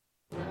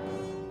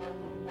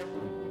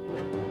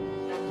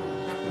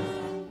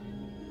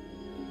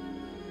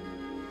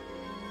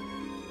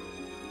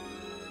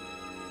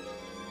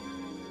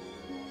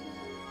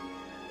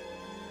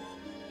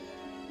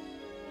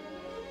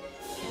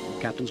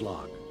Captain's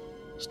log,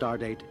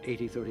 stardate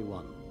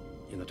 8031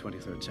 in the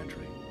 23rd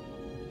century.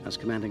 As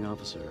commanding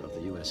officer of the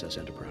USS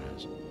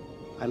Enterprise,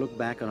 I look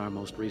back on our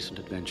most recent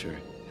adventure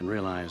and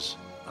realize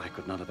I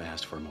could not have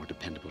asked for a more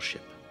dependable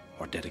ship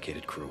or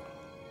dedicated crew.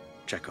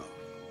 Chekhov,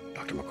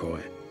 Dr.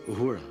 McCoy,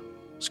 Uhura,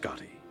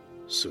 Scotty,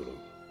 Sulu,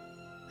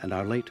 and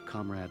our late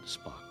comrade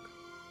Spock,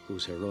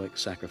 whose heroic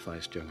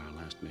sacrifice during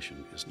our last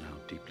mission is now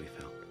deeply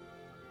felt.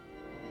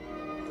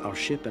 Our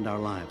ship and our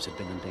lives had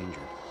been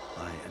endangered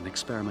by an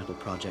experimental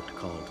project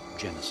called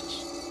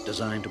Genesis,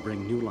 designed to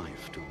bring new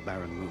life to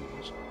barren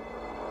moons.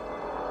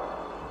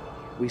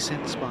 We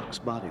sent Spock's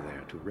body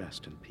there to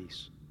rest in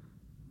peace.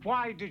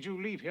 Why did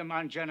you leave him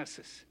on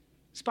Genesis?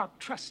 Spock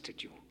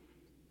trusted you,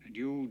 and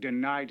you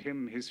denied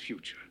him his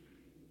future.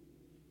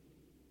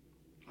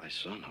 I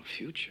saw no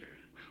future.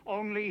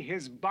 Only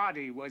his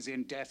body was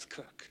in death,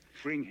 Kirk.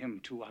 Bring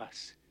him to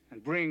us,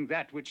 and bring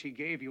that which he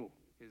gave you,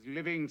 his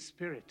living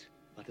spirit.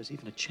 But there's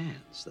even a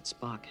chance that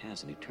Spock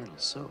has an eternal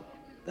soul.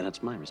 Then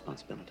it's my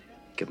responsibility.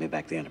 Give me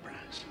back the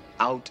Enterprise.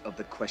 Out of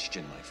the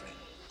question, my friend.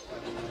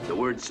 The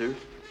word, sir?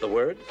 The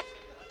word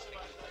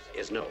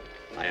is no.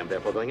 I am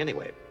therefore going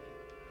anyway.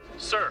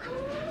 Sir,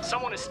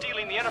 someone is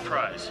stealing the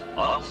Enterprise.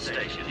 All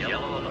stations,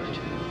 yellow alert.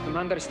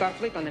 Commander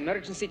Starfleet on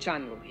emergency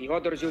channel. He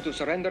orders you to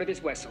surrender this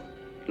vessel.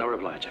 No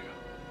reply, Chekhov.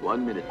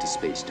 1 minute to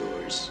space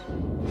doors.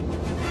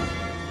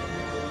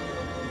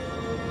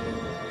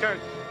 Kirk,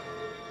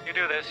 you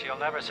do this, you'll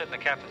never sit in the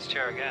captain's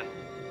chair again.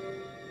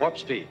 Warp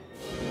speed.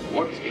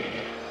 Warp speed.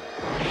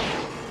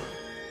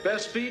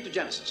 Best speed to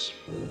Genesis.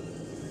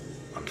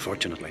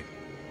 Unfortunately,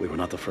 we were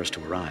not the first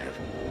to arrive.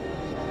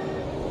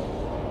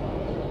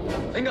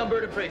 Klingon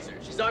bird appraiser.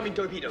 She's arming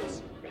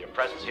torpedoes. Your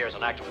presence here is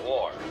an act of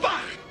war.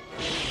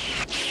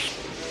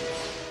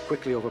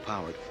 Quickly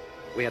overpowered,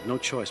 we had no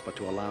choice but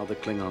to allow the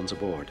Klingons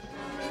aboard,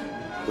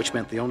 which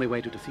meant the only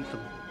way to defeat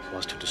them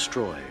was to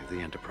destroy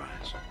the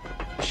Enterprise.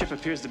 The ship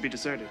appears to be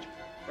deserted.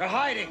 We're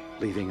hiding!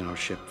 Leaving our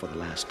ship for the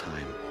last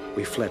time,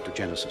 we fled to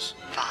Genesis.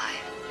 5.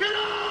 Get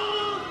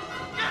out!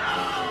 Get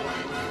out!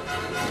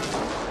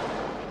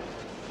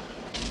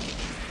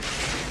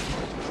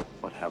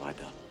 What have I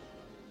done?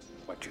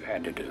 What you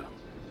had to do.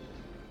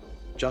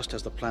 Just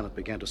as the planet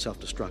began to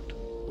self-destruct,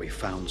 we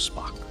found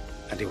Spock,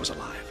 and he was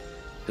alive.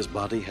 His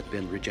body had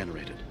been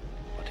regenerated,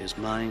 but his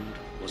mind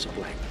was a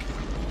blank.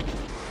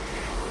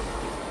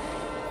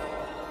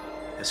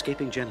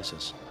 Escaping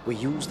Genesis, we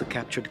used the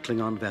captured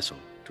Klingon vessel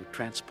to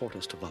transport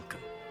us to Vulcan,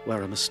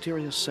 where a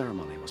mysterious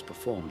ceremony was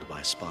performed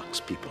by Spock's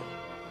people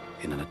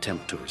in an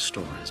attempt to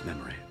restore his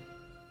memory.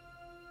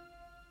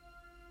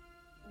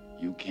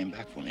 You came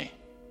back for me.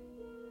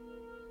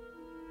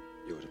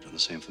 You would have done the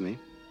same for me?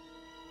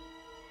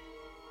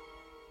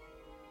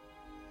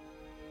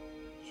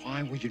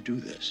 Why would you do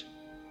this?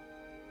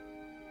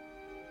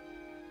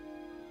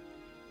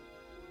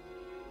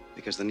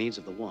 Because the needs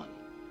of the one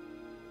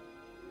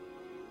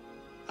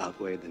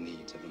outweighed the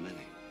needs of the many.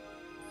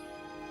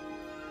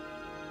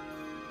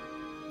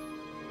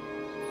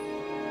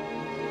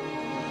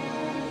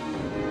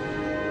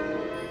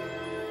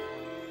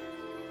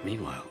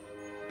 Meanwhile,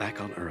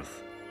 back on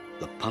Earth,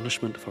 the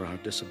punishment for our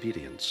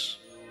disobedience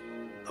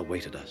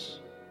awaited us.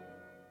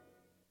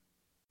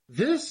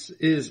 This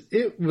is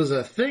It Was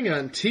a Thing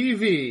on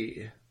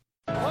TV.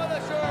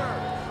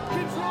 Punisher!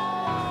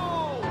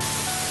 Control!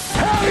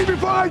 Tell me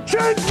before I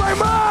change my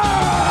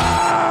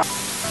mind!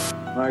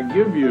 I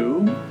give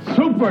you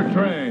Super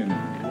Train.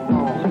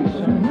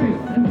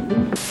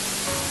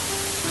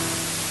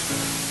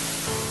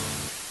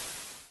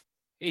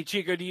 Hey,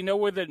 Chico, do you know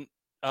where the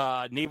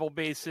naval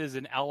base is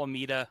in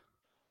Alameda?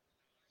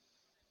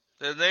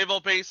 The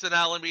naval base in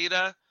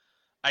Alameda?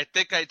 I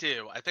think I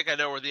do. I think I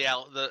know where the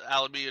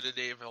Alameda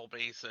naval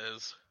base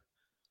is.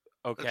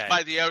 Okay. It's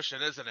by the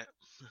ocean, isn't it?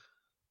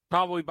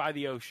 Probably by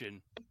the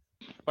ocean.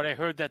 But I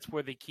heard that's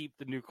where they keep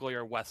the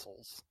nuclear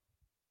vessels.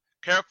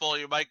 Careful,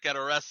 you might get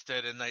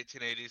arrested in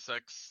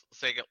 1986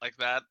 saying it like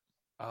that.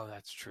 Oh,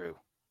 that's true.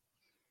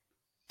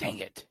 Dang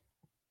it.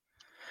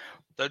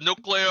 The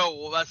nuclear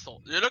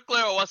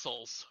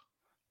vessels.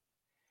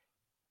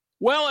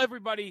 Well,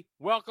 everybody,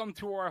 welcome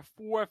to our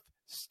 4th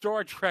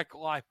Star Trek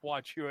live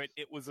watch here at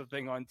It Was a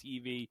Thing on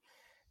TV.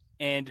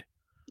 And,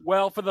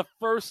 well, for the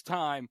first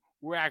time,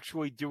 we're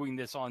actually doing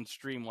this on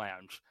Stream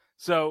Lounge.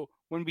 So,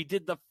 when we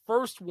did the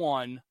first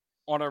one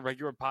on our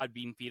regular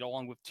Podbean feed,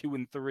 along with 2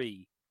 and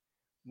 3,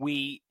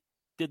 we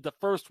did the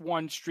first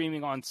one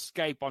streaming on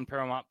Skype on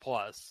Paramount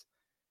Plus.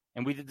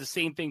 And we did the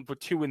same thing for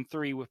 2 and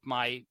 3 with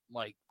my,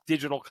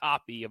 digital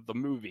copy of the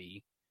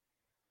movie.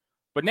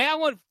 But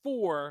now on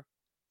 4,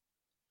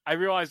 I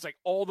realize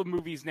all the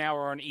movies now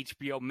are on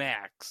HBO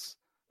Max.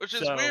 Which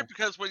is weird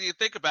because when you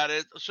think about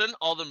it, shouldn't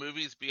all the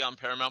movies be on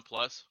Paramount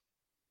Plus?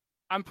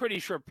 I'm pretty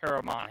sure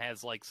Paramount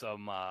has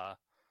some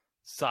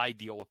side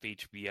deal with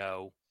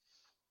HBO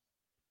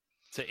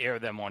to air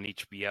them on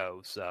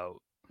HBO.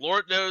 So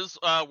Lord knows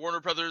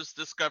Warner Brothers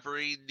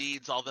Discovery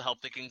needs all the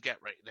help they can get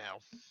right now.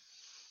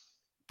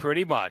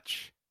 Pretty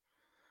much.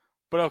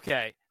 But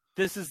okay,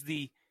 this is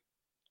the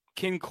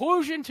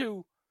conclusion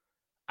to,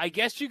 I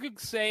guess you could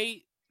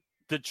say,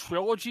 the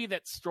trilogy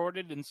that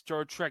started in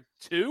Star Trek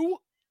 2?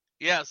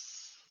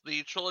 Yes,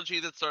 the trilogy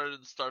that started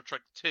in Star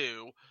Trek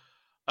 2.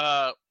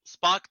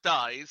 Spock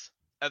dies,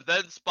 and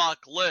then Spock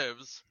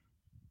lives,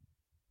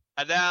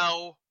 and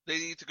now they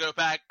need to go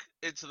back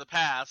into the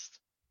past,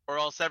 or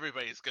else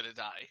everybody's gonna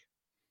die.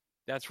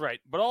 That's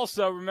right. But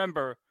also,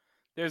 remember,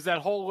 there's that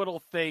whole little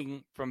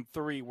thing from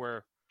 3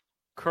 where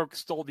Kirk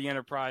stole the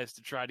Enterprise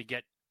to try to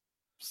get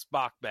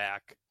Spock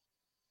back.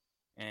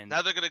 And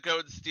now they're gonna go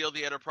and steal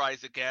the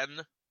Enterprise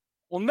again?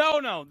 Well,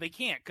 no, they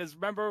can't, because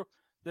remember,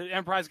 the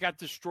Enterprise got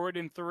destroyed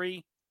in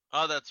 3?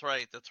 Oh, that's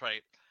right.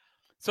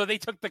 So they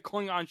took the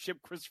Klingon ship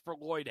Christopher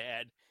Lloyd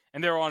had,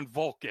 and they're on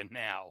Vulcan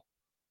now.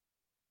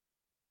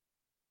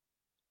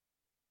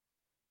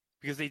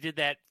 Because they did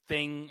that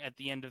thing at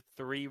the end of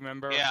 3,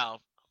 remember? Yeah,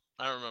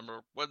 I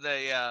remember. When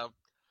they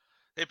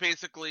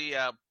basically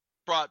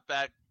brought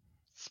back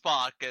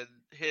Spock, and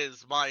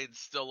his mind's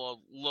still a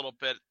little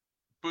bit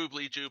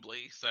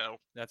boobly-joobly, so...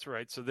 That's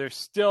right. So they're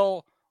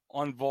still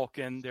on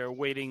Vulcan. They're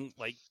waiting,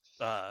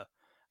 I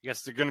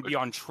guess they're going to be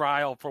on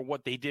trial for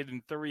what they did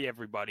in 3,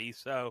 everybody.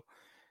 So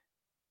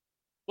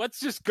let's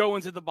just go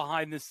into the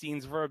behind the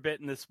scenes for a bit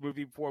in this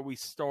movie before we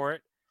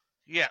start.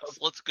 Yes,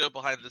 let's go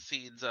behind the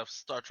scenes of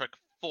Star Trek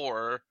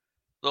 4,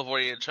 The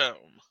Voyage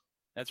Home.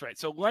 That's right.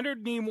 So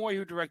Leonard Nimoy,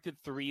 who directed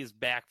 3, is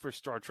back for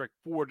Star Trek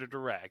 4 to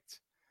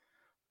direct.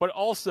 But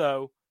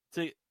also,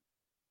 to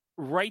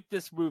write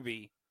this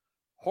movie,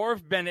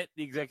 Harve Bennett,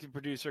 the executive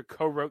producer,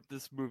 co-wrote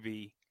this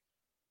movie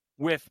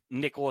with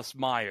Nicholas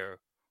Meyer,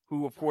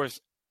 who, of course,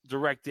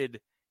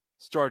 directed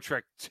Star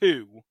Trek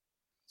 2.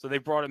 So they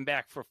brought him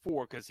back for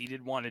 4 because he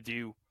didn't want to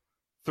do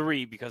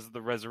 3 because of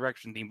the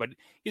resurrection theme. But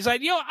he's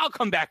like, I'll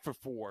come back for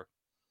 4.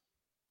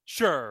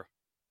 Sure.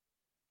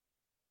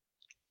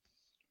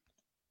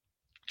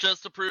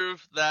 Just to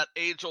prove that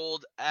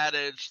age-old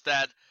adage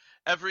that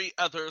every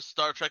other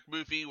Star Trek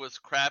movie was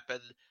crap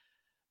and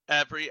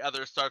every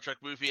other Star Trek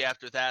movie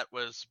after that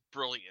was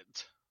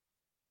brilliant.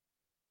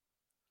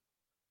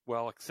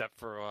 Well, except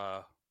for,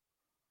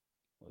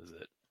 what is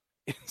it?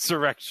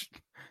 Insurrection.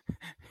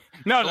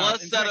 No. The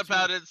less said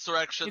about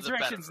Insurrection, the better.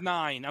 Insurrection's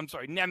 9. I'm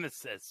sorry,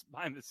 Nemesis.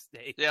 My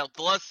mistake. Yeah,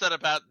 the less said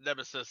about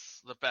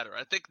Nemesis, the better.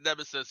 I think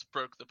Nemesis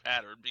broke the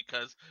pattern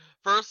because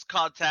First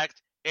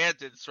Contact and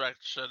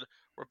Insurrection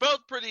were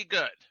both pretty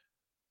good.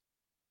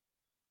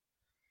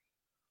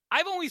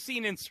 I've only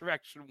seen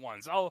Insurrection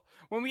once.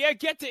 When we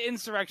get to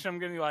Insurrection, I'm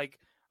going to be like,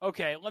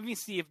 okay, let me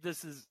see if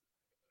this is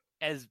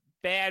as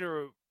bad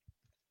or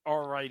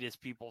all right as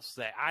people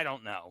say. I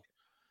don't know.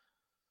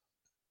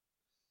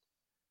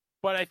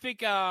 But I think,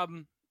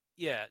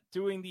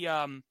 doing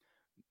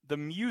the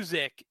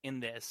music in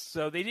this.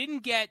 So they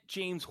didn't get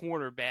James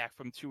Horner back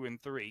from 2 and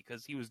 3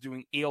 because he was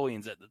doing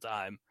Aliens at the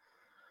time.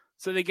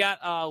 So they got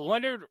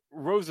Leonard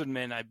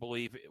Rosenman, I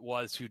believe it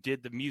was, who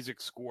did the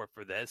music score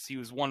for this. He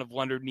was one of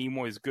Leonard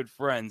Nimoy's good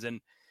friends. And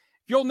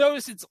if you'll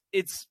notice,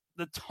 it's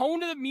the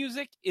tone of the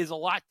music is a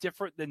lot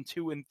different than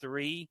 2 and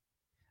 3,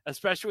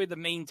 especially the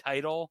main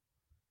title.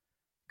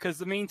 Because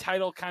the main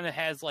title kind of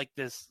has like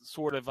this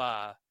sort of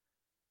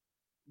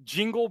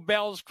Jingle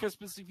Bells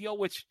Christmassy feel,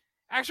 which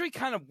actually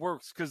kind of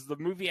works because the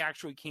movie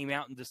actually came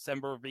out in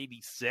December of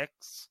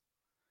 86.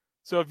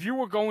 So if you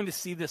were going to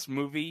see this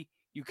movie,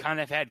 you kind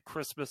of had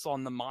Christmas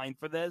on the mind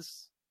for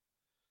this.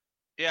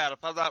 Yeah, and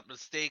if I'm not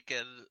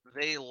mistaken,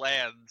 they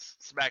land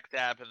smack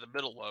dab in the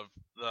middle of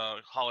the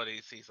holiday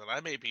season.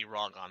 I may be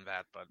wrong on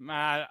that, but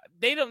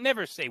they don't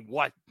never say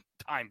what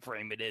time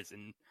frame it is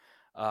in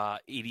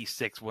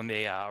 86 when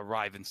they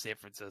arrive in San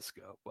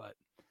Francisco. But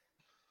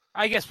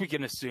I guess we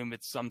can assume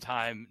it's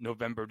sometime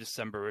November,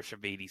 December-ish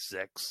of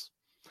 86.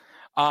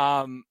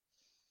 And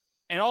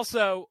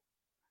also,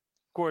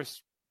 of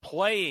course,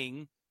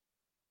 playing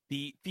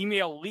the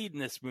female lead in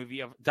this movie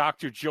of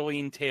Dr.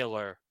 Gillian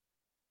Taylor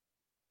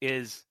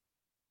is,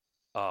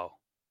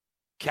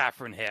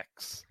 Catherine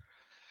Hicks.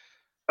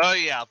 Oh,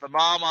 yeah, the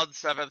mom on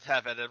Seventh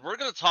Heaven. And we're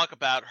going to talk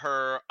about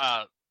her,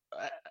 I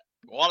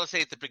want to say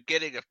at the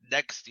beginning of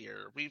next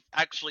year. We've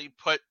actually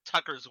put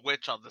Tucker's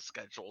Witch on the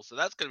schedule, so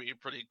that's going to be a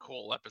pretty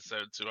cool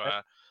episode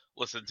to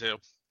listen to.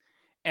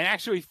 And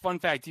actually, fun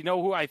fact, you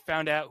know who I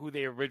found out who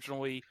they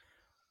originally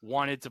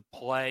wanted to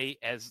play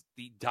as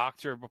the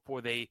Doctor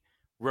before they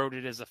wrote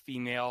it as a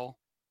female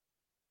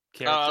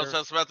character? I was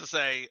just about to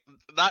say,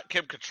 not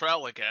Kim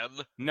Cattrall again.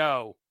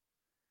 No.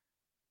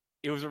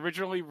 It was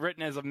originally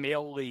written as a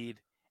male lead,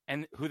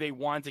 and who they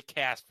wanted to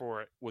cast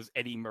for it was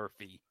Eddie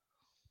Murphy.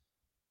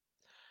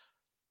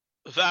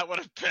 That would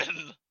have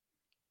been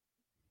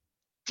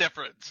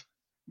different.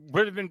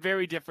 Would have been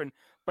very different,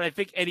 but I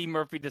think Eddie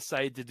Murphy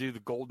decided to do The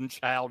Golden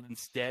Child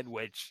instead,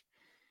 which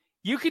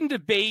you can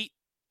debate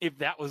if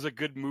that was a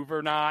good move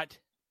or not.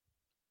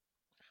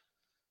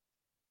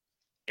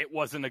 It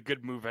wasn't a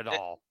good move at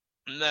all.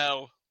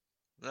 No,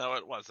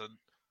 it wasn't.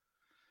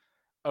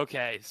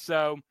 Okay,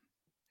 so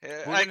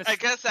I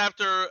guess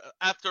after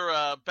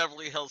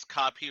Beverly Hills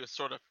Cop, he was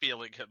sort of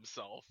feeling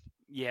himself.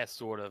 Yeah,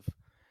 sort of.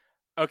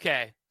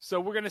 Okay, so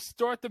we're going to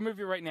start the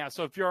movie right now.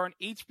 So if you're on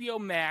HBO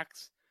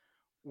Max,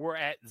 we're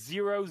at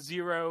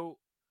 00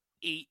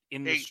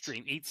 in the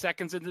stream, 8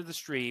 seconds into the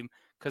stream,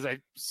 because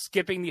I'm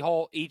skipping the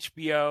whole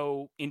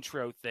HBO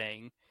intro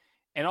thing.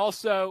 And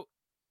also,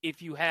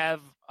 if you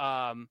have,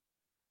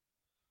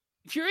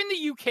 if you're in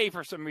the UK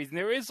for some reason,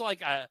 there is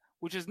like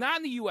which is not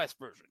in the US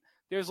version,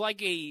 there's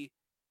like a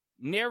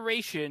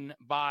narration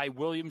by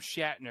William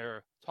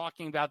Shatner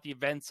talking about the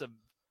events of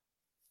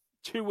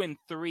 2 and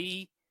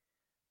 3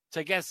 to,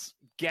 I guess,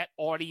 get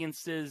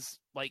audiences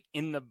like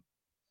in the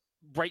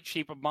right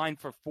shape of mind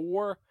for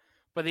 4,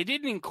 but they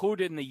didn't include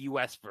it in the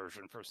US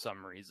version for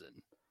some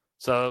reason.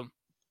 So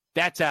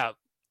that's out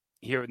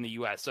here in the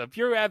US. So if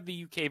you have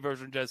the UK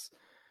version, just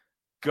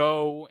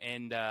go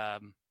and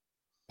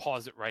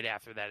pause it right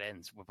after that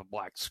ends with a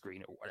black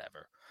screen or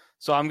whatever.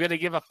 So I'm going to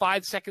give a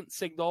 5-second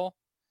signal,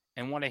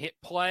 and when I hit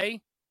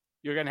play,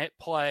 you're going to hit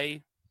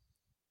play.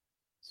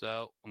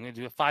 So I'm going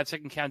to do a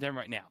 5-second countdown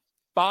right now.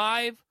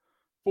 5,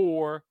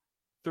 4,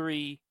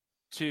 3,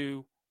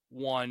 2,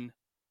 1,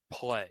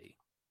 play.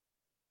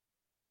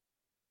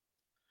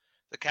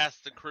 The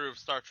cast and crew of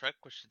Star Trek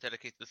wish to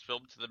dedicate this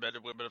film to the men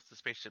and women of the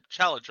spaceship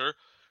Challenger,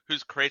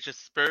 whose courageous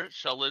spirit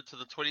shall live to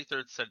the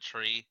 23rd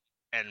century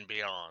and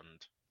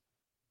beyond.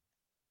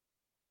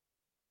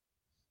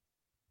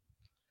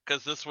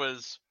 Because this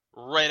was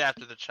right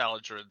after the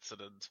Challenger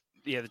incident.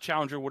 Yeah, the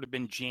Challenger would have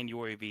been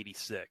January of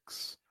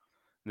 86.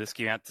 This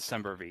came out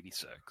December of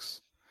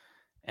 86.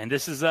 And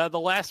this is the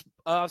last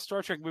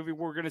Star Trek movie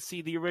we're going to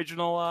see the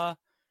original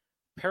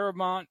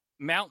Paramount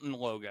Mountain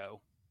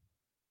logo.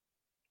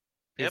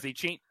 Because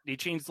they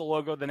changed the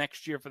logo the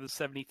next year for the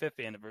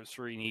 75th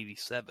anniversary in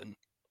 87.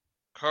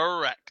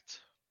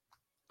 Correct.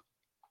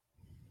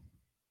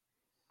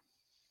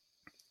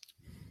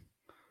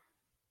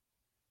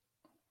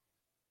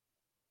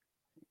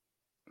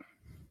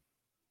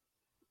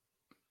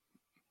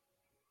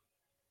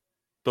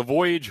 The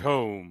Voyage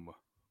Home.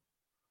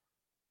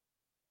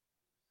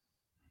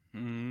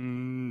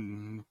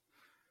 Dun,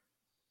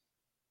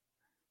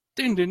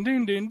 dun, dun,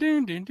 dun, dun,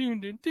 dun, dun,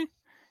 dun, dun.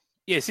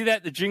 Yeah, see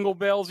that? The jingle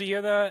bells, you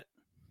hear that?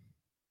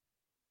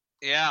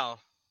 Yeah.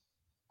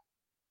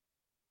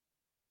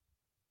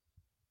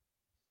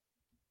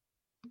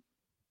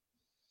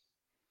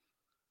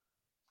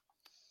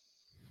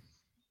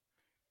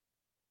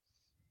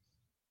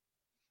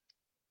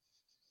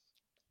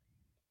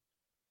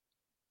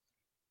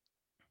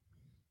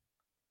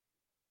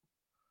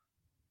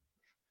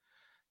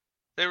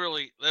 They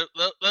really,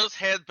 those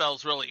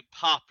handbells really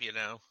pop, you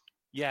know?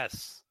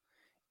 Yes.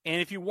 And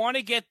if you want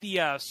to get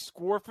the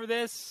score for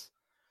this,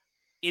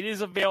 it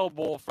is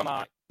available from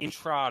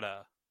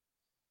Intrada.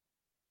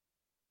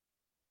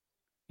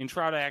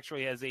 Intrada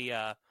actually has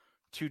a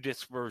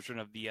 2-disc version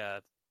of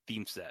the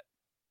theme set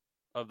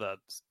of the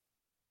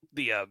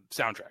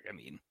soundtrack. I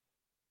mean,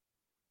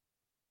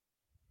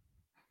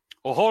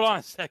 well, hold on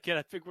a second.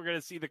 I think we're going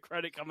to see the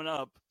credit coming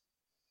up.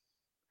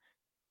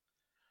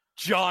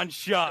 John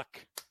Schuck.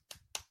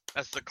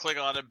 That's the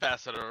Klingon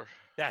ambassador.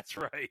 That's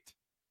right.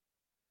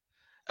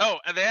 Oh,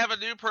 and they have a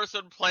new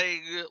person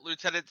playing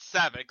Lieutenant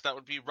Savick. That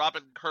would be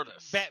Robin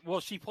Curtis.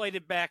 Well, she played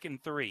it back in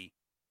 3.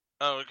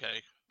 Oh,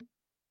 okay.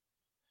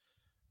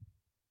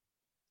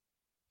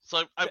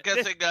 So I'm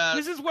guessing...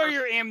 this is where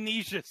your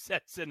amnesia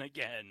sets in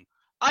again.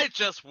 I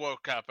just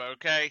woke up,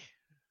 okay?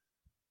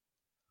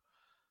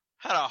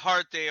 Had a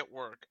hard day at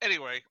work.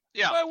 Anyway,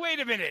 yeah. Well, wait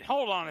a minute.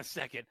 Hold on a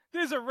second.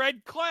 There's a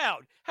red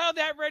cloud. How'd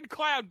that red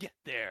cloud get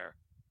there?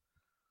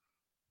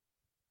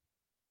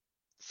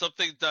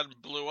 Something done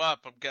blew up,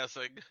 I'm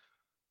guessing.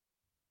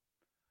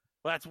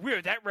 Well, that's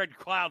weird. That red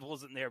cloud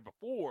wasn't there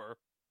before.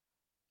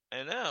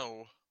 I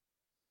know.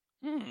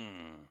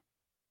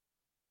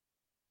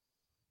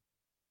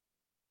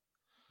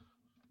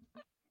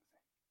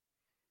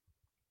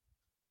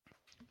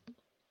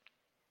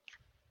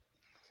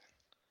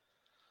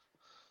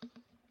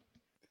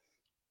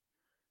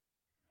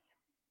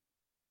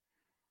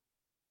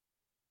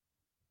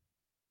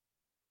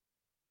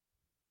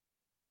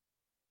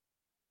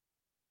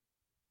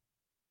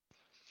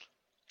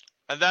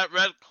 And that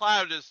red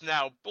cloud is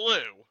now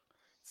blue.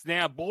 It's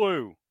now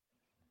blue.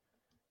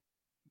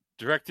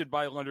 Directed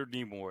by Leonard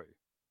Nimoy.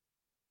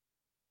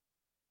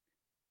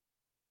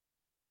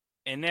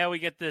 And now we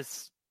get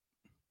this.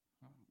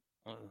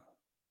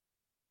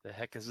 The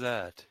heck is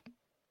that?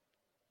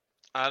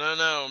 I don't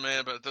know,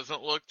 man, but it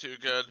doesn't look too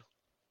good.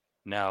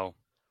 No.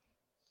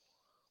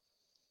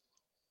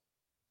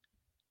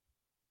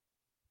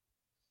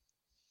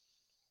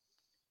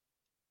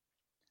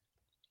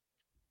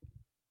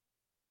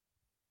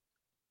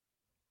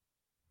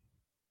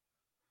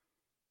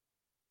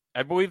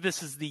 I believe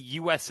this is the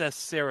USS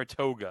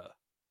Saratoga.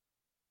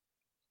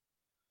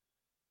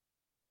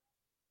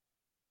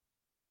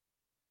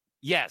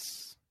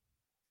 Yes.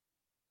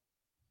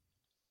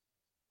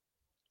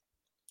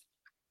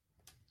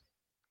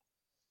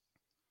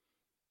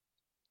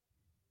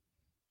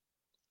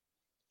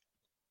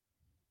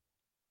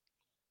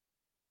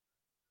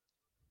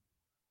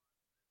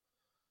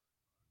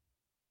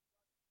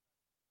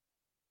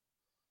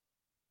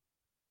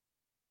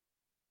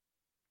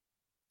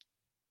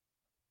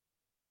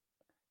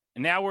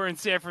 And now we're in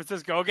San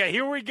Francisco. Okay,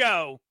 here we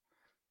go.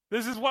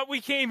 This is what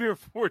we came here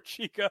for,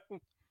 Chico.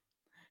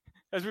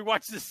 As we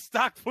watch this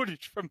stock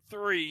footage from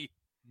 3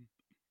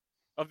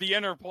 of the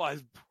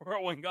Enterprise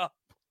growing up.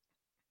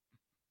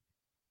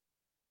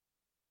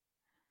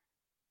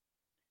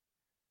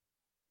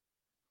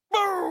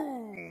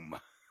 Boom!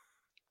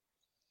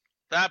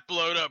 That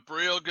blowed up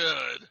real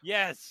good.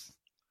 Yes.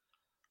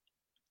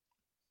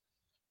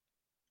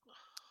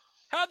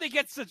 How'd they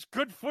get such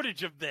good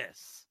footage of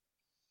this?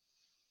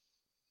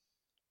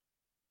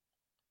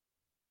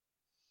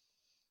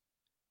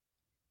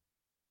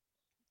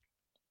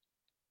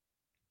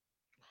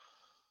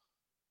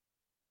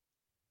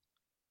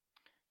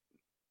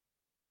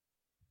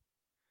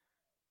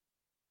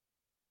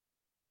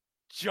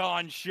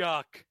 John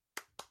Shuck.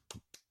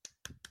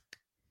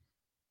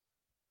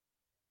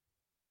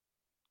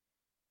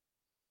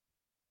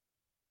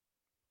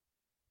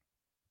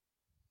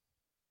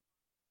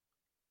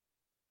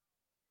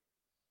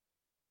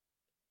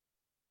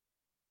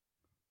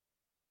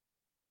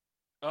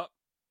 Oh,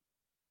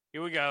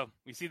 here we go.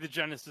 We see the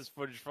Genesis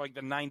footage for like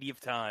the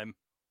 90th time.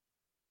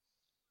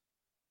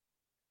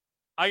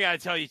 I gotta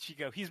tell you,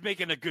 Chico, he's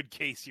making a good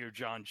case here,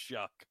 John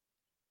Shuck.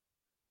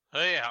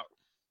 Hey, out.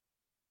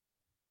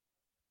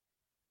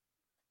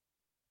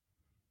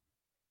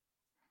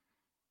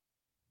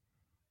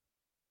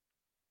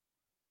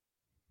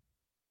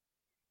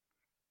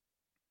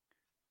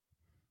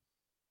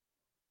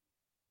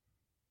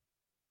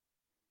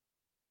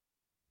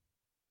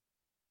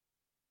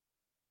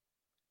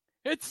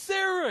 It's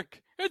Sarek!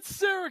 It's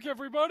Sarek,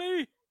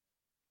 everybody!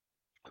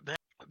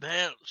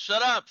 Man,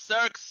 shut up.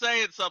 Sarek's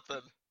saying something.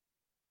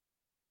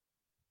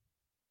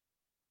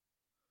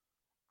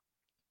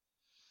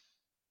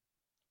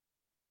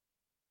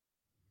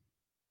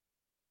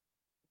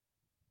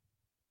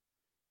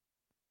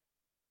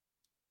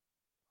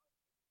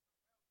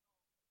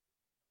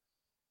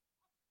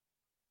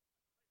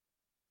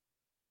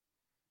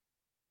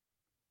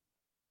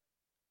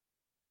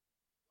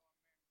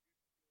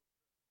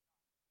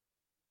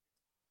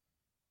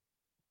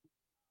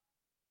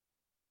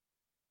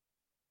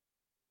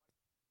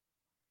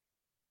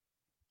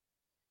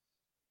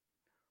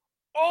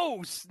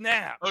 Oh,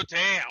 snap! Oh,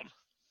 damn.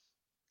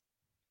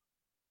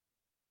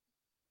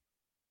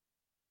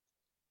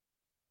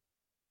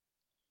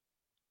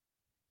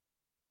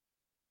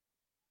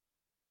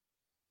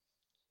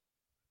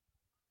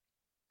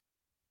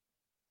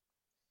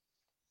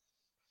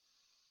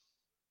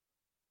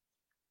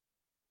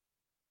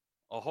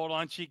 Oh, hold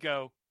on,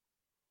 Chico.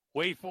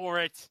 Wait for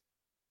it.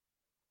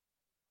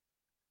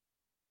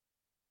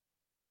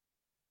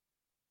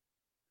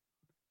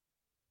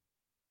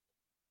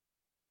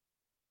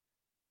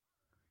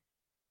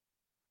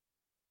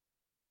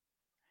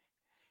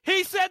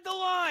 He said the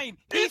line!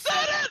 He said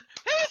it!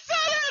 He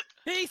said it!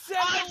 He said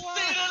I've the line!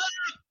 seen enough!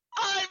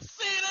 I've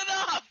seen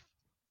enough!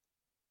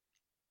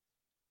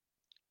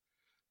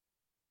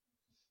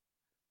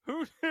 Who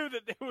knew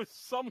that there was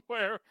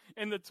somewhere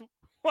in the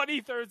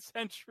 23rd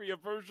century a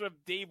version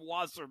of Dave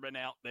Wasserman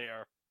out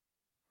there?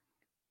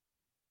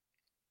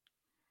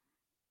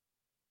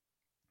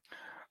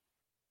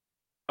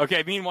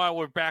 Okay, meanwhile,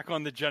 we're back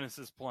on the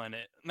Genesis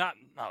planet. Not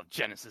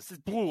Genesis.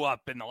 It blew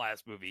up in the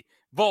last movie.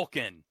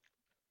 Vulcan.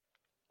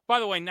 By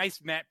the way,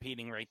 nice matte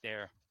painting right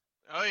there.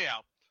 Oh, yeah.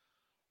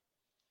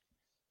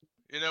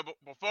 You know,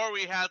 before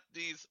we had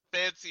these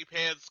fancy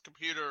pants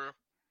computer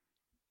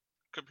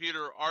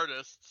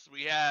artists,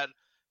 we had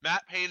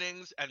matte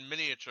paintings and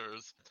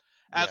miniatures.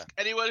 Ask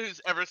anyone who's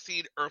ever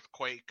seen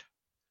Earthquake.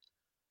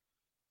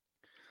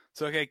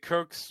 So, okay,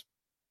 Kirk's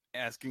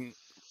asking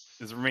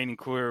his remaining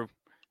crew,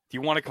 do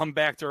you want to come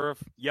back to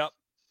Earth? Yep.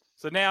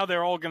 So now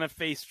they're all going to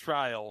face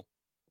trial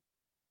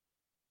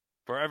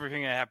for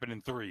everything that happened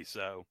in 3,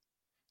 so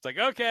it's like,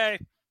 okay,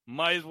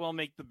 might as well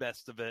make the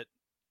best of it.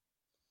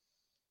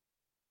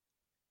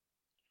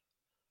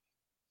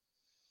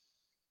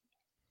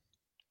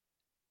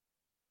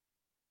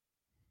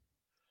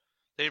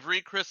 They've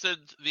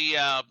rechristened the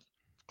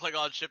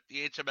Klingon ship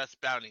the HMS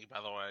Bounty,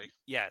 by the way.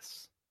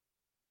 Yes.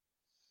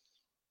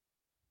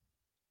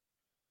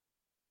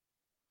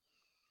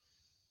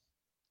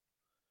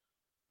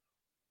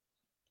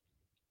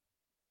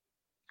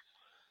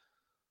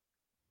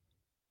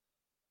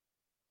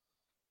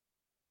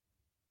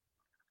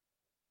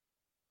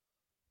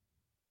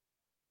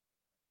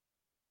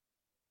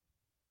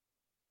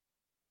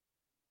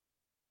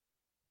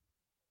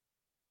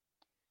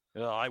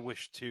 Oh, I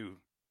wish too,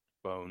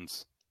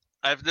 Bones.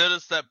 I've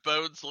noticed that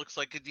Bones looks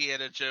like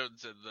Indiana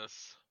Jones in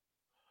this.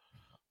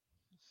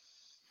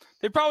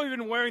 They've probably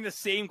been wearing the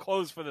same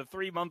clothes for the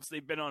 3 months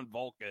they've been on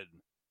Vulcan.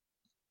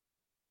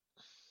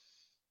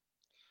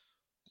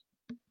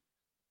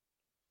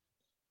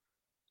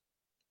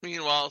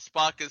 Meanwhile,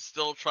 Spock is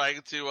still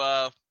trying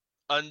to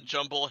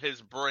unjumble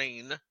his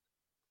brain.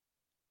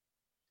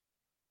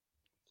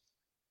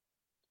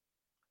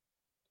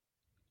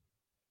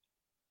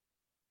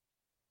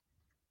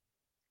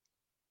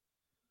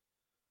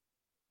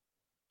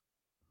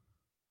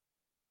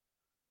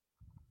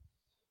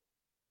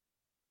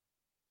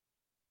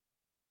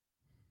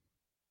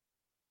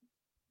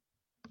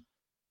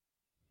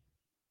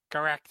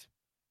 Correct.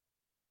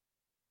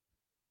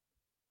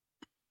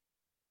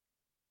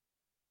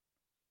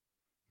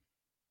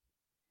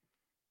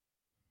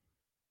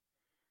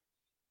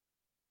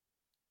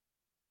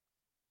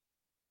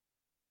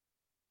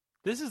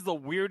 This is the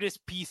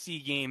weirdest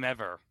PC game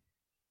ever.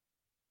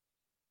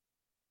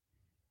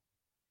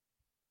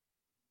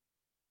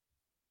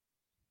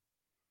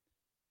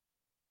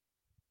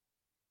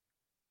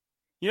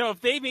 You know,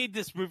 if they made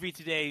this movie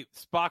today,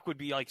 Spock would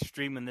be like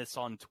streaming this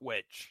on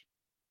Twitch.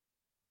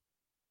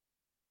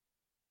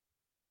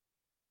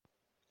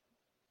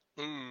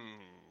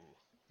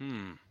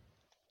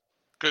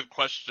 Good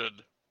question.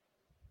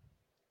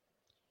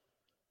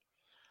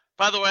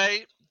 By the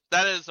way,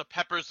 that is a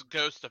Pepper's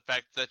Ghost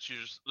effect that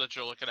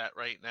you're looking at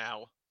right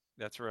now.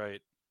 That's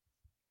right.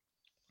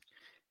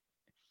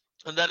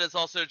 And that is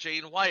also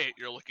Jane Wyatt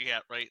you're looking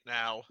at right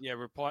now. Yeah,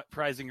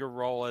 reprising her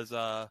role as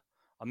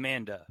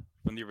Amanda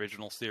from the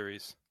original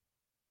series.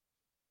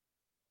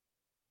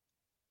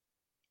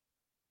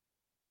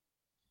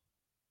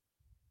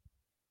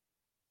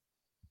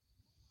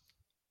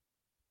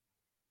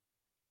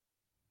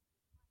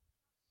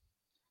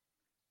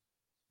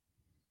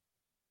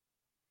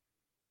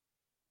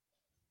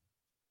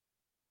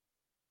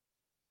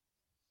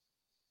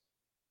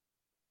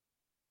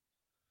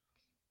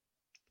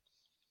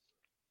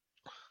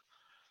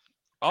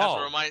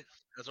 Oh.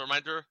 As a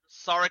reminder,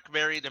 Sarek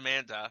married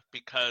Amanda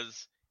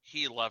because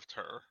he loved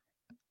her.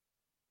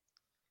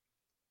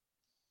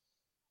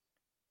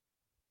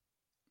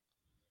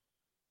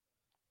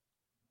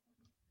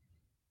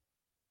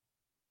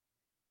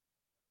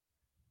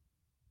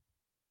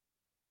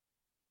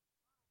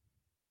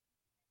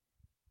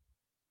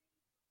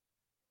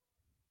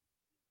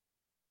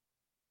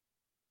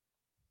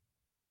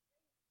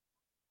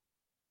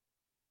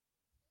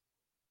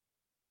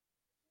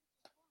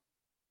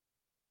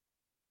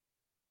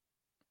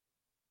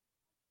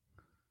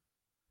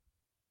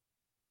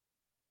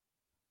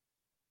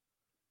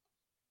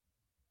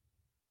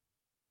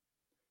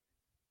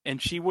 And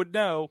she would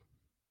know.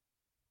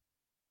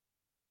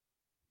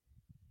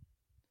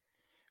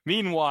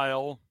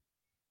 Meanwhile,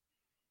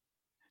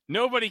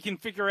 nobody can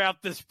figure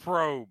out this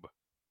probe.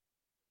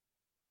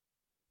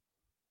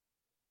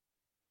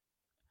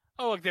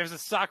 Oh, look, there's a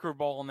soccer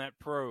ball in that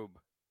probe.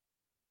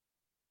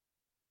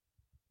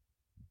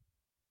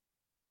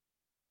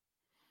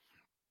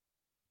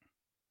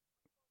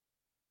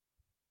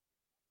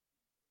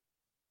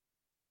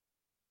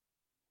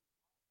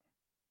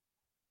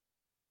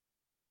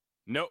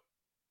 Nope.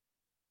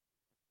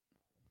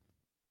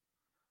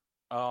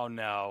 Oh,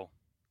 no.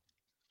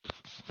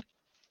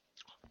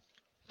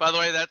 By the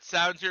way, that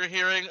sound you're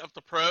hearing of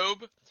the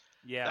probe,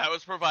 that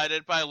was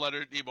provided by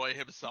Leonard Nimoy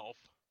himself.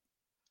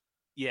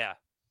 Yeah.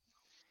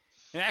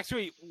 And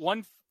actually,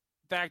 one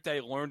fact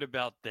I learned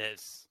about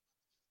this,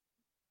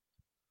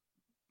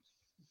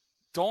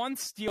 Dawn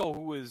Steele,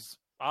 who was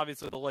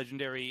obviously the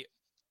legendary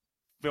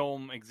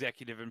film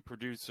executive and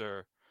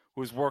producer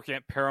who was working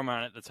at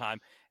Paramount at the time,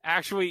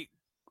 actually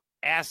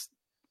asked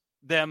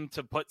them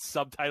to put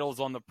subtitles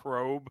on the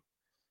probe,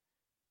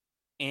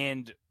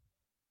 and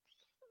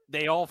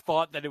they all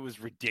thought that it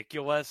was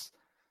ridiculous.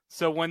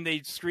 So when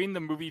they screened the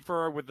movie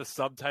for her with the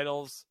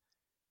subtitles,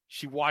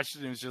 she watched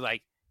it and was just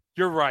like,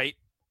 "You're right.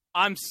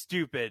 I'm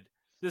stupid.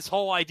 This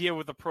whole idea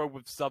with the probe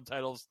with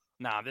subtitles,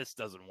 nah, this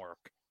doesn't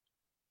work."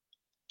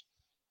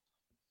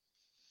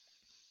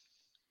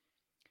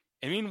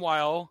 And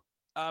meanwhile,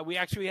 we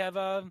actually have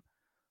a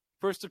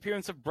first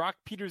appearance of Brock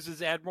Peters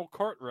as Admiral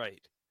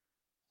Cartwright,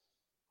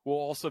 who will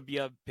also be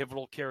a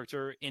pivotal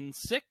character in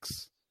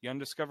 6, The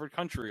Undiscovered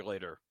Country,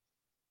 later.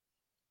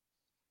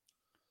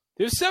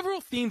 There's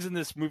several themes in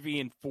this movie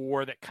in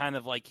 4 that kind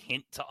of like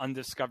hint to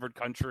Undiscovered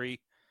Country,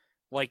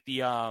 like the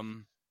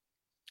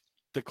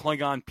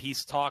Klingon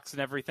peace talks and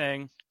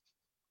everything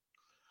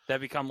that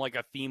become like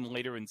a theme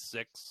later in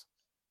 6.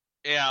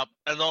 Yeah,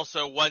 and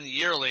also 1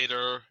 year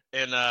later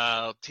in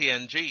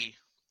TNG.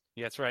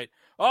 Yeah, that's right.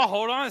 Oh,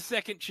 hold on a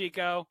second,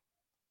 Chico.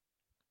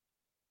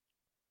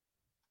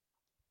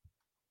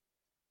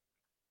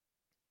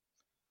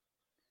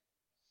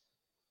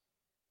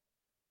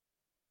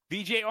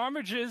 VJ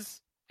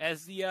Armitage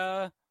as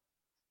the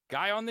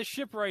guy on the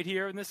ship right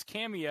here in this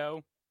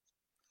cameo,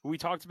 who we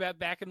talked about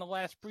back in the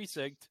last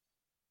precinct.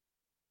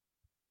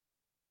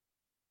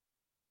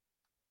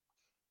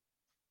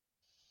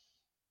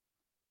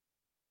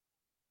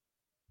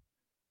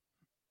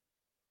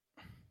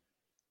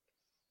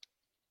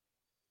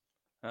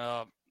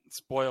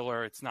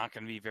 Spoiler, it's not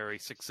going to be very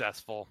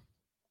successful.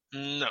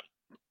 No.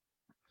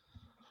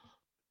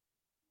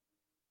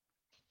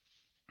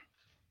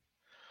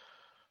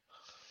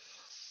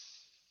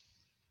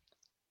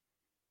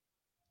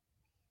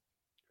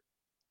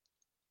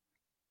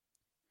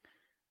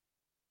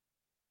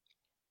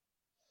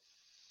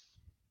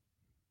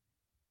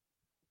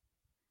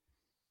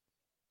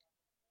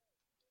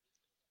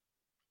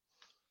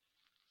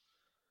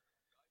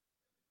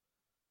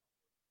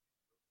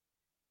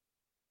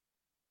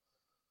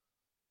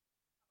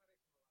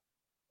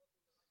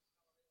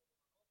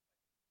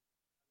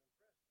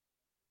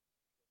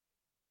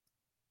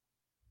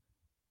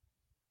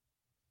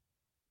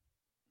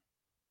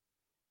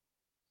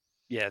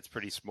 Yeah, it's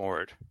pretty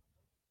smart.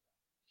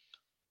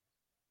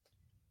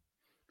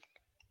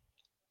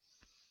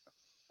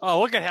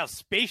 Oh, look at how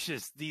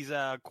spacious these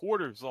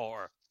quarters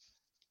are.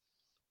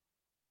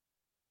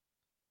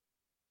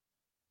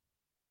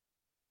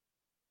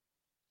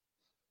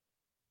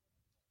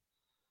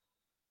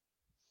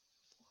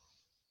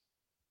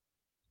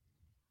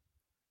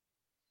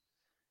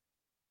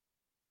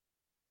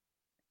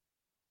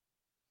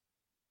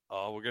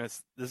 Oh,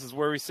 this is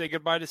where we say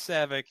goodbye to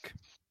Savick.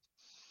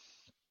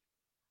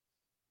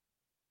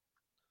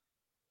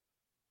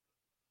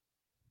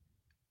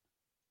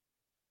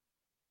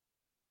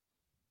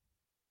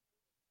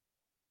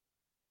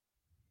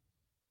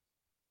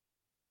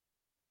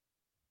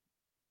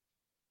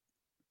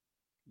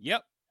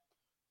 Yep.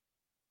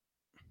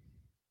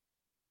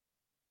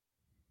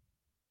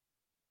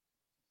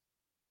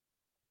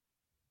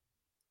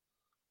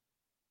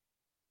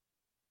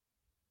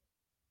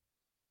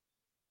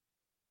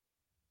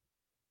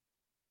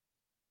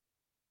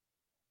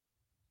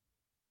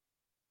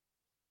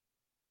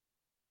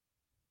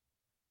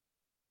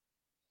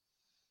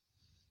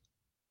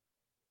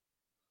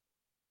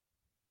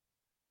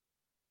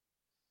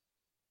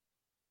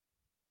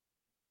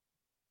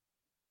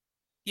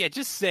 Yeah,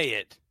 just say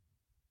it.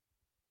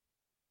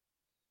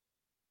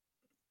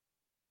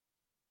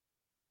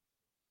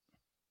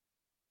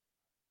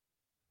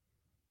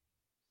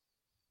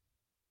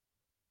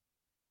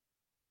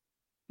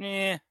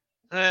 Eh.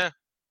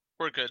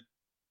 We're good.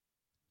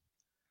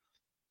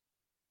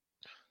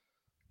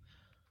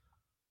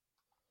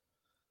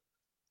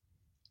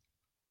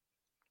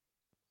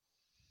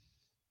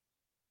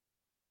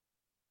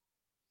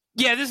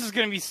 Yeah, this is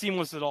going to be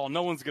seamless at all.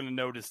 No one's going to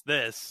notice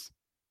this.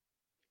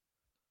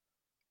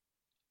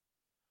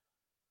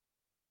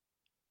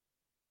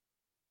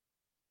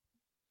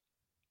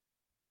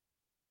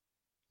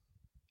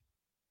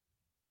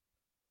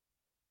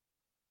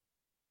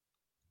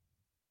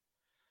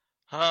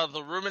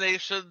 The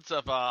ruminations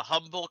of a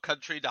humble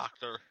country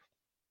doctor.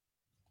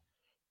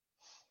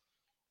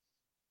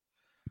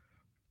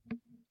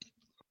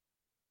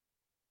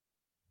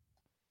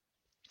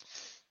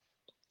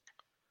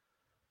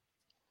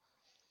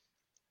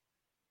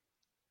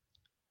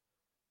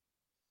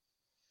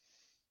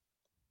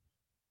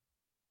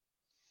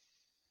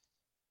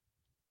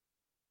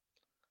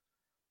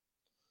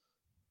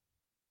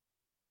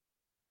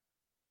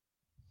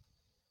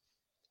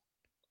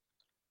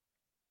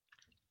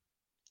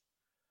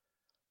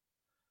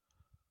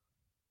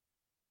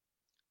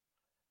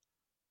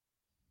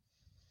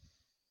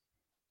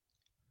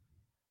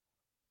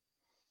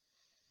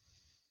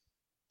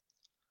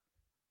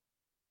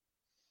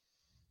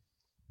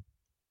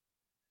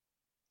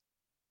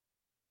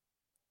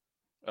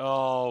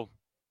 Oh.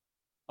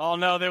 Oh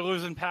no, they're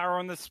losing power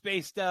on the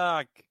space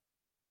dock.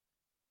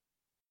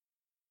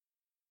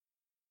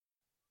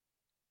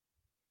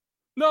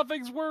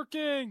 Nothing's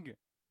working.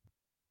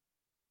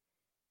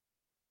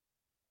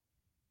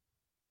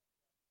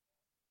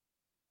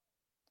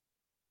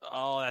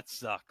 Oh, that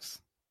sucks.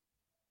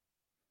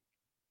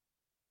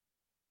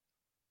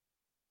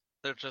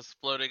 They're just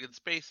floating in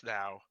space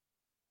now.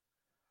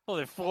 Oh,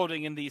 they're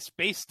floating in the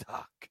space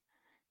dock.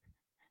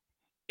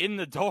 In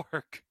the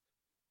dark.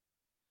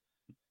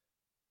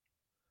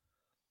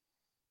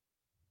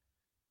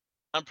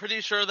 I'm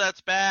pretty sure that's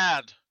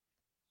bad.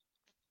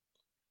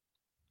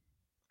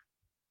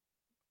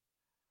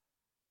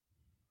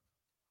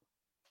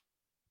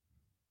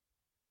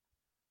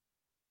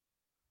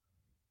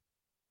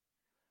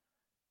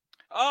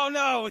 Oh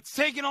no, it's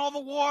taking all the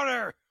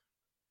water.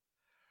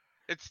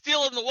 It's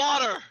stealing the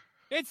water.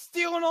 It's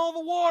stealing all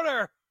the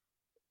water.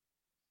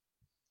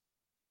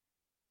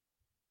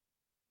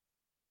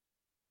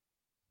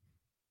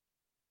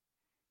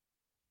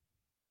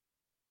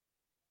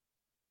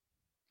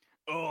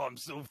 Oh, I'm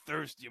so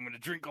thirsty. I'm going to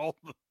drink all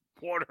the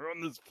water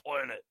on this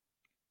planet.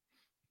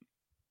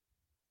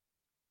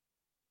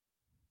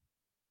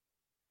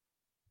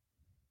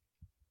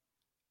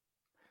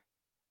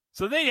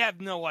 So they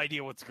have no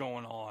idea what's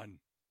going on.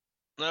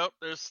 Nope,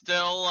 there's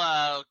still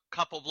a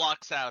couple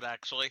blocks out,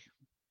 actually.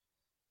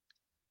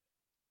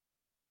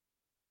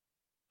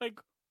 Like,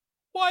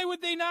 why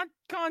would they not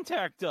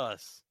contact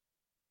us?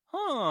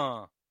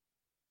 Huh.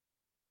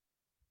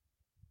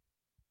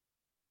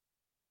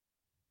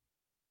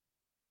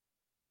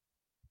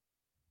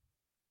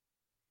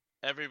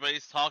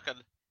 Everybody's talking.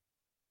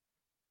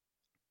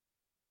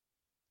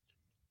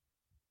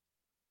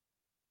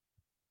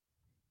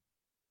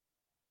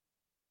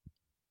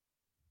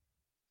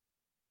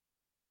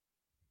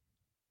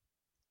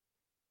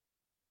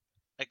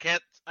 I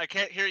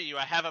can't hear you.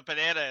 I have a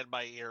banana in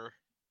my ear.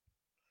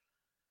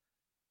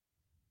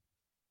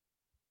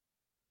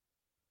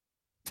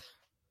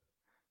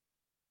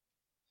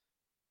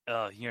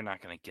 You're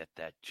not going to get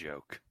that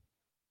joke.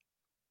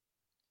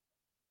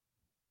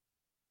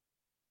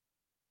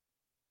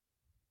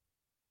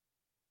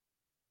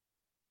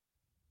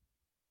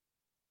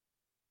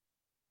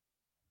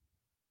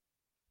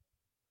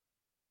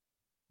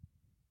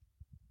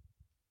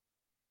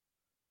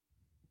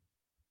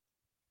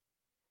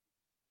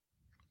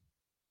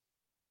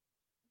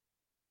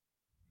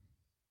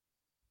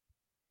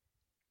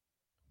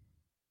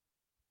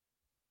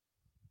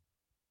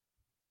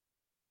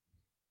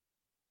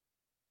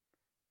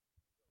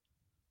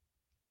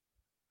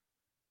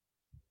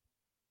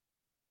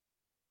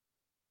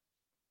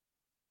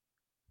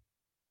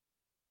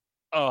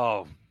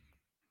 Oh.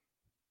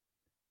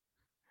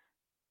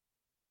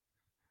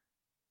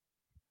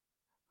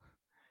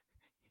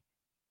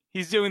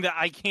 He's doing that.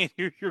 I can't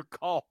hear your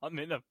call. I'm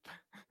in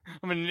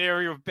an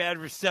area of bad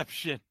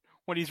reception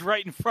when he's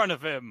right in front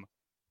of him.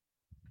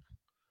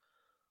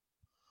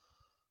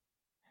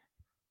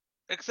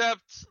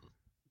 Except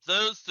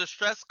those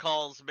distress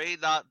calls may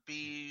not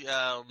be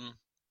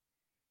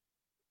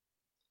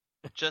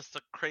just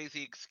a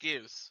crazy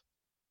excuse.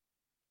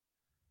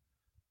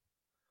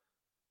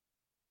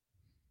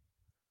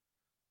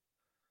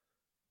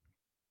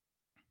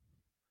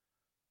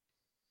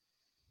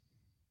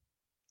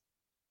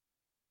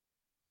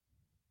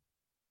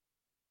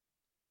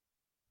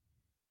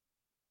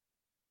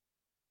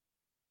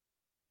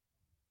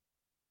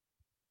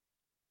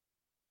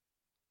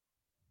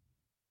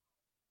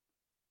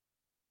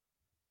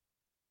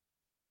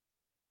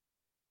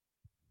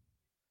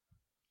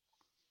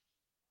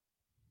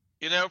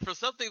 You know, for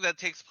something that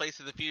takes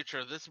place in the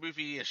future, this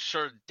movie is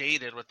sure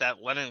dated with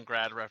that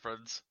Leningrad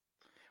reference.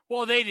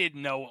 Well, they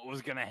didn't know what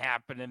was going to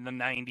happen in the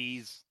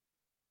 90s.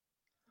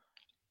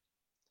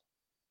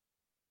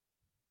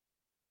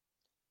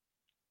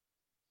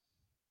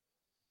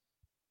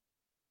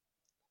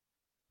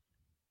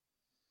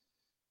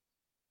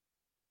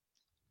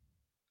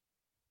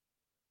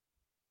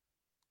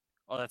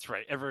 Oh, that's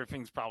right.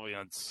 Everything's probably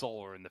on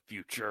solar in the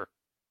future.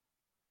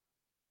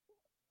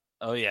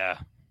 Oh, yeah.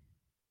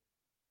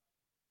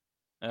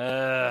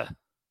 Oh.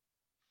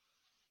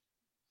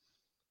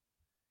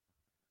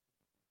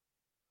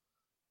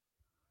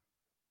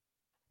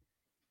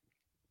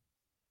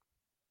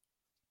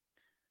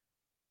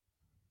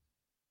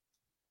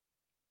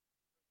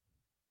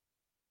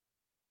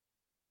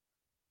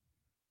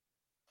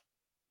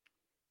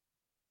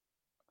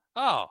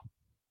 Well,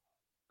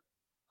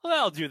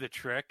 that'll do the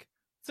trick.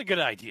 It's a good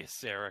idea,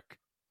 Sarek.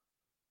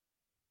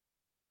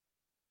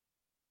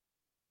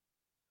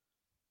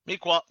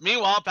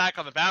 Meanwhile, back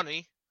on the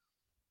bounty.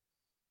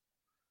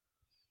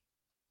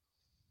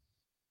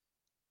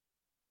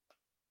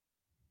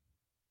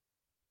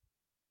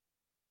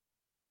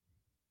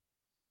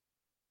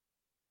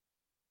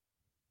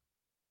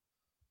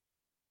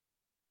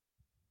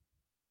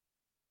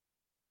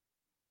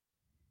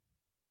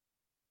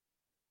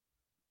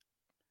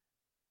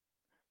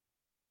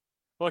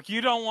 Look,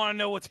 you don't want to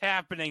know what's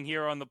happening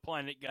here on the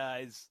planet,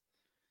 guys.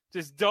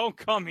 Just don't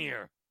come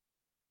here.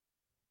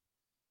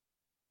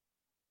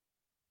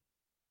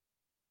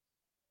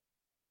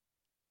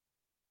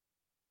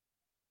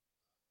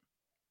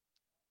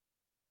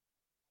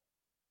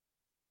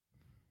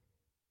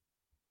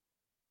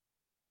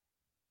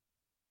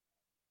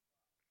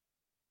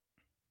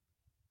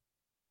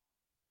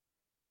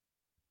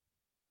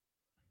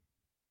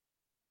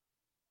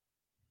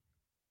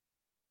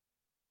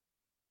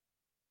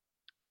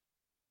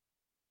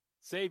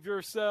 Save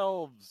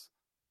yourselves.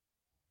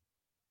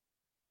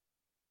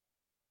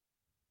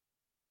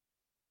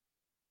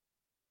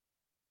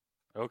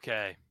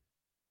 Okay.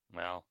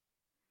 Well,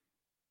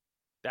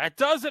 that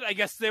does it. I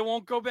guess they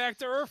won't go back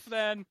to Earth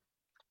then.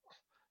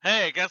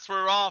 Hey, I guess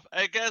we're off.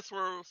 I guess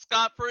we're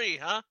scot-free,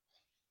 huh?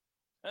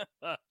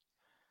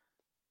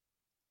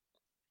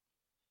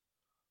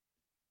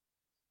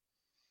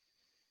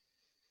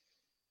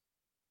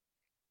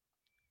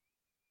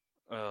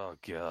 Oh,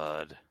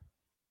 God.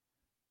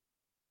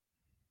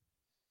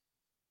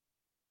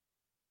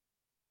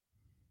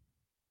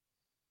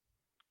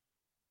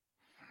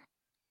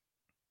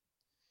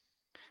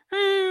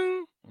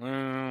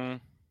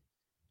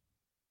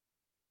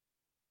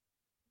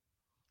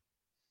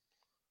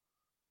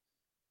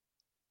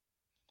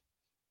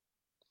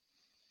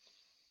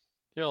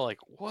 You're like,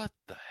 what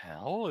the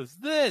hell is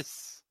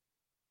this?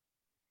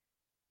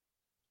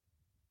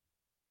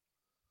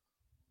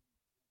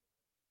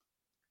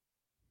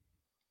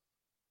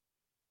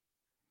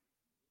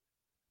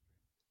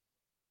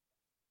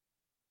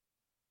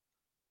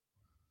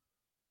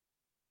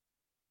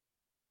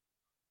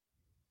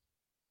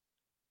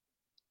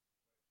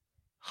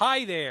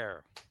 Hi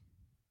there.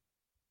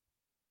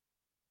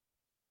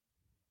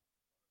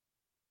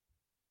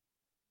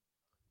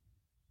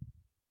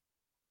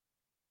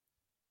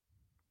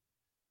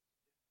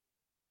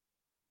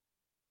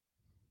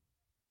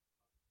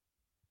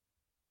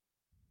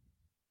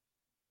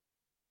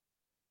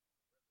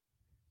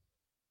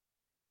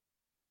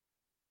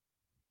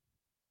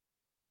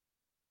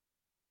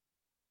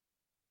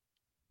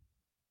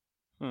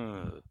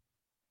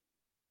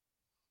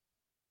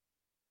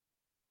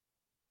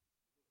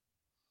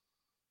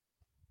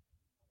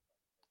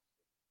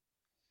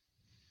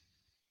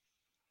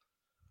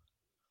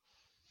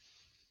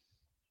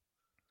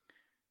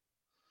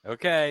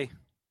 Okay.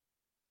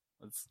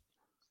 Let's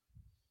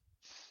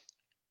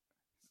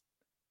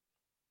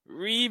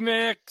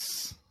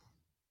remix.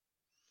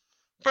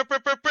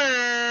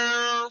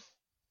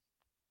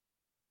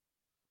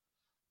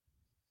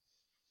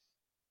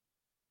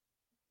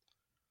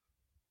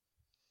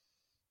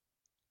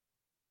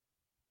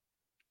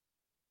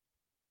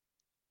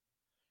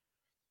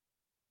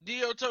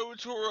 Neo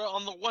Tour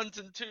on the ones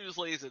and twos,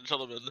 ladies and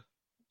gentlemen.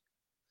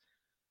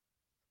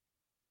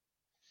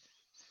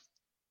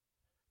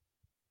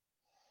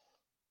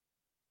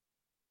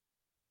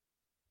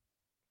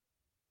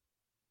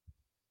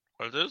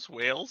 Are those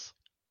whales?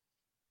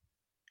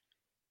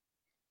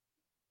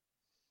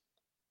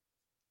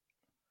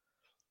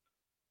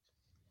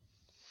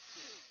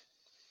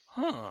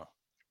 Huh.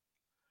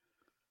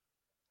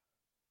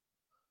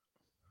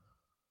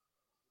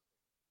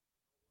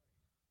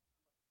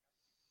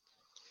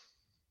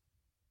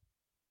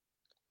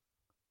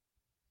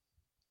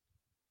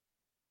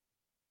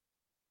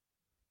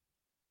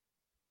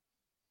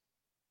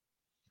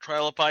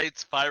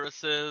 Trilobites,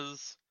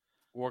 viruses,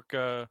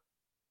 Orca.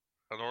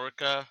 an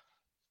orca,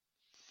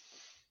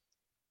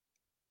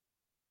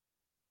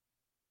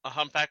 a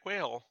humpback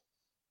whale.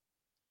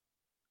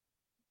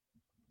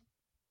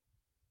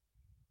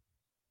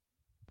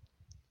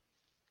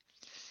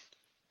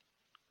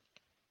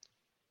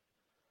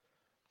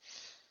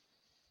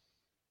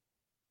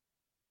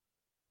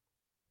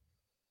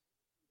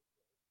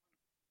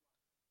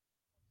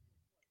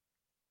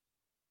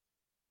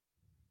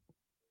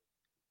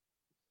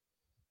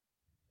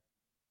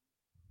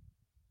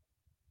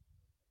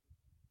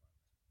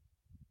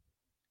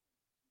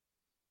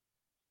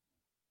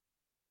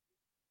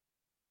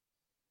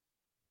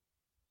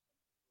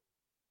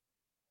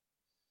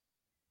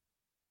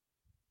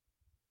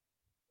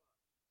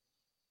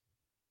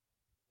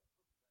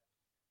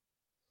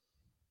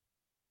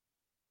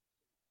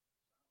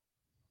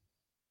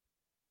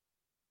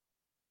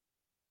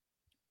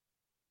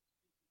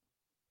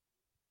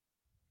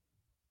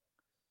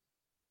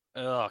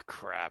 Oh,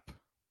 crap.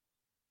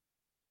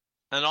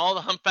 And all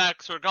the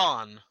humpbacks are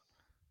gone.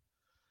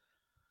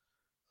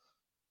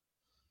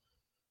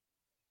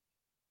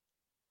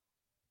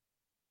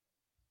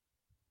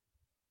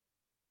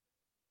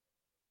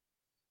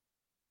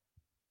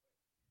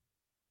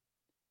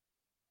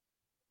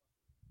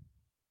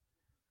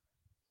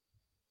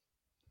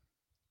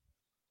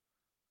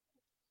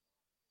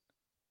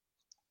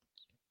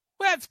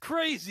 That's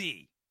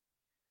crazy.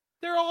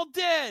 They're all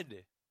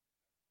dead.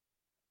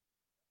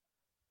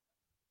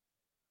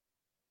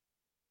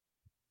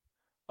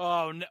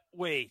 Oh, no.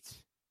 Wait.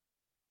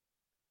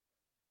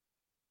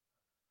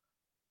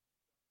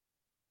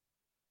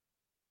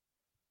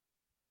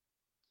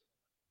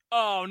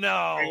 Oh,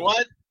 no. Wait,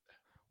 what?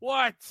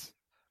 What?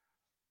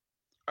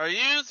 Are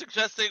you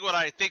suggesting what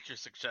I think you're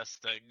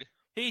suggesting?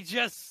 He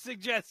just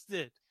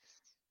suggested.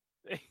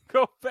 They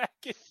go back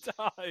in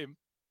time.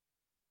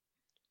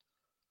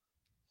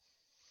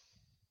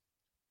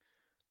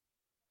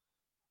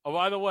 Oh,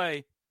 by the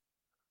way,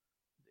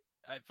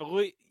 I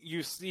believe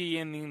you see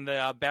in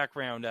the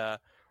background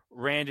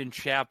Randon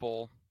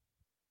Chapel.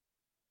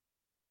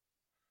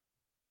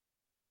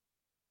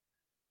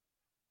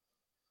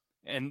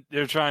 And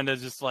they're trying to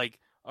just like,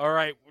 all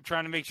right, we're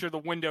trying to make sure the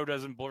window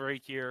doesn't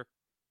break here.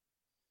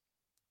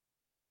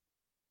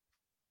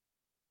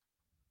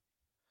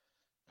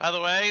 By the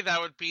way,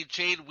 that would be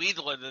Jane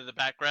Weedland in the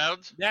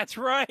background. That's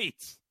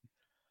right.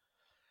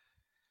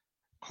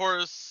 Of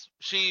course,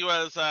 she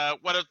was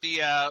one of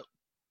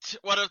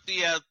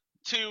the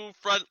two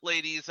front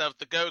ladies of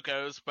the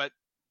Go-Go's, but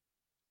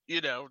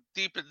you know,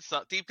 deep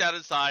down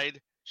inside,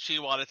 she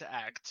wanted to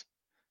act.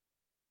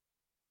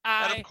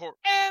 I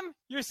am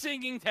your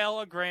singing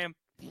telegram.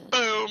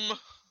 Boom.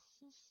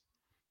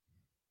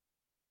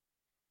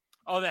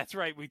 Oh, that's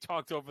right. We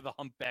talked over the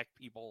humpback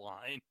people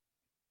line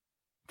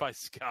by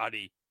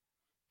Scotty.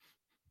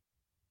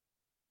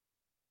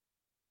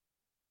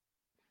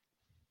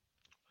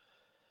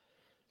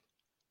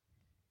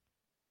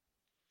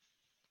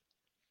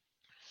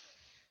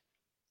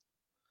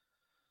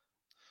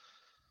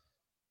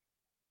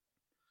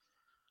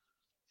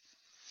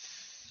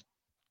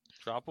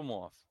 Drop them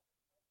off.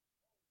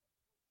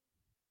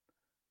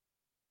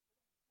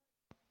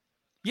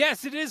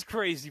 Yes, it is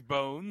Crazy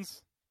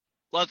Bones.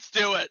 Let's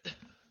do it.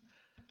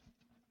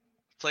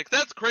 It's like,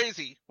 that's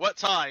crazy. What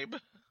time?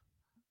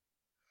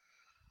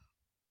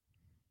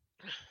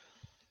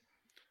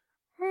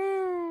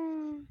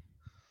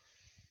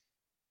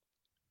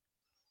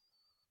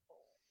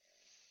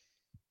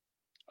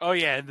 Oh,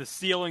 yeah, the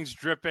ceiling's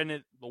dripping.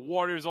 The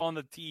water's on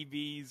the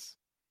TVs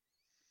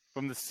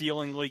from the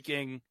ceiling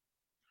leaking.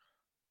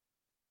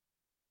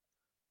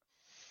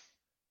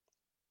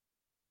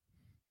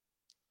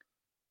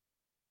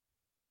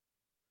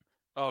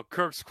 Oh,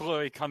 Kirk's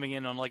clearly coming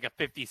in on like a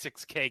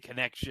 56K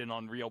connection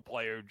on Real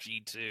Player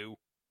G2.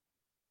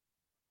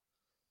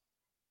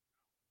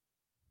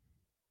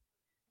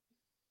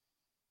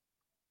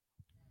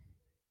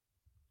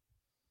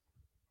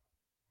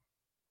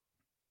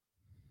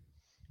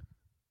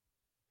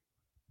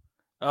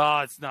 Oh,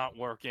 it's not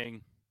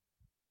working.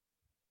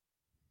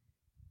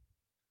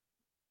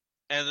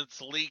 And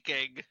it's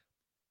leaking.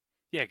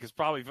 Yeah, because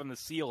probably from the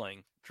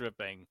ceiling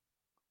dripping.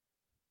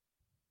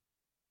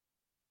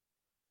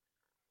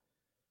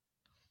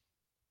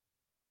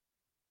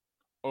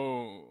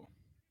 Oh.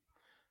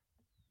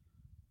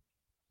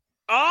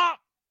 Ah!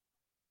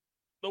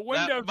 The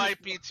window That might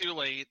be too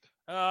late.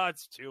 Oh,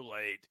 it's too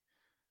late.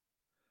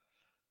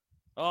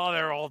 Oh,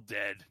 they're all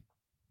dead.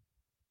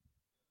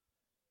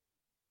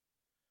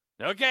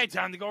 Okay,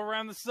 time to go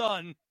around the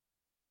sun.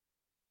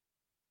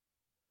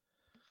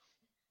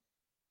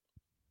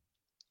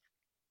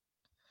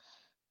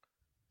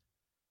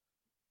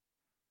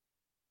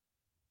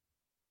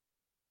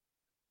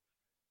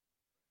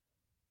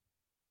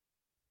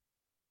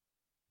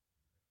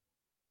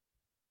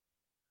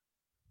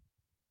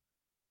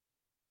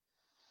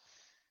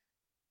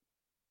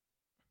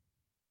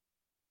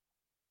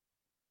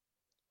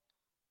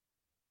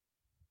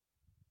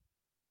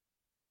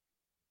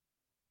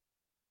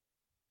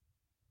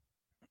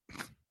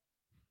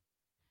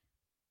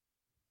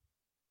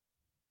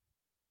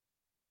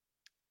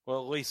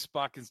 Well, at least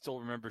Spock can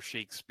still remember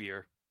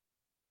Shakespeare.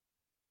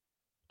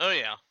 Oh,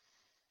 yeah.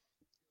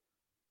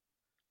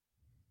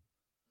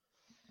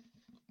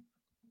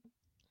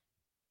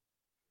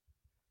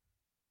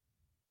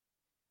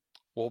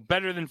 Well,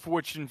 better than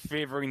fortune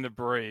favoring the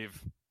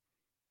brave.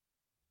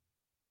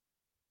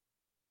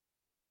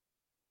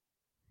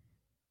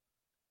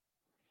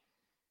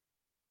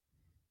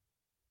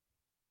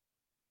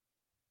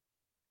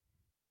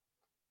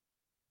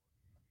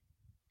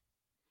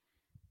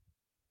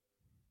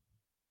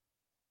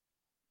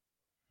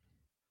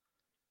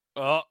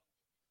 Oh.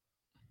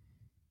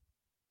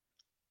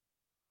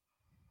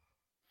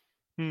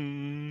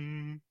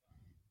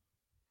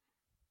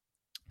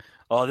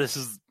 Oh, this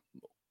is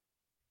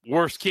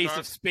worst case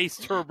of space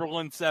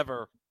turbulence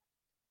ever.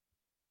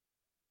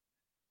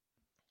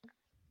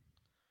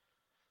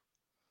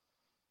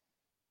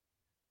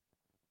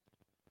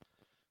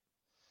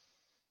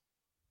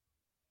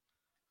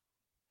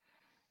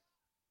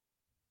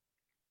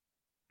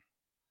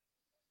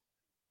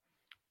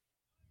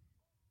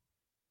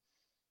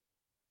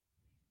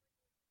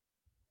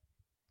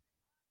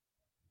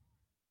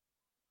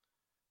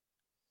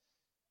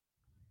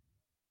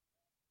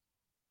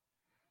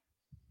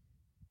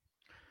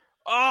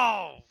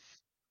 Oh!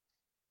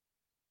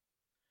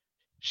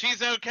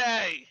 She's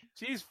okay!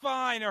 She's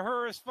fine.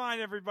 Her is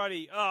fine,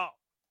 everybody. Oh.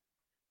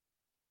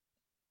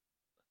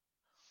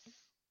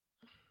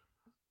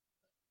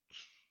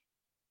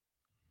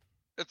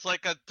 It's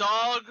like a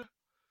dog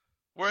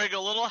wearing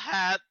a little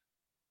hat,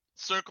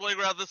 circling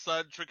around the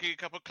sun, drinking a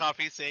cup of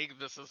coffee, saying,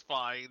 "This is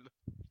fine."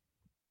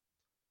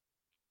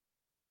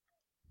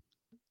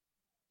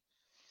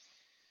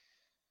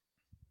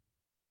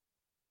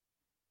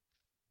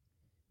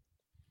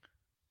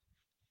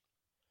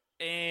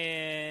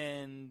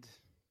 And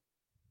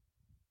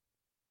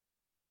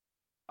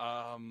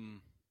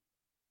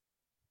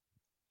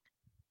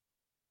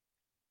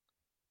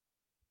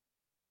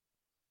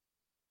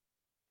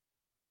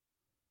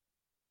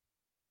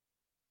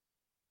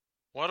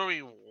what are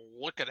we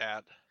looking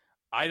at?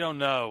 I don't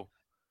know.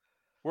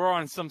 We're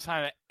on some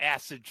kind of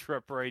acid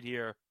trip right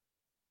here.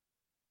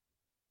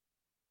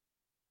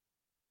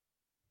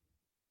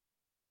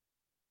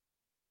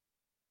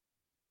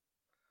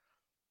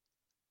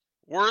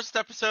 Worst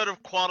episode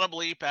of Quantum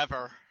Leap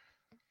ever.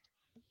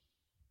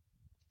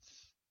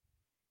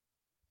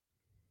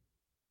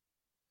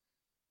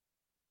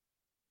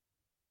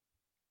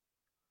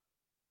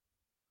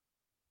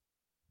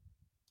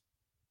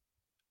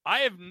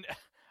 I've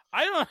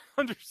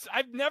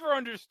never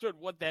understood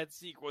what that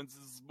sequence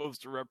is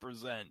supposed to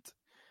represent.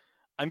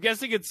 I'm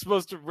guessing it's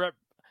supposed to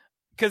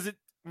because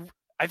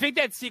I think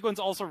that sequence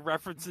also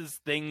references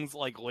things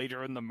like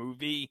later in the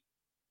movie.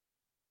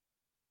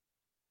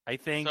 I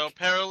think. So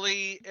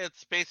apparently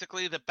it's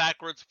basically the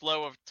backwards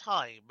flow of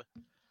time.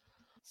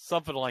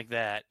 Something like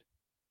that.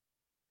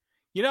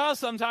 You know how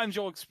sometimes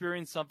you'll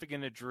experience something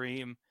in a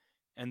dream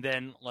and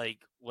then like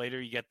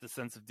later you get the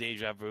sense of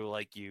deja vu,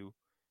 like you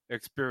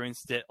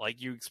experienced it,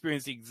 like you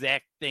experienced the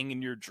exact thing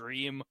in your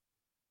dream?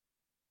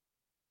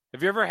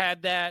 Have you ever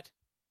had that?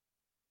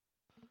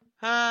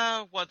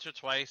 Once or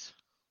twice.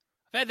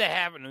 I've had that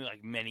happen to me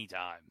like many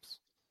times.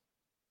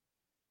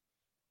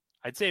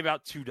 I'd say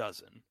about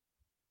 24.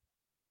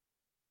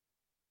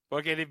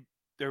 Okay,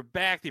 they're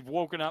back. They've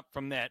woken up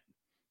from that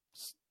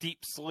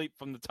deep sleep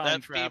from the time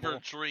travel. That fever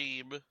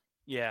dream.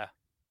 Yeah.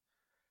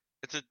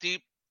 It's a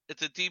deep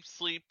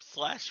sleep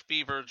 /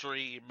 fever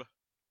dream.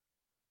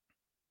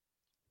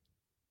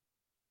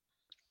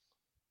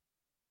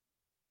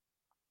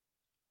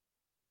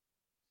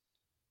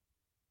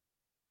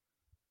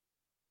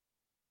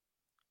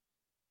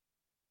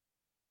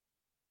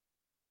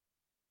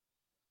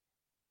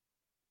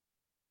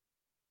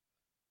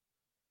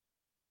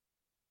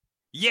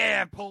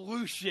 Yeah,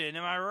 pollution.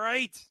 Am I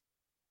right?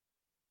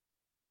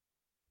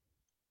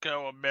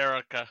 Go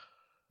America.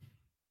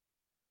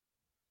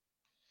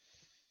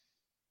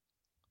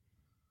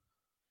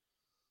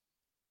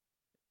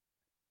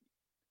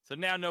 So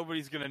now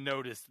nobody's going to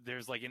notice that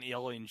there's like an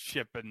alien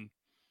ship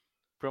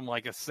from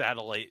like a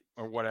satellite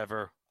or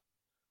whatever.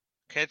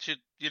 Can't you,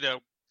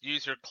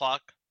 use your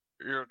clock,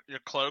 your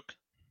cloak?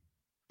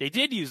 They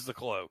did use the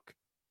cloak.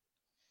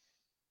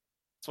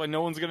 That's why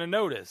no one's going to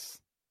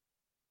notice.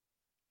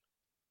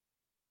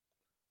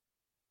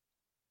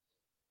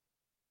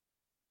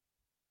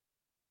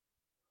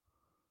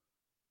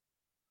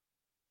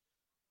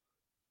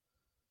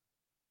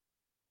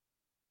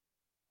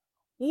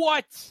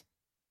 What?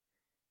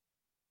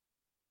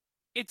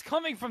 It's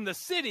coming from the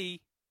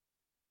city.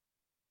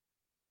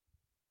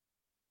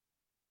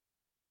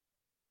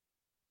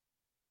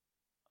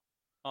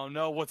 Oh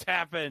no, what's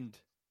happened?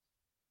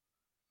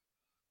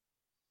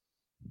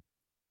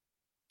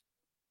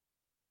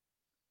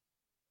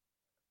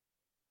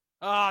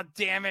 Oh,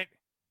 damn it.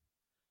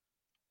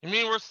 You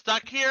mean we're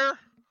stuck here?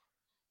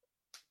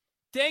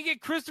 Dang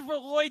it, Christopher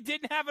Lloyd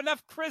didn't have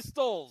enough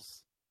crystals.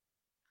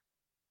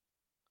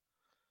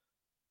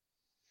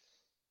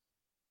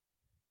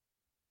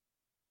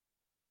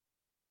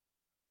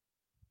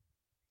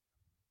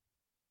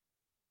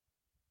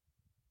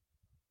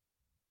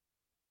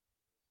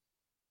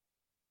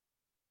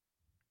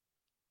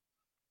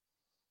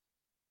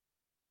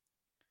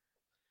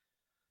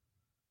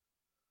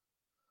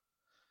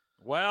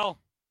 Well,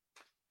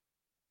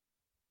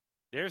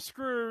 they're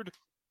screwed.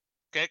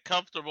 Get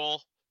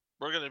comfortable.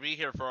 We're going to be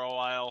here for a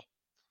while.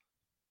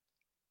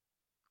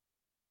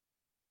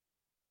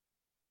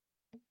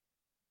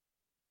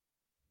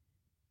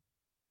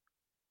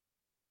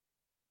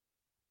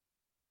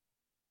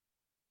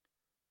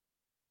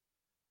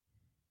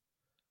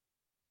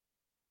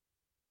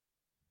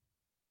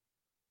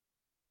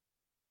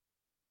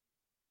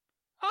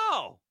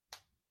 Oh!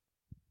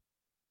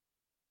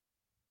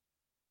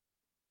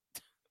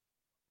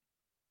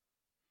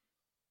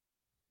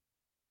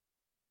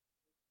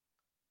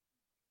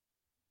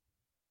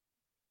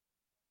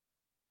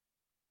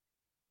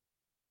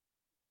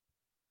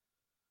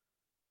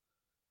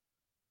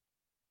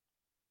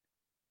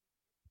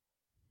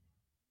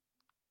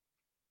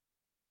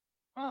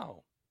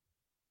 Oh.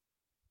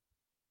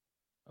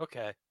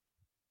 Okay.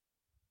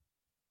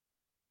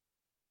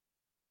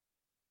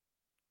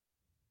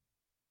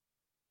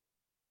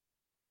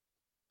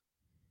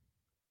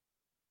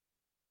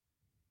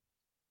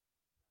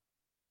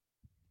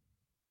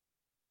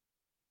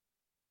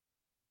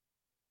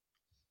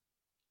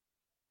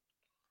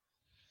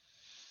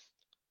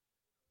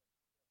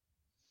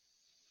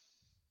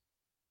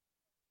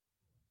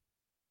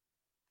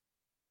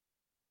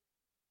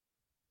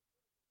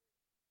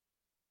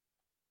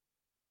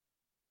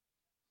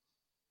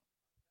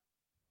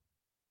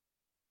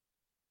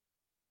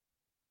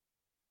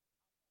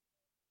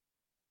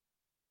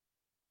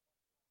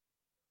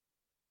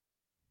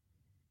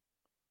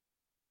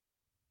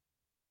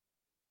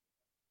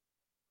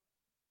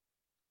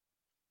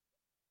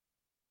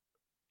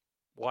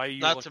 Why are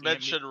you Not to looking at me?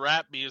 mention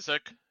rap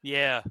music.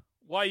 Yeah.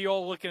 Why are you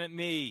all looking at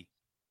me?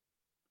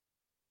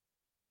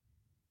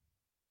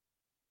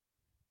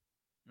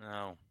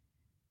 No.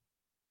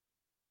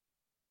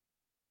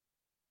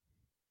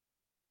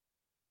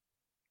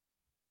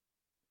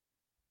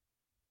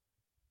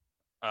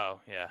 Oh,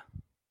 yeah.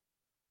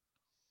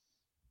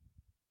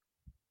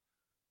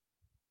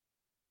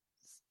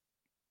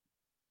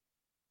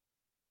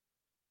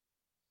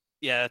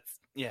 Yeah,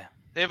 yeah.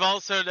 They've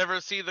also never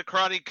seen the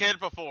Karate Kid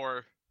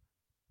before.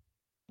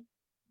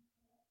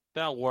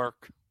 That'll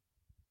work.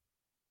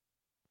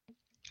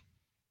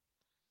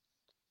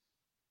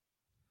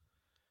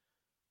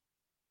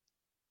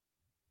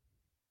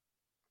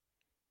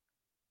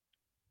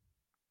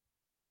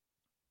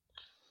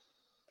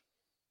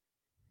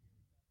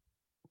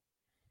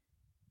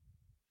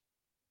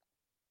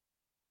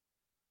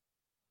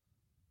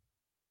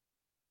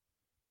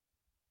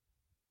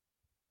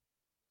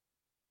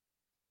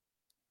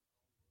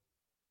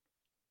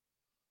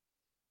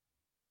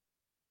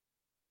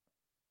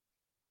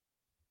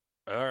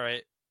 All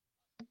right.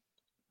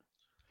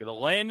 Gonna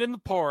land in the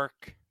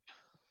park.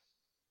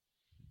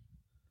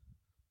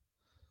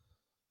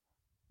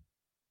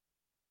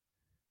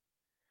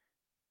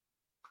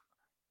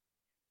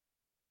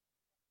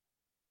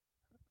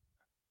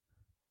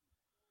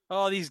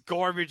 Oh, these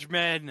garbage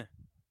men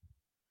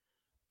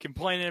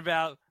complaining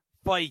about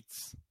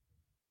fights.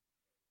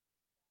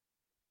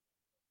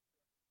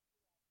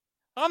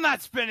 I'm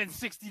not spending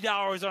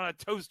 $60 on a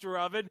toaster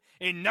oven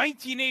in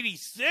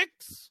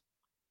 1986.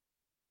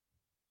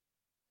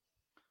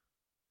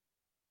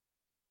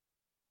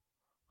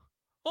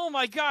 Oh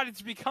my God,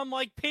 it's become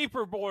like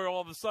Paperboy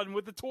all of a sudden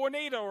with the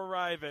tornado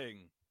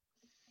arriving.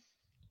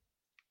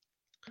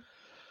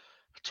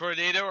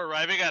 Tornado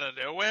arriving out of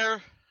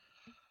nowhere?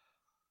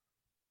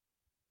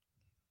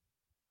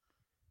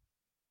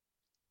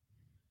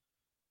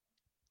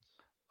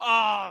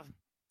 Ah,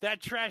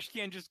 that trash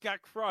can just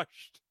got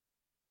crushed.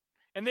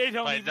 And they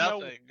don't even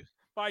know.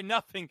 By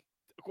nothing,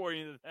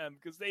 according to them,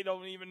 because they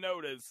don't even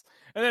notice.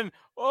 And then,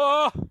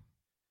 oh!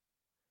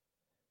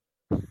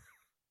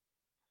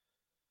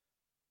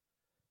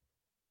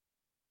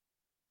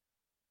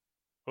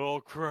 Oh,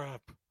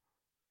 crap.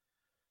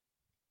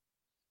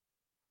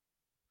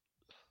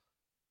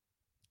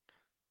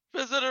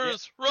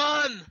 Visitors,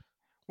 run!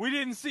 We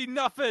didn't see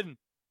nothing.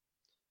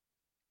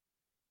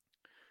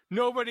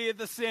 Nobody at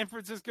the San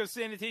Francisco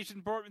Sanitation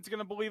Department's going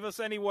to believe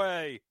us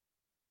anyway.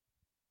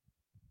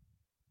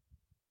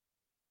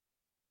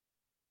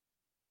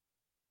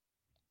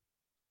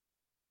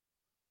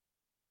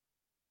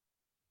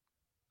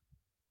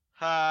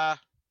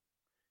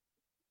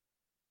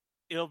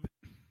 It'll.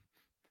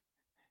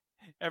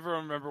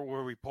 Everyone remember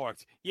where we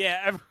parked. Yeah,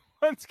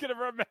 everyone's going to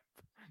remember.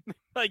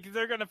 Like,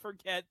 they're going to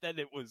forget that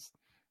it was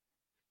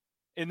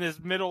in this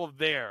middle of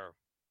there.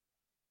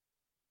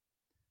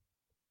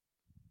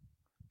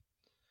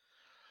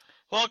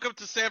 Welcome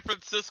to San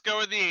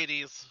Francisco in the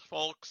 80s,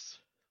 folks.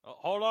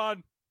 Hold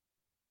on.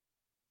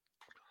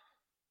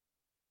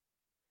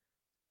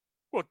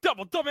 Well,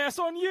 double dumbass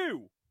on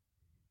you.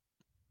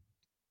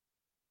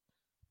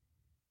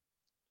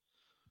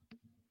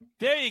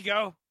 There you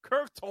go.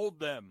 Kirk told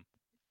them.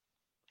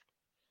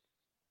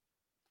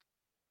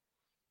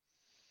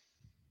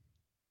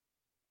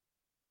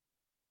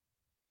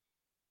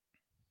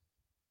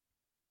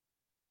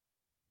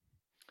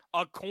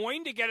 A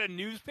coin to get a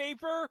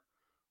newspaper?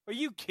 Are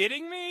you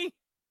kidding me?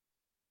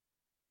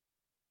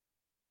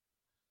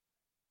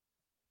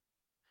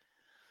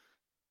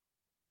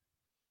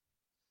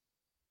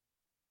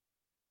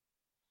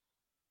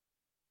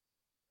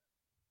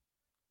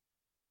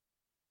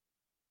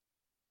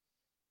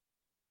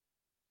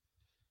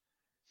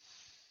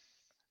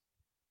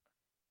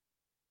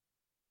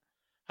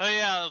 Oh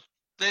yeah,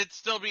 they'd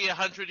still be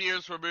 100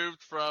 years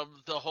removed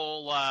from the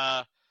whole,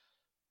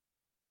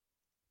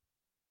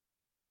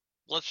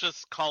 let's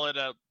just call it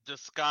a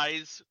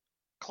disguise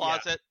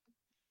closet.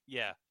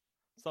 Yeah,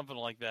 something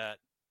like that.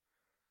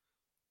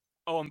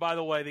 Oh, and by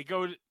the way, they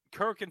go to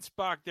Kirk and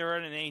Spock, they're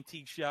at an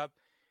antique shop,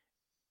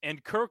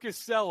 and Kirk is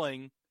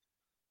selling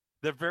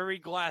the very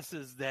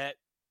glasses that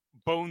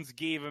Bones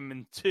gave him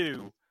in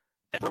 2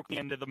 that broke the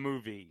end of the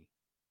movie.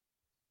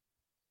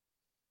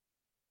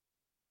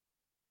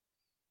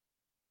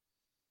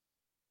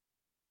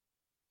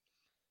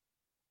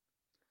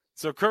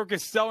 So Kirk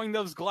is selling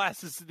those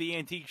glasses to the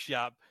antique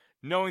shop,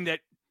 knowing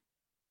that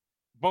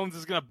Bones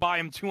is going to buy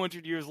him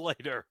 200 years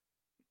later.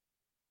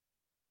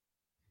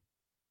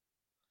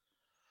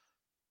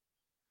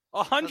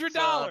 $100.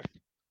 $100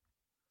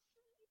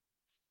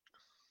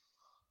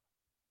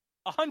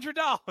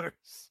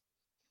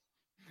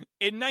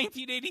 in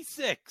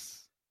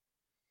 1986.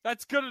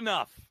 That's good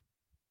enough.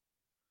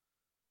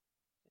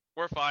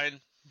 We're fine.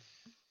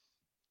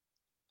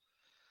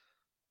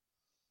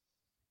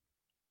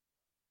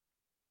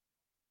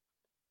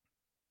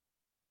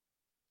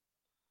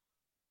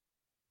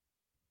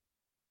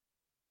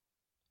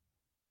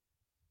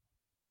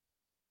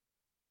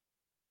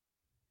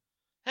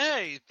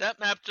 Hey, that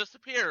map just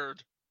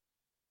appeared.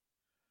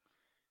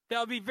 That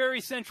would be very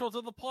central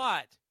to the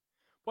plot.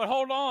 But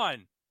hold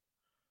on.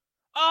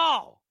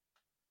 Oh!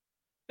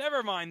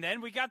 Never mind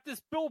then. We got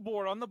this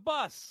billboard on the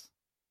bus.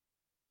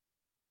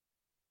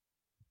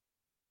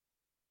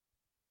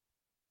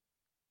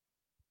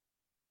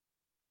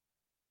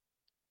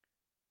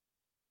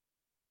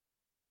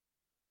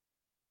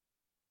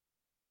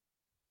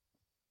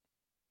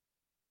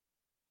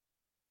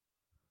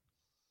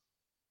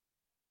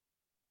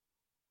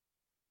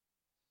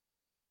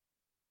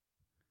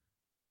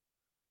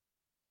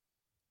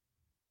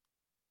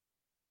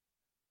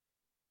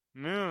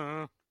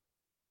 Yeah.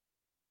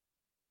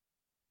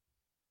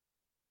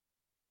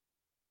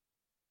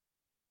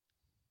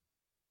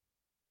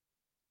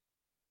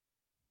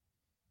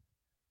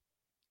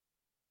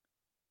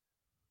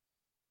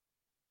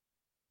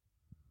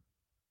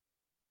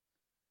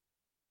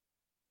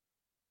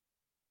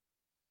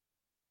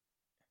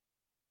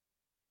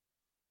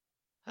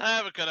 I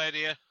have a good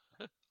idea.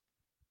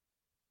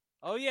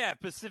 Oh yeah,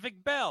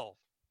 Pacific Bell.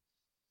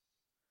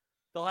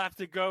 They'll have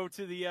to go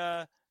to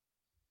the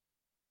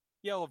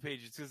Yellow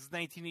Pages because it's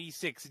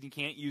 1986 and you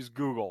can't use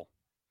Google.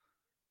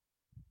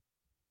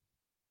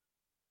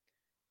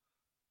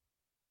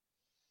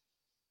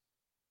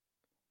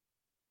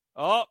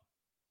 Oh.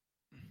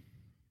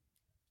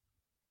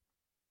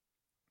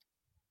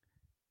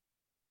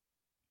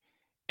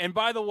 And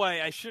by the way,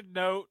 I should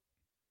note,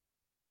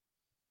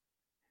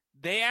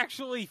 they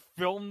actually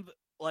filmed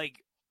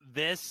like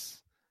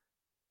this,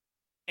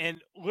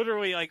 and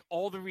literally like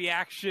all the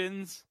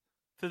reactions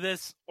to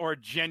this are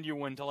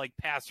genuine to like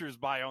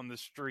passersby on the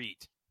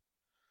street.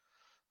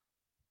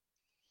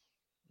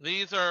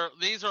 These were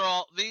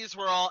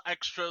all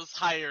extras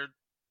hired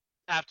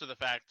after the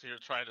fact, you're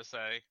trying to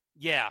say.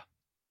 Yeah.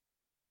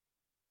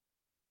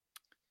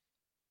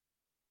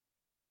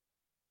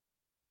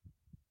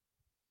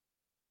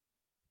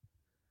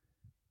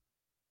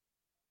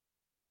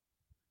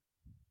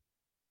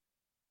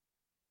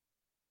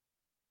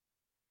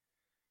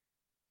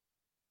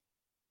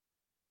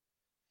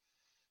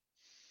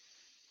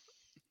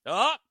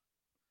 Oh!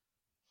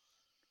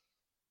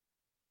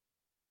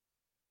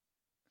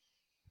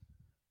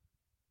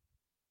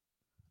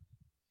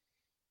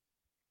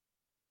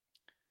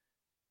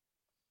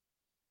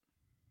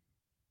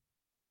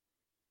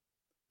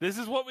 This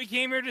is what we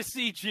came here to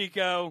see,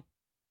 Chico.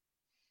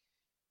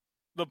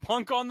 The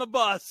punk on the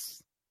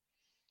bus.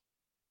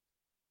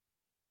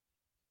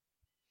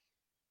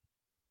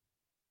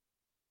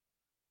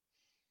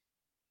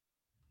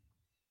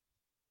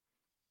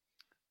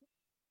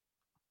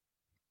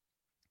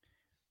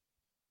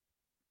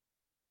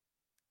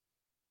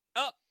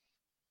 Oh.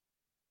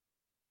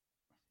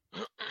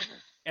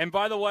 And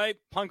by the way,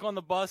 punk on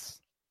the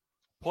bus,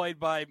 played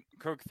by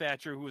Kirk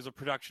Thatcher, who was a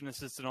production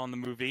assistant on the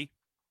movie.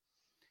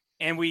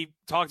 And we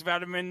talked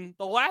about him in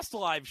the last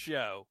live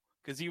show,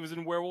 because he was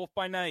in Werewolf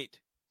by Night.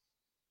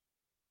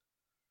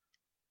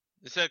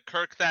 You said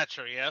Kirk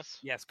Thatcher, yes?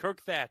 Yes,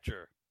 Kirk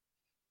Thatcher.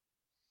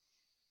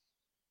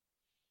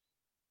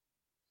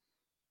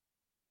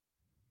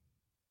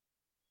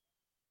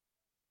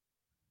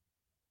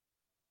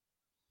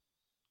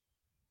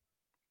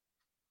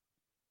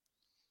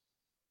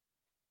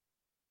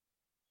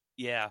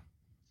 Yeah.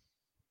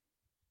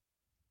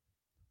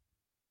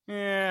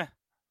 Yeah,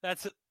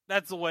 that's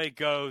the way it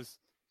goes.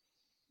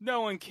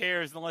 No one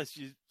cares unless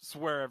you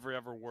swear every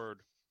other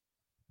word.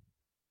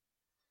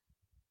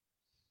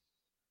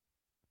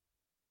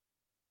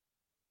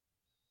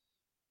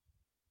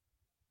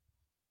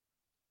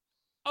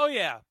 Oh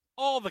yeah,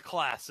 all the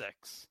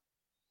classics.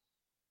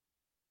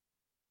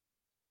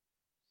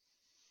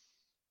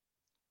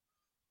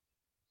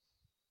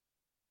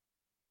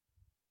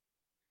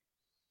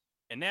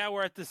 And now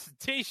we're at the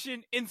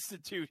Cetacean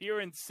Institute here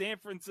in San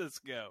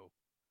Francisco.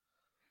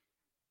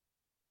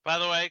 By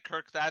the way,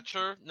 Kirk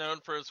Thatcher, known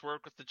for his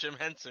work with the Jim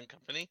Henson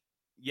Company.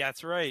 Yeah,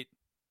 that's right.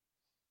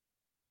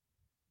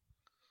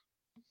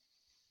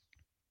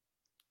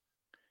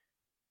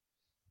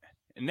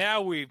 And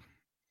now we've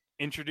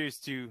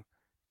introduced to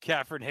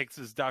Catherine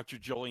Hicks's Dr.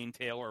 Jolene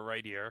Taylor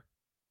right here.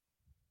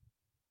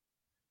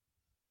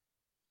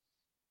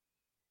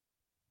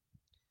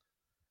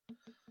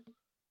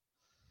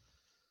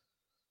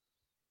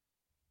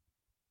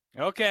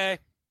 Okay.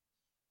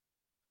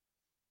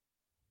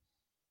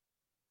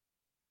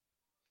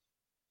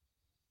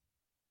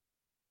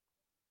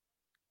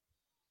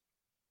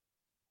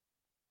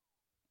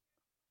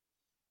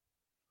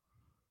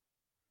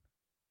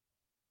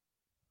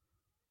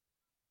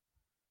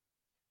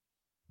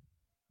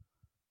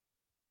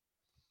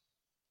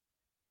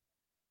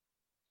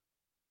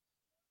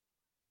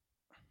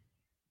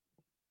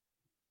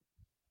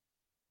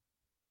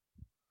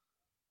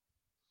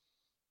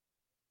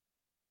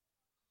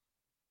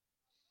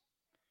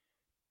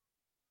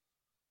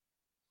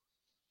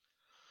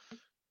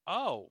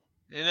 Oh.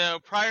 You know,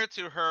 prior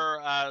to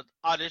her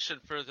audition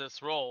for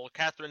this role,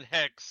 Catherine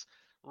Hicks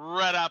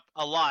read up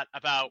a lot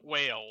about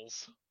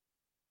whales.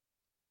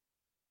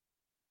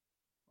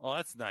 Oh,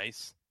 that's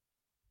nice.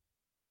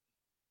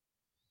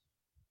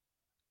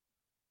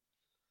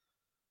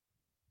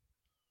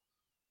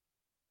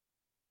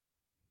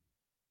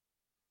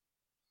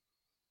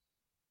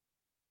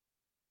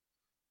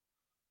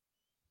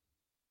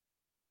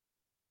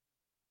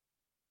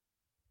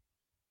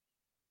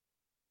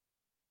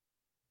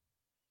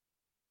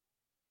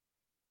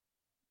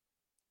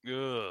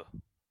 Ugh.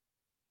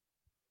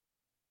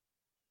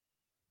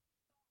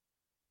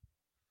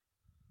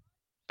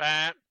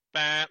 Bam,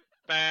 bam,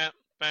 bam,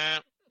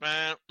 bam,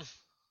 bam.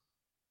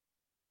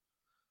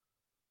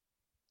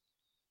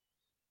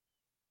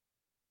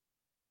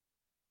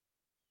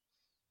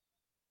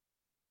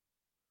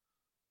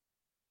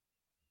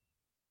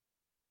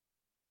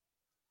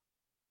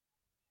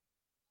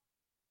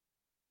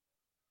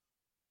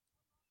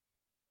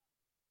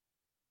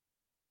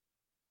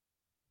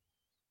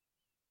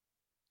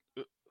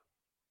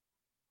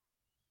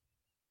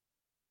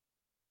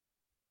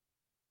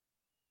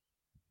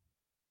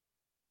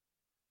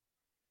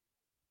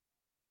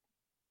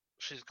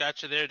 She's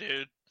got you there,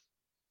 dude.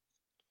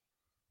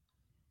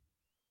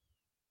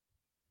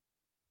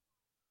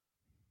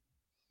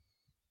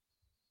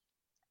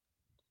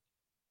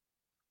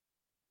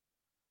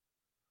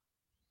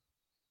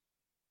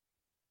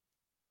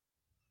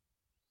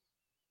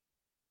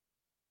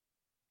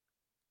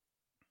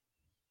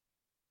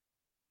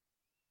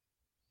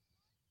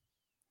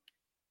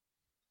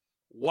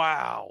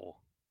 Wow.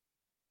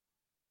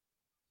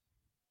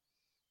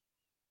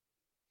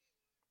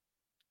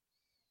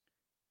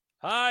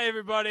 Hi,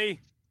 everybody.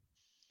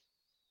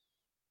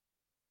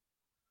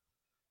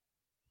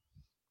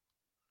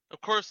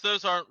 Of course,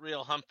 those aren't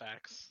real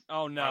humpbacks.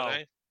 Oh, no. Are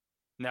they?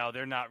 No,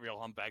 they're not real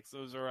humpbacks.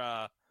 Those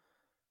are,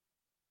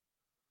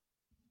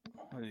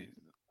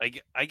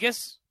 I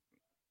guess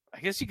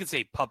you could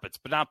say puppets,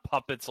 but not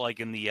puppets like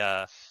in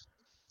the,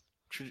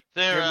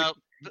 they're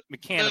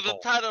mechanical. They're the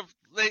kind of,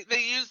 they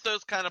use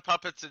those kind of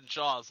puppets in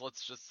Jaws,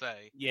 let's just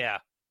say. Yeah.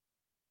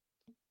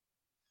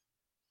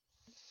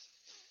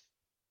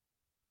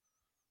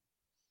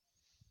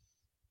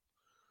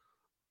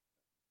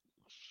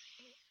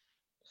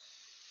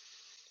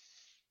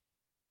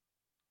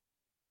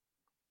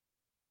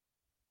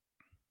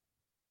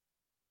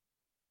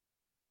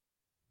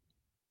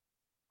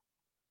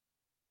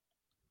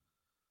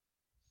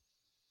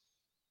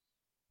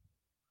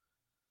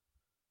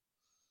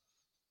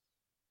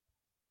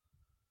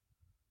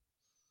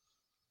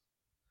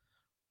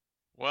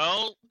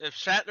 Well, if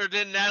Shatner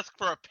didn't ask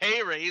for a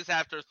pay raise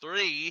after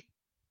 3...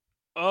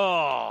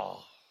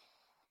 Oh.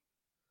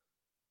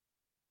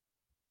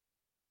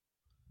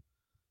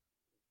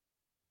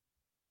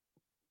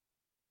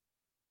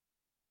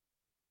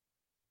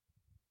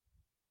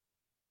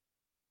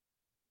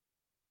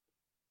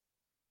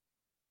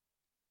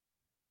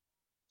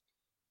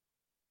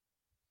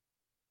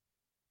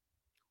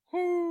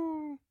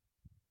 Ooh.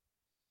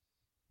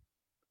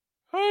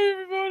 Hi,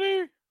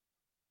 everybody.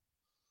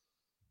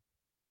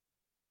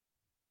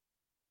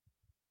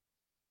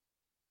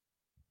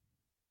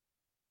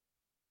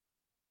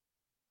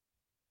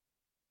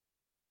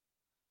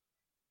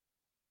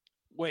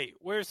 Wait,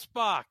 where's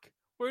Spock?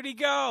 Where'd he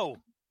go?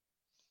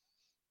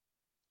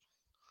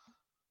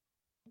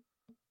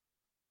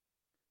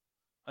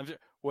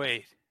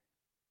 Wait.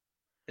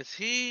 Is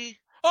he?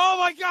 Oh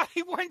my God!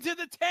 He went to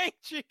the tank,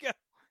 Chica.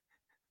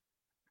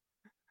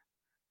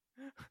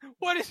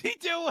 What is he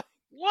doing?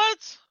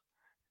 What?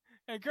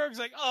 And Kirk's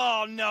like,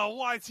 "Oh no!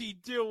 What's he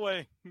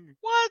doing?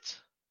 What?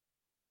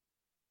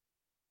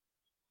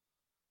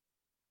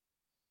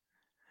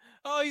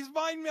 Oh, he's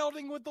mind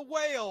melding with the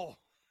whale."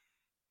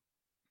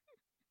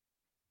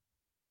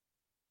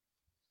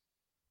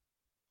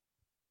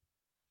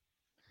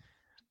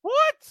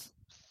 What?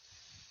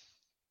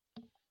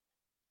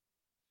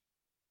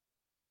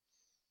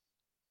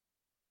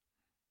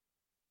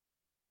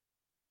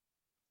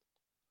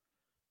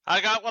 I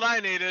got what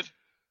I needed.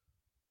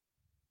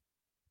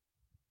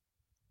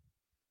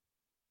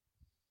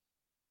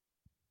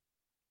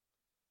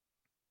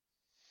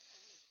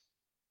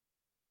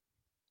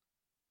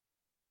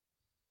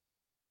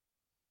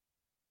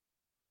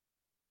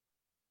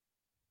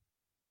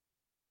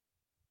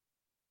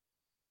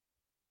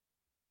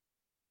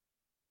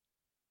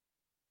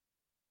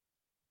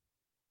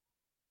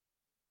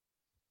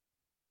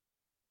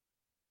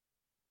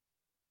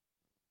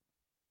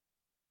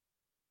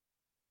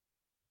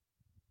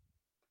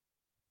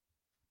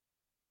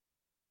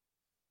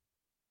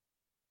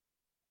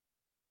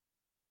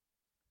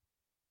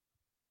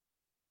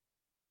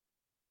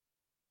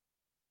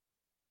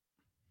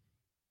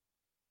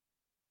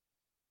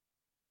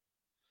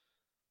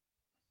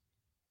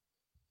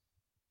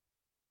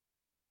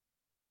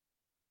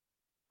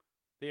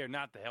 They are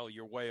not the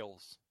Hellier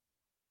whales.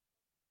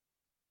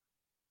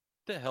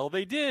 The hell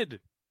they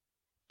did.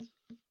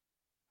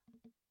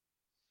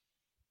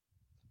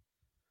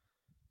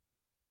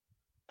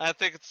 I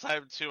think it's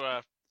time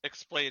to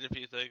explain a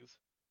few things.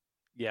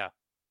 Yeah.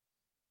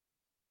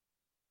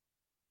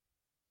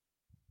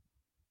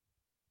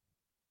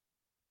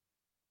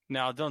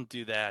 No, don't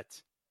do that.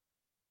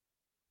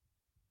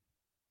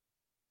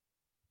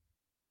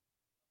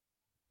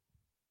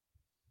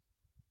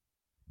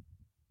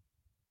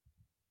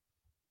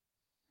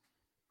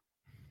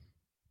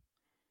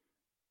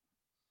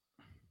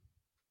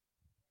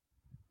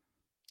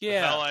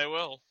 Yeah. Hell, I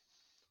will.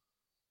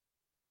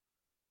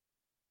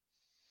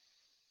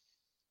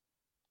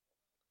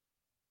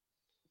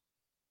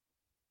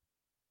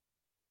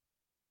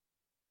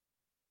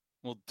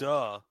 Well,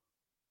 duh.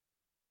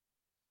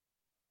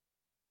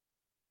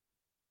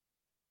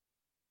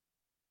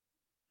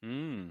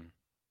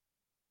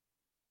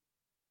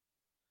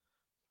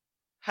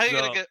 How are you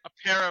gonna get a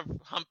pair of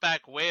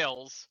humpback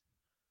whales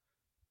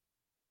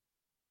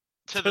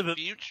to the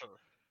future?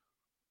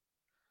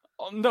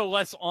 No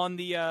less on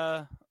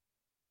the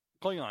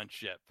Klingon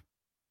ship.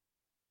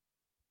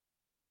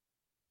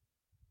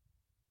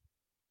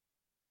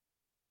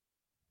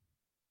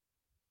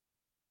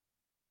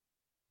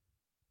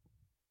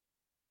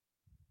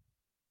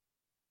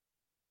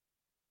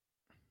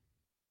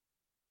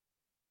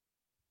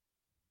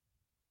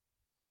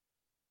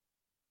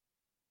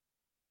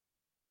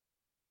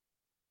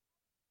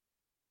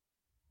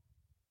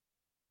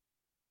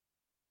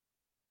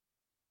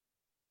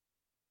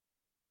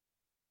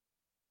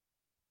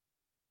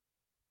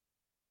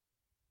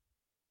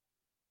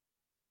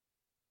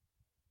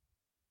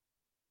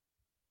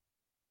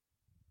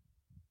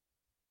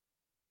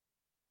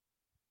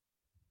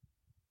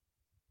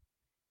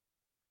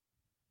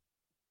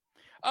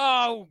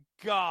 Oh,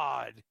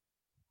 God.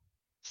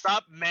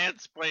 Stop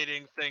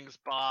mansplaining things,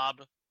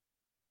 Bob.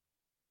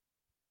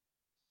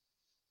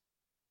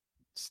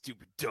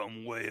 Stupid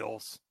dumb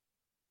whales.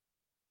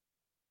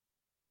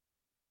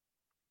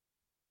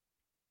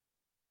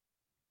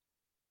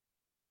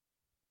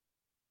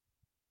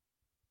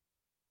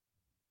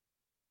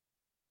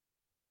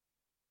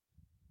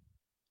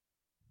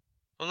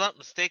 If I'm not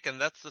mistaken,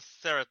 that's the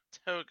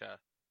Saratoga.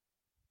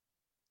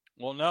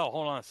 Well, no,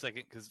 hold on a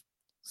second, because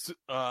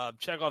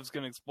Chekhov's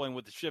going to explain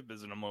what the ship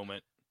is in a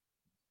moment.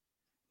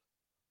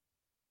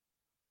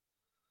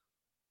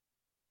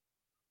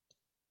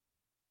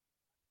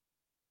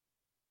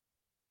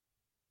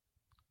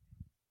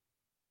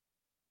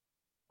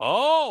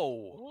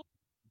 Oh!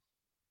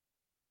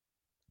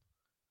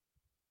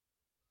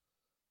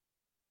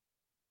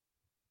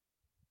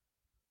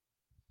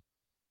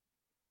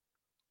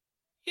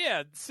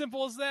 Yeah,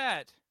 simple as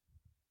that.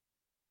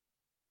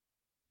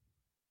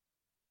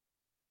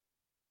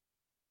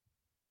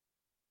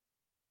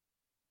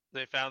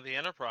 They found the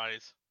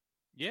Enterprise.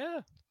 Yeah.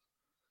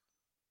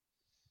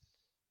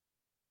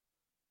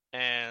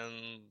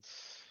 And...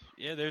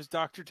 yeah, there's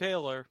Dr.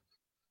 Taylor.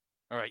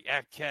 All right,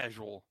 act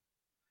casual.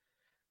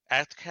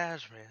 Act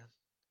casual, man.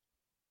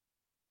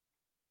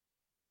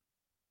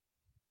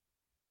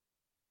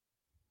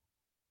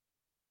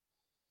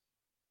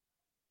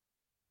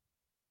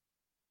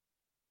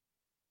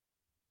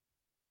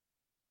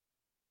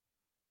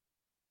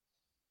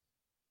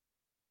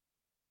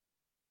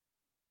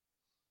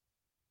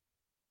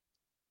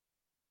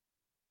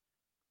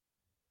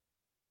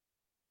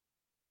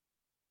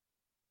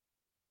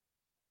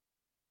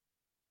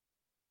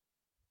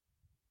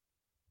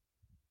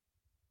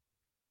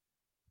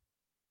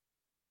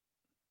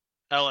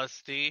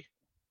 LSD?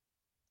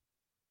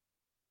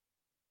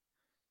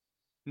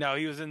 No,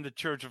 he was in the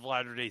Church of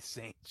Latter-day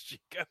Saints,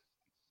 Chico.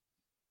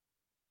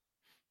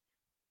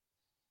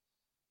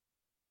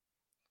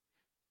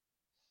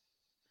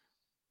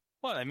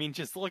 What? I mean,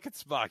 just look at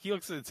Spock. He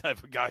looks like the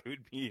type of guy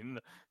who'd be in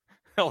the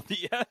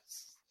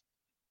LDS.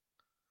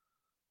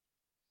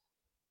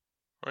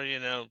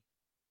 Or,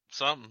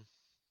 something.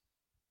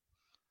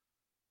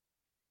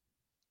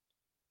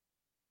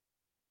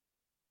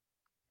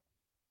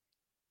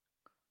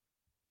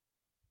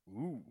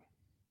 Ooh.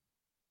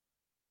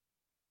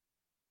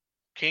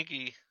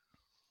 Kinky.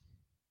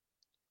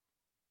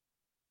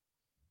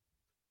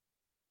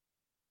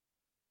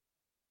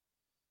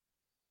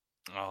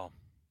 Oh.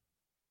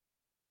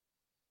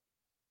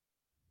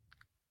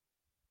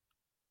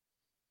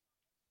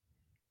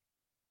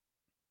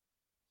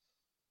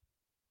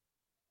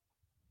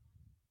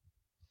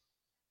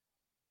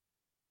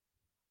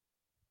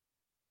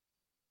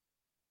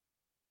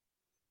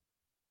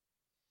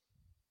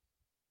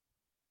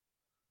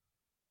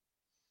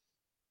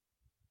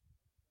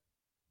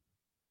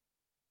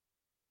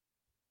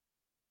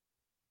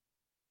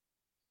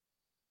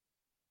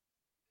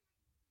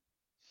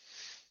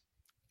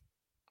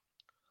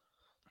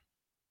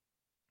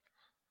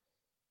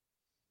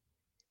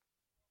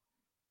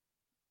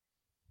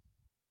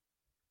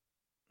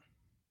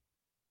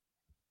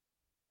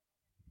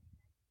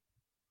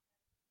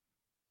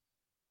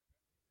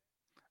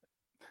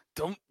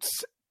 Don't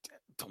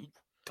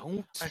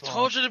Don't. I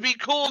told you to be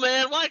cool,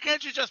 man. Why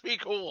can't you just be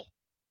cool?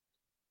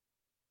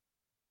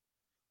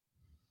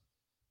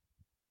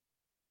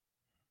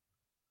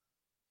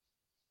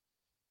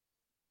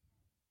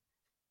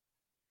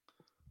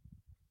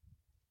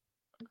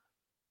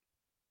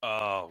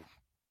 Oh,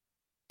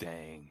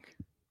 dang.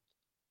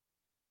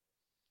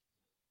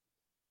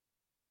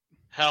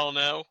 Hell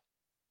no.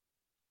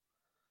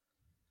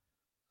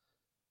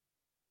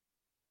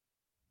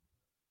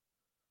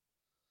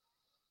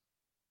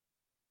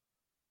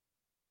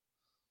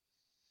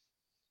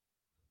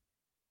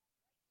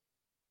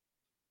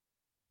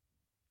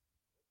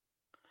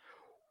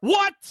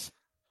 What?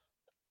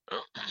 Whoa,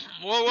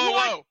 whoa,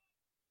 What? whoa.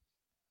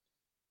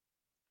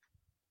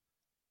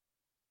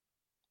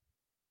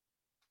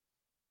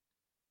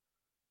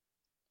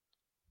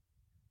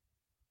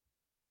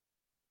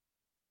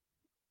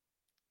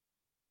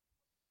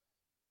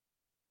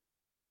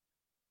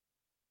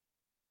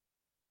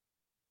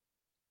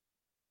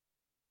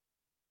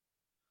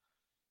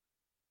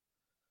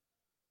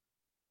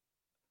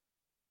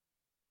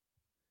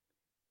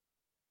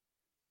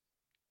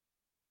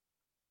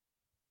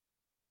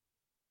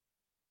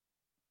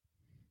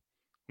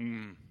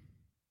 Hmm.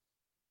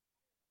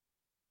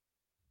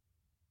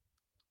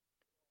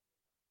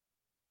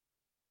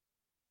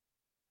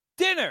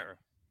 Dinner.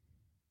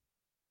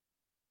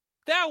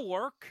 That'll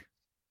work.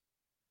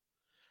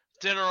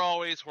 Dinner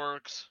always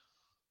works.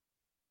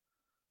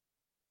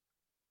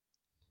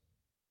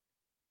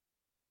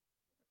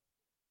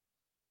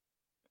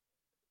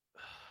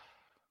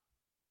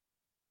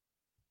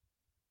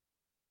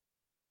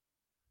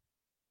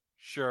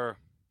 Sure.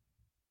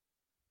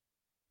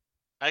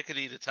 I could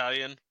eat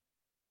Italian.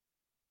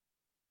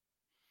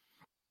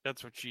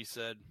 That's what she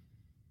said.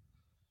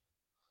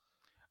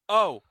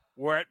 Oh,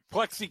 we're at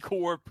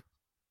PlexiCorp.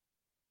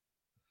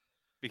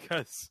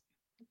 Because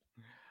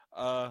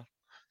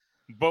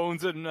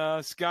Bones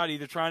and Scotty,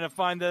 they're trying to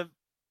find the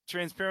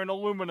transparent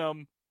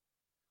aluminum.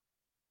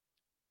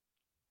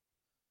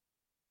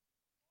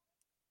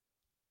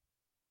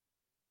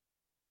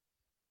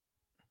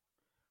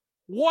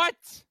 What?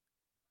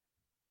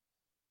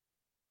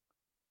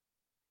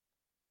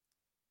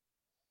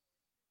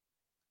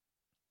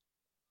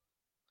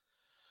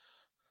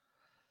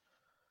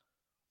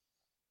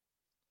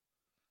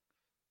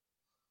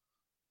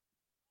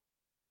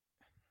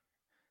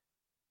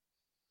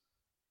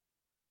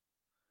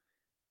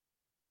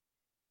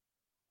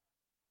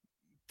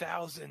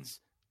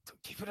 Thousands.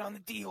 Keep it on the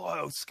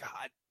D-Lo,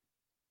 Scott.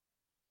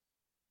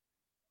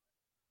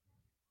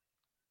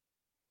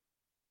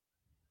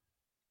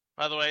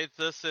 By the way,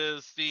 this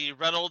is the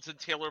Reynolds and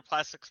Taylor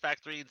Plastics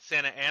Factory in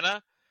Santa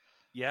Ana.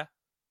 Yeah.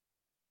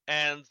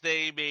 And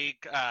they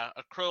make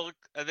acrylic.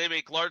 They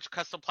make large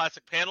custom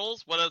plastic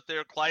panels. One of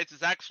their clients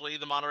is actually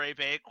the Monterey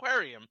Bay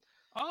Aquarium.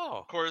 Oh.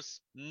 Of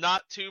course,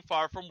 not too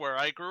far from where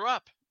I grew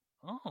up.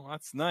 Oh,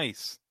 that's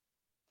nice.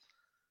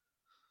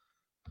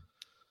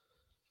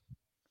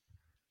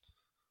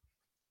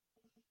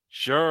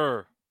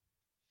 Sure.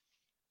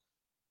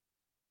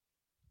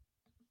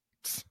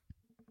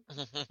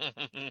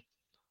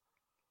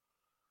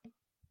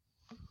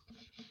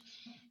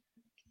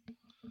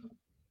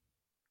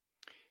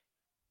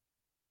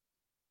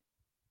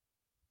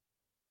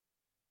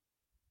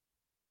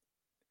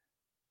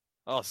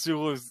 Oh,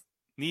 Sulu's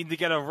needing to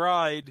get a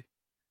ride.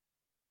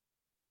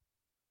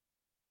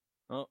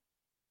 Oh.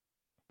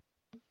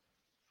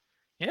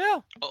 Yeah.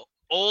 Oh,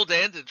 old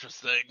and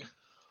interesting.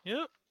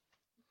 Yep.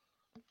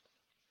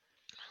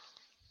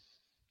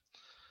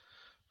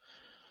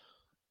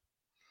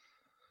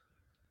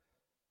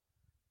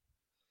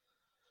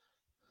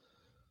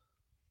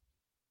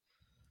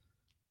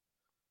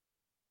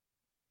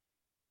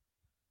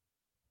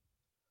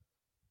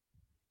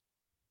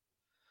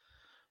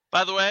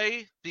 By the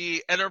way,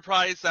 the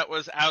Enterprise that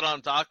was out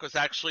on dock was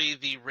actually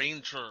the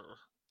Ranger.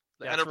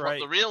 That's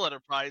right. The real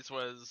Enterprise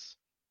was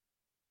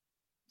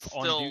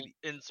still on duty.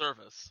 in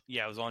service.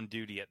 Yeah, it was on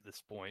duty at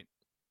this point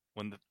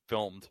when the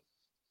filmed.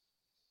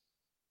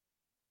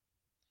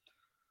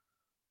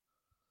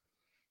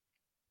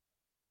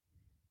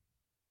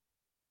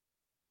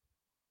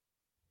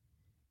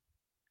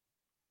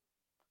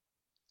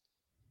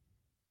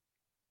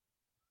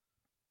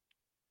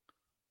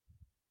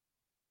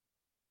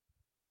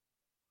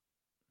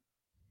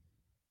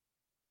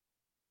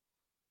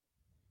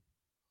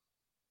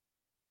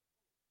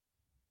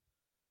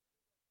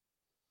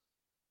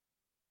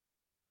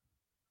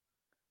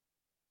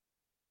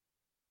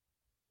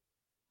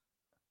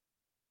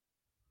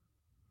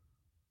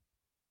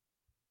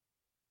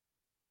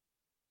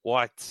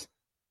 What?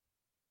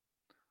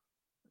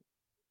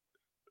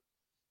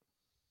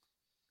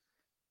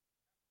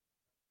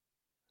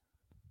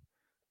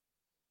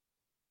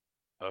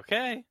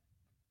 Okay.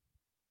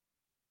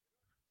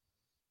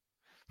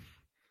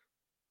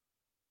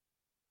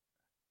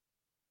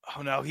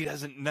 Oh no, he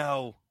doesn't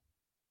know.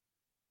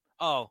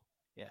 Oh,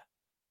 yeah.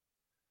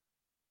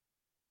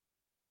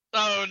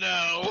 Oh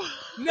no.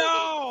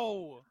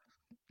 No!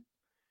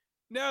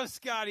 No,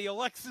 Scotty,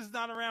 Alexa's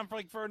not around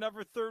for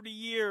another 30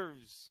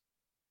 years.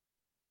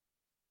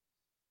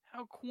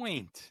 How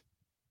quaint.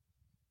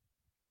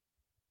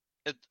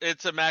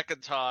 It's a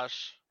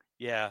Macintosh.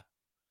 Yeah.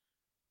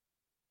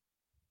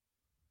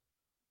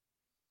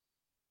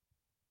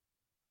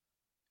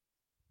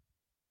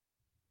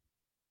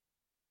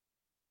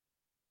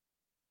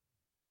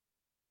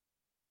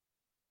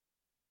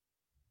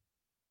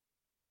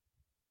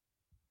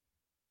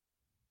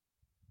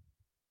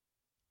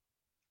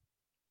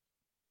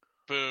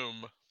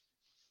 Boom.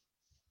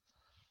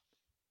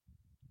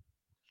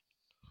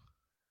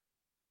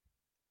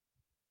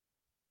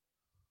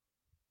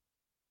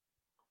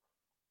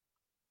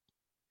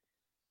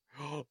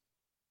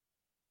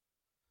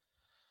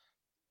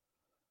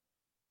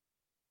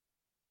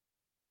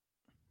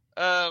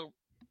 uh,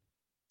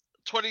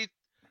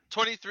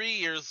 23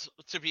 years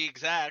to be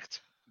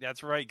exact.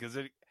 That's right, because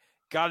it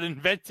got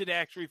invented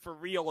actually for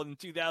real in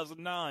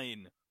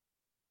 2009.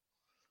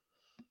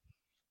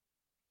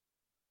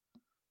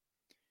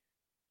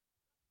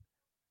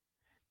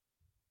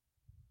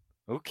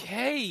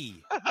 Okay.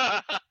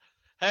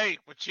 Hey,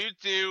 what you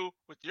do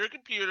with your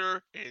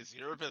computer is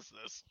your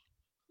business.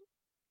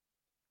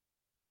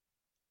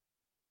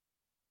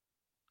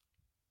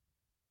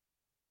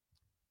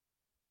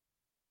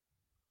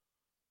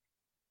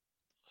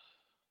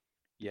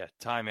 Yeah,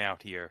 time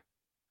out here.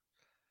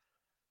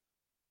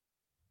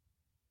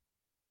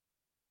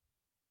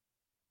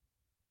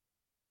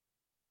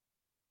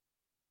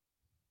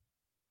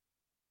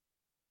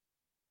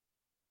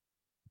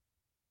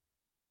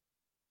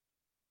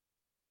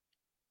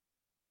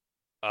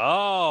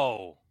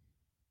 Oh.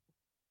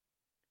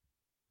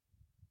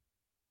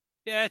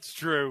 Yeah, it's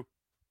true.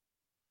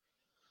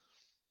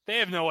 They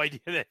have no idea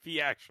if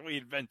he actually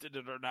invented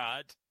it or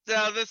not.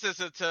 No, this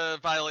isn't a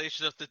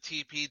violation of the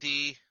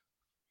TPD.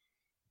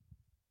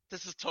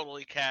 This is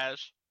totally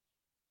cash.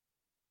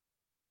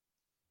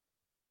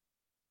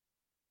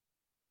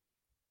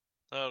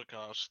 Oh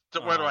gosh.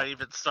 Where do I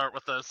even start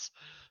with this?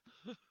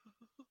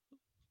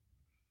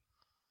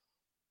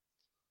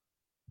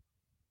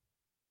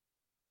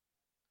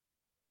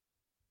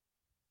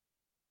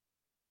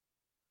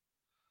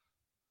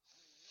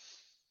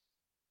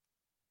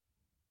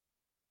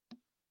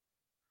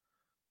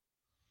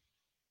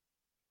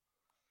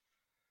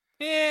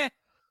 Eh.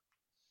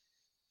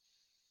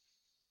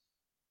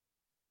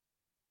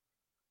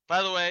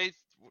 By the way,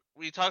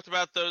 we talked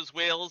about those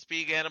whales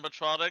being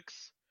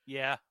animatronics.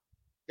 Yeah.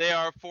 They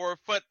are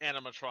 4-foot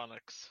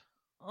animatronics.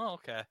 Oh,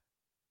 okay.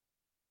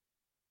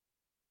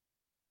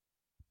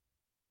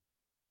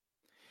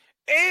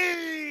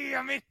 Hey,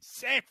 I'm in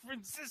San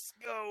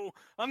Francisco.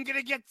 I'm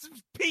gonna get some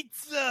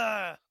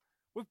pizza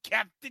with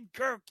Captain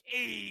Kirk.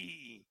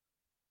 Hey.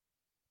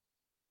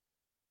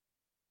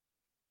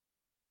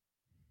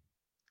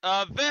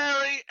 A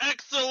very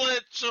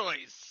excellent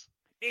choice.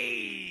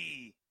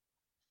 Hey.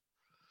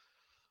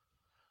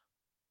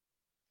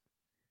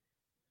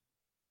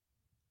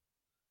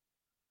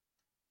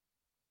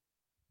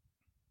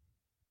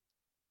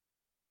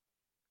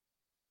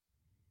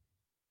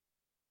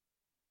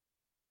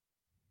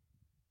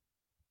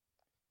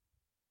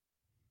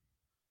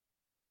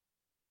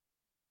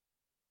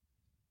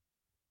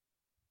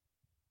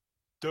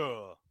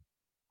 Duh.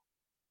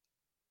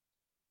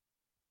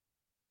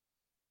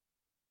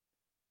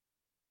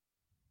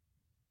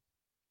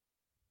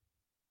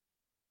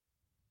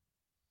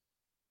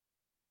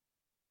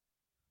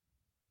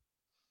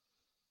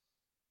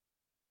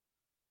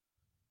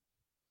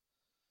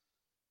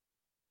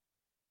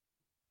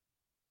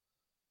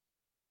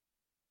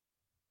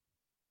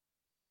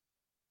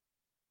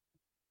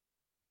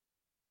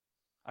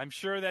 I'm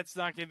sure that's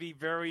not going to be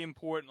very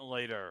important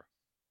later.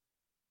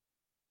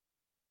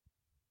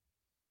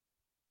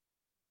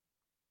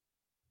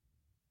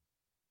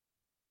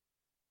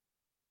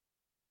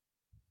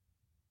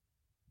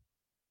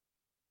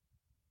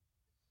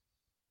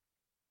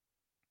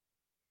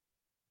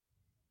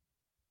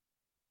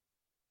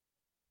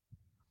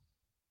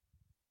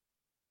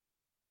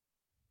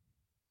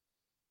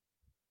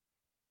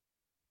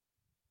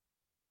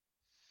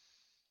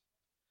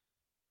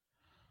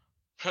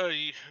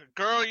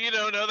 Girl, you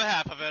don't know the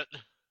half of it.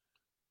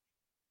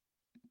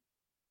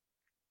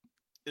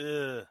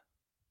 Ugh.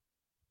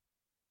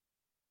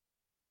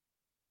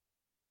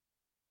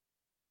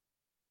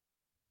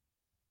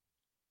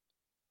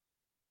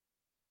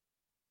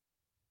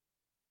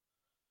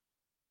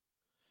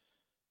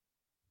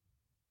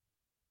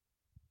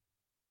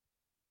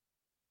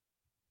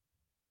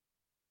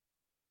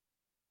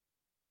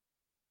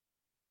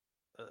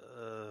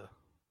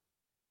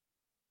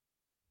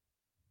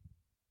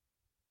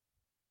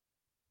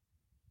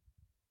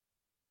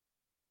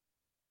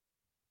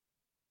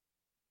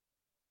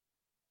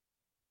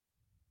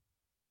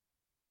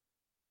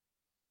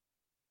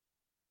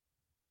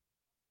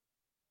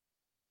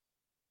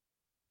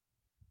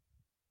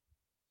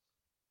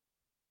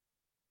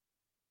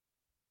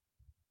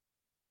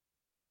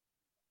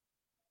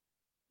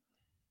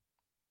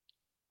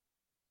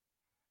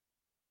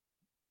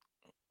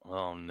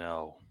 Oh,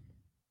 no.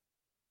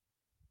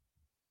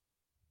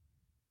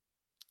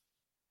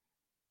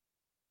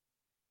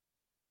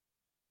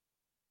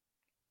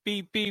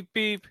 Beep, beep,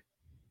 beep.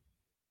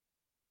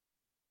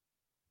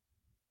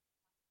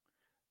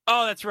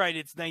 Oh, that's right.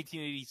 It's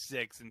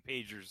 1986 and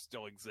pagers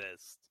still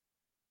exist.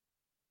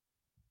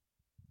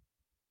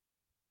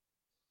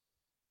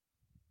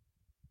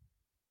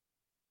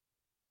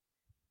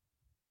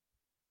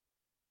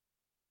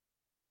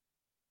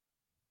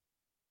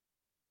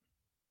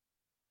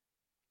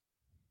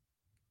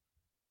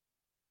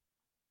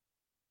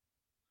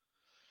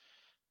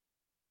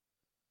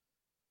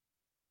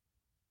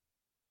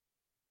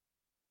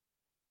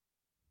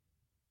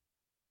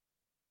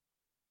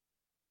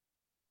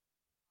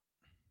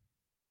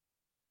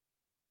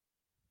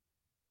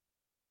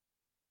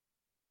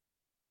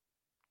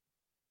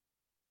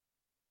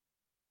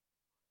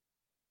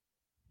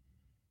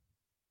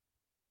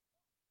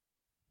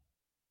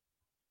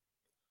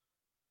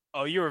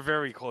 Oh, you were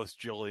very close,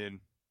 Julian.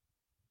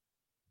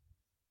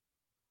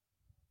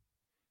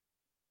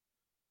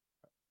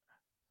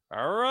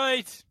 All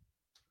right.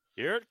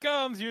 Here it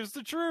comes. Here's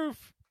the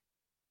truth.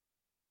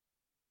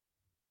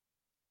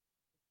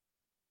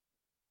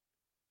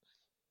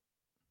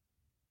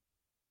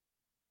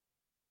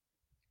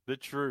 The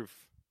truth.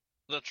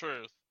 The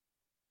truth.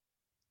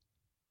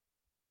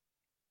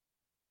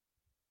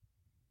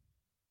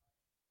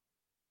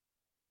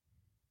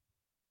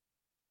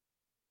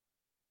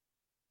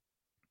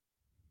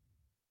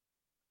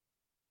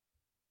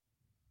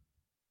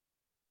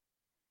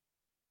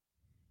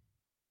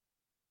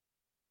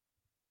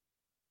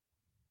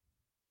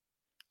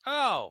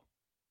 Oh.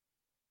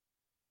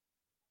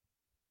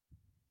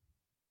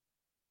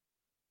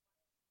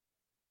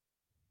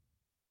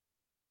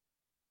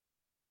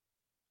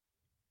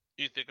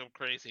 You think I'm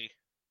crazy?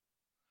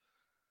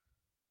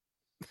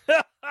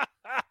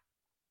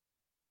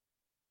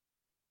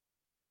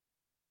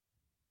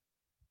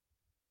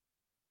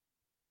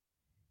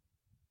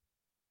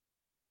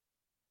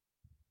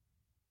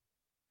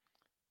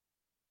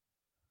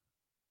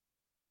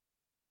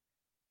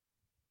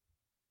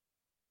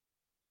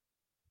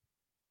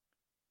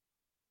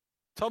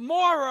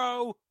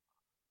 Tomorrow?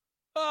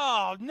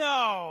 Oh,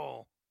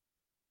 no.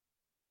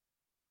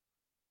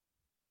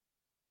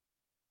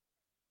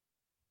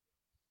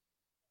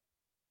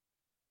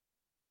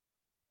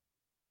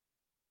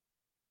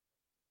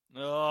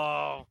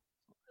 Oh.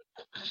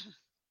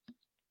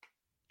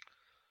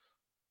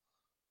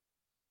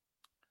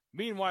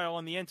 Meanwhile,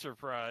 on the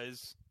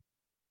Enterprise.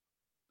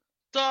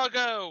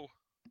 Doggo!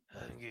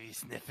 I'm gonna be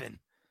sniffing.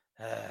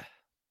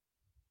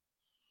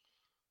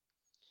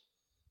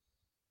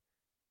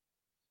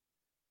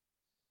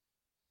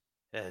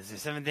 Is there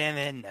something damn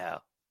in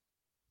now?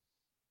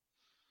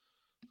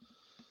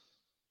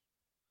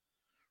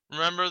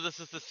 Remember, this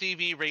is the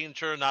CV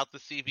Ranger, not the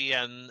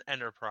CVN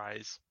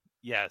Enterprise.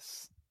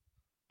 Yes.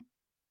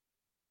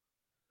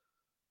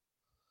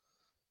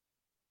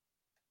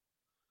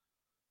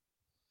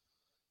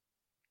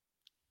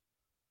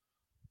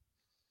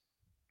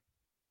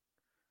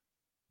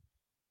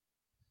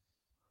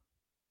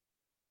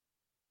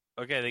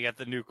 Okay, they got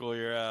the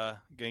nuclear,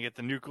 gonna get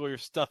the nuclear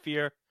stuff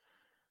here.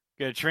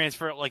 Gonna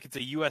transfer it like it's a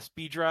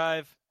USB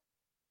drive.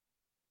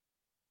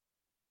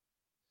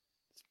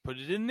 Let's put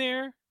it in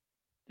there.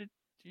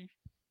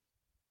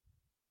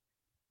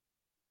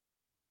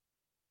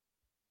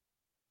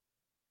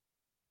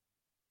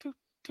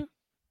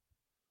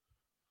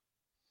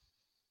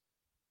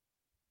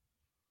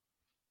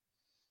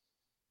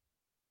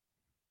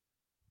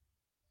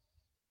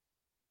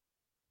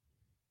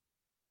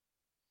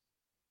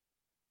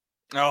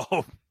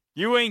 Oh,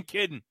 you ain't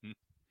kidding.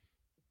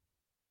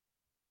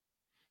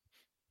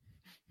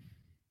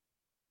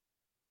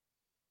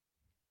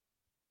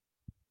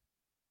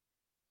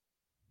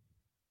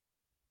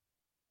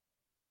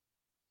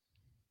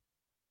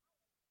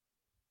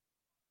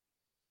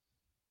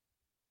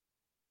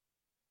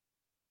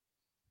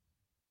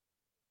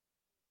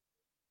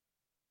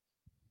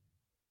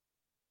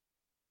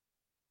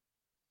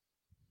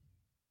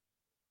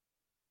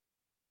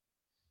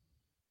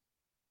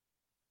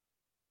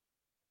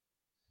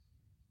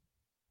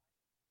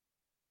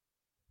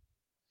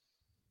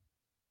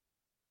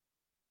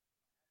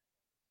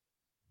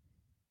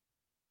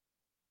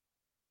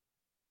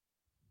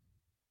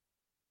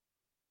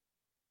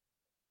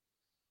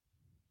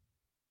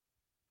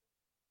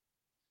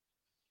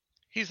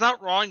 He's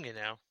not wrong, you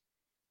know.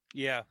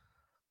 Yeah.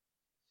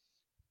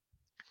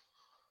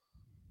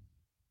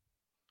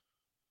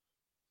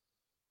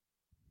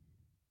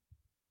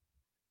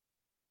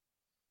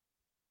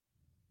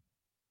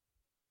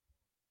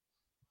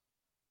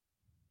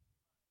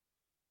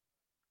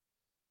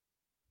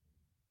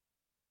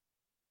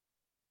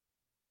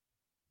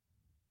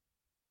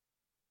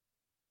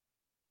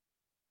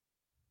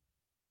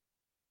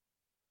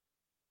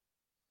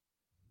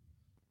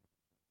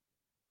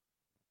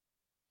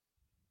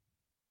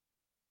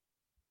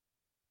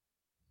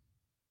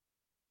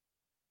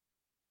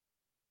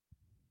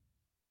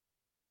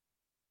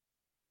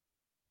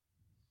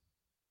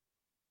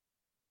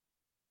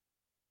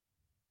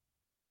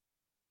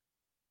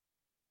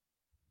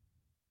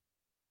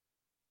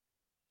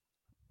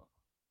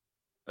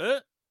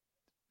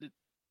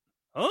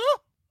 Huh?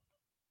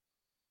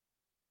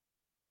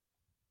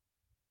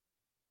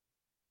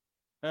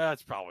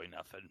 That's probably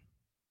nothing.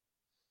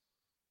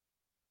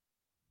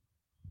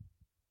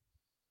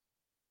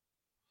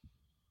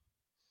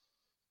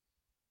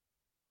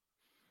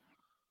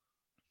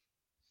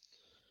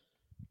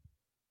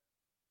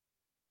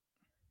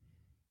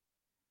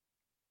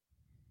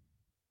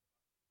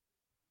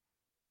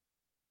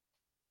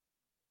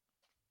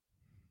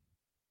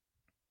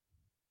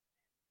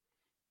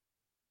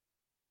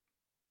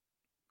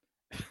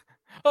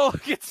 Oh,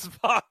 look at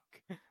Spock.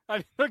 I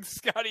mean, look,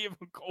 Scotty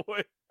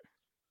McCoy.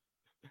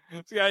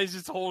 This guy's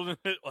just holding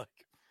it like,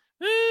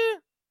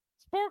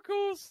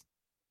 sparkles.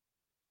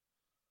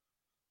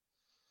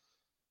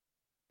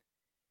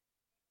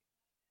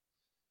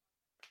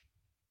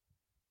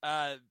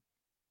 I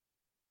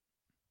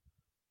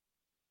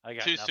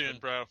got Too nothing. soon,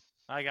 bro.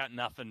 I got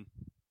nothing.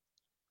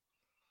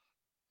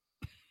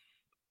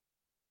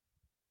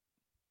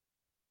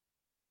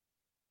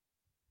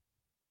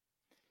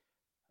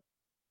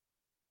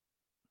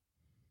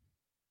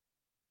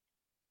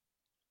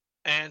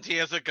 And he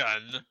has a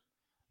gun.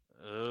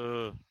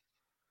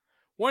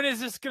 When is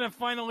this gonna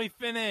finally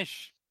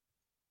finish?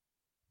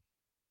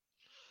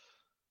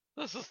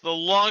 This is the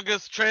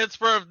longest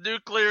transfer of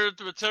nuclear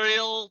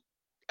material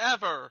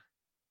ever.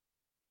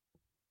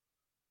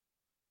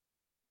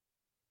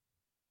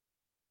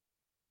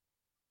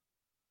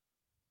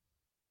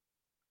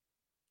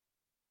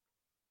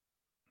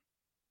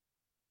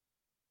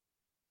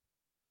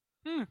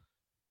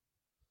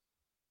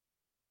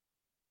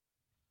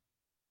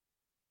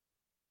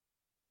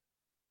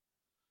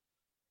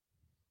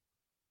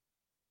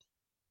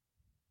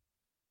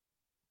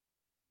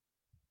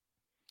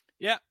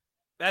 Yeah,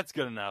 that's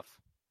good enough.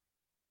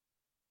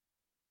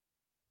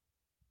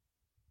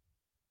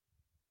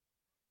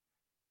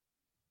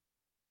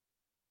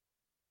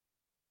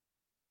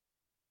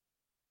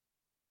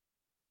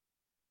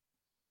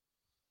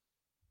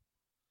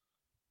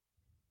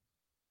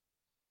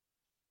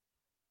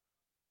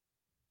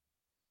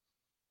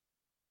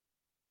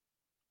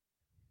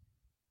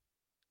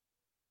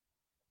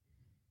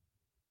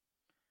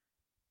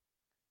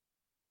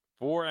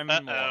 For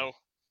Emmy Moore.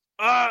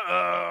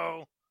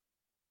 Uh-oh.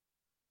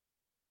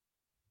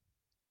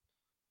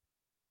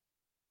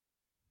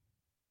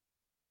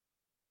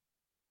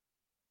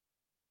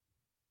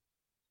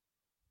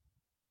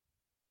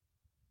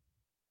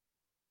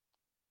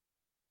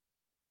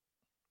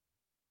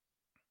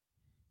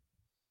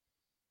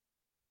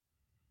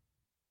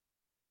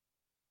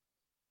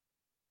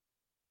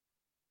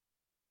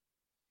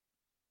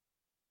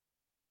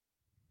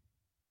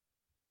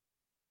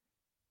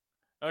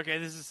 Okay,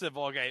 this is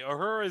simple. Okay,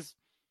 Uhura's,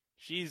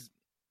 she's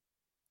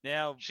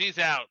now. She's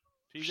out.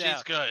 She's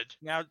out. Good.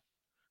 Now,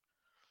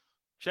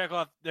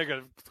 Chekhov, they're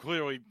going to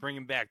clearly bring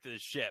him back to the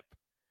ship.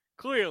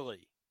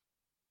 Clearly.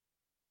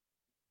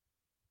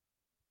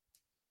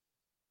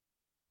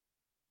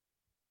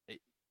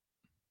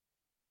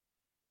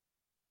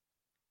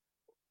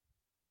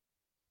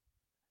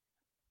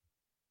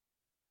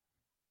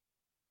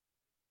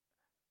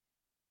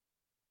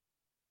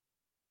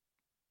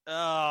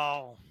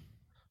 Oh.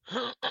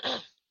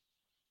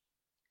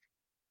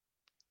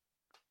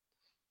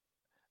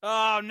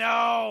 Oh,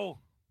 no.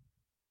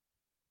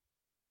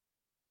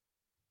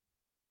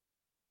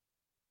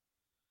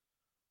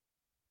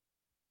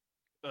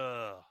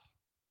 Ugh.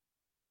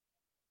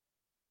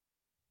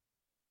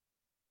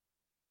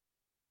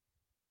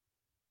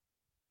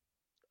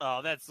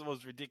 Oh, that's the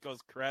most ridiculous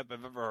crap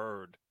I've ever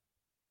heard.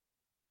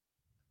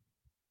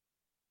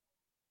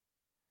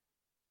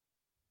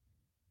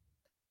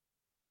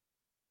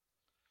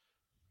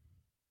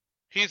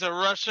 He's a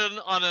Russian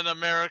on an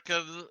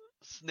American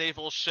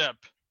naval ship.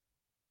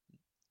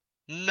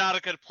 Not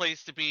a good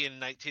place to be in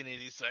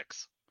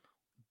 1986.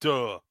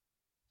 Duh.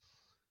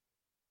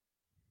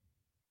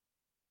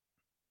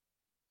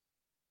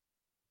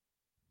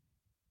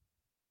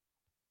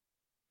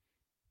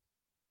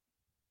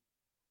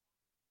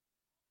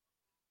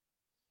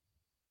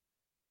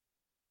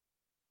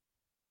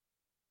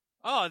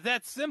 Oh,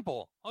 that's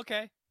simple.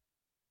 Okay.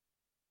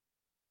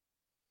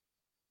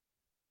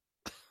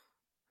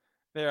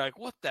 They're like,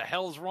 what the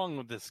hell's wrong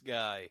with this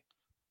guy?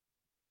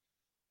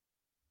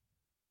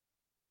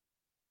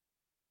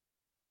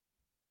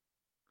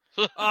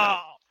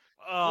 Whoa!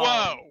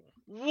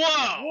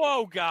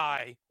 Whoa,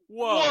 guy!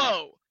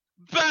 Whoa!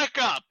 Back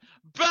up!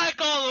 Back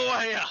all the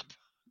way up!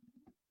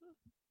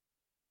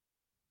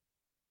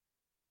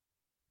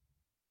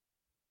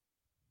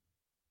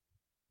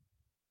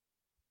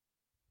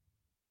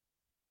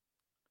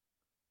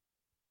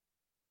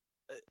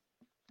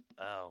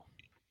 Oh.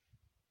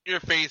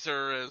 Your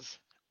phaser is...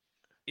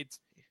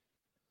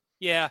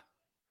 Yeah.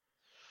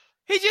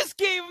 He just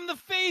gave him the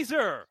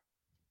phaser!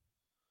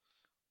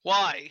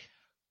 Why?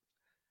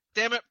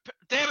 Damn it,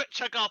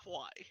 Chekhov,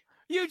 why?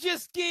 You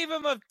just gave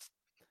him a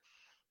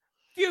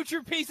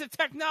future piece of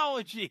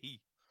technology!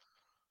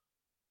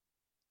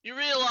 You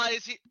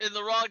realize in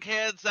the wrong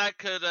hands that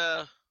could,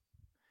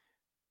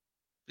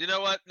 You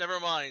know what? Never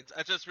mind.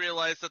 I just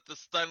realized that the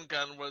stun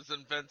gun was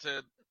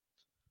invented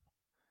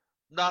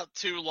not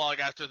too long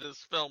after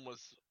this film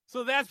was.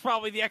 So that's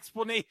probably the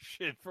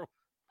explanation for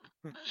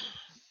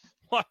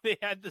why they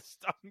had the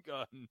stun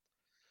gun.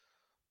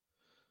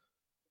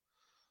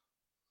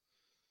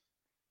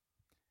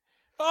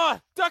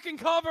 Ah, duck and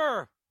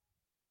cover!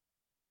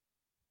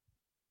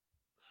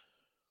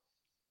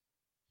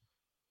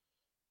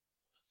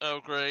 Oh,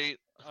 great.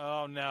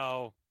 Oh,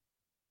 no.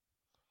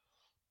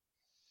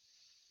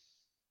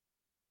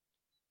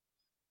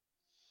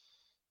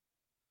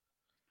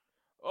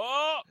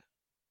 Oh!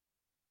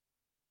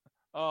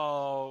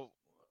 Oh.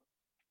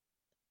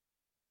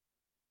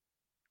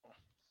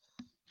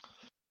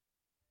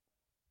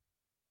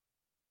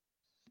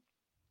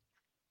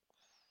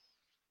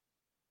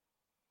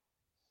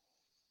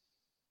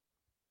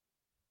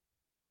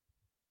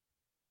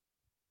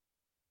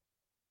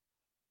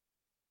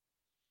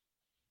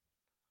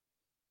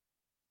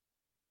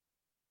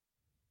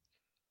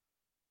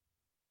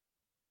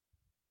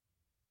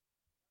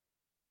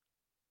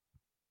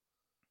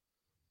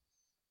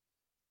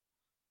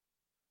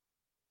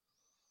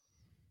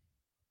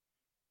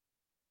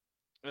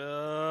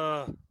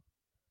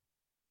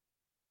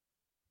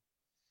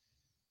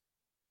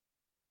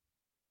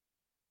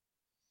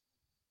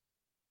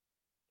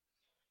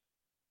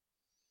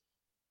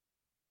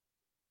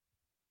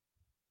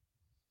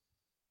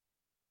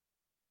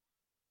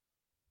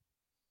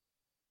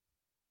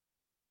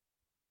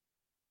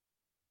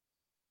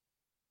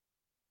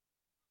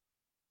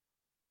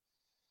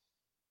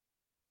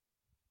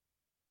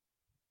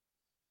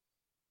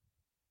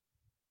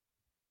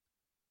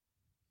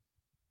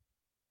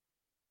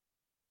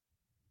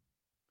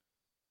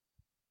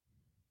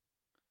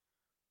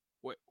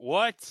 Wait,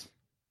 what?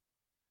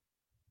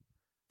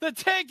 The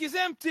tank is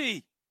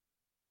empty!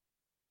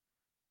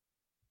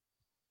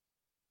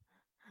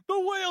 The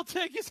whale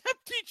tank is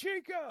empty,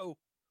 Chico!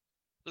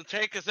 The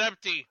tank is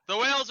empty. The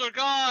whales are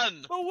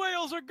gone! The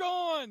whales are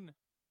gone!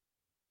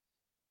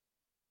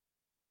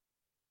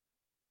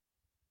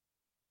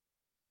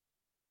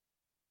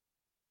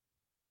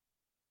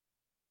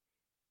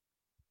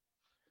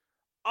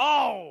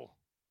 Oh!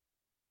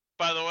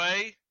 By the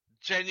way,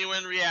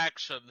 genuine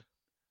reaction.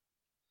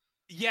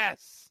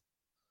 Yes!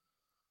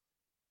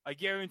 I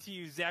guarantee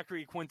you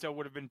Zachary Quinto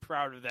would have been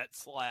proud of that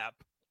slap.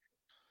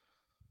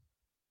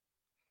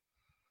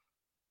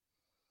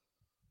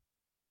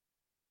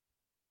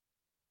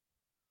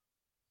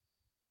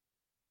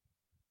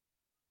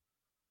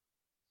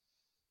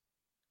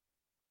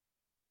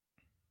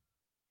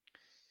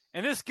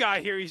 And this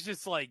guy here, he's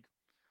just like,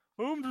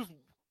 I'm just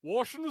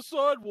washing the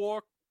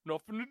sidewalk.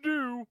 Nothing to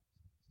do.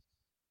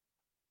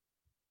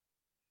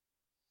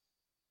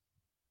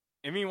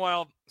 And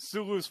meanwhile,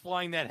 Sulu's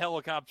flying that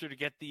helicopter to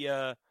get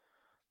the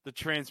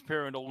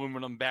transparent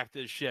aluminum back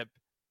to the ship.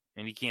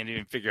 And he can't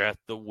even figure out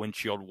the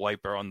windshield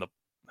wiper on the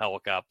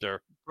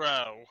helicopter.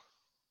 Bro.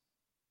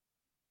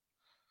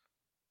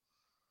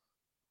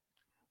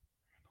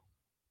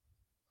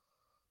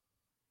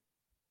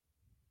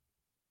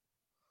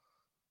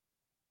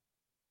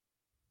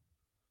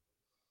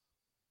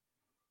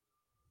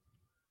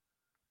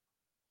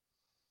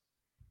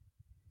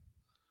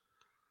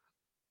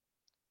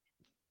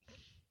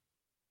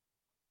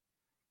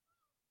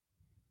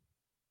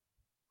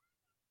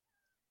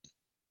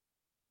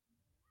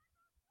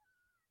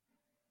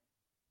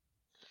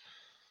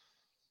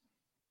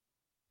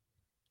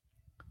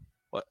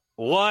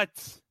 What?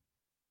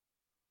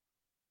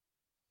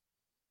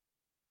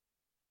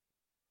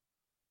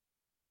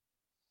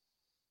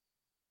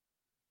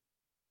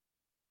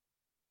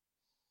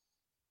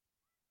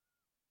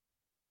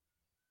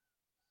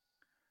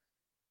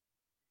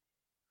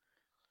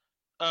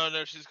 Oh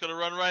no, she's gonna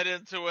run right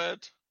into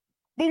it.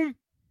 Boom!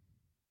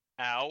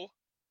 Ow.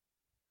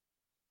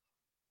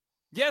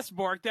 Yes,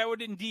 Mark, that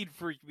would indeed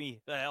freak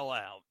me the hell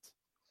out.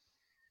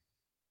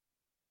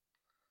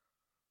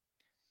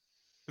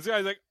 This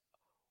guy's like,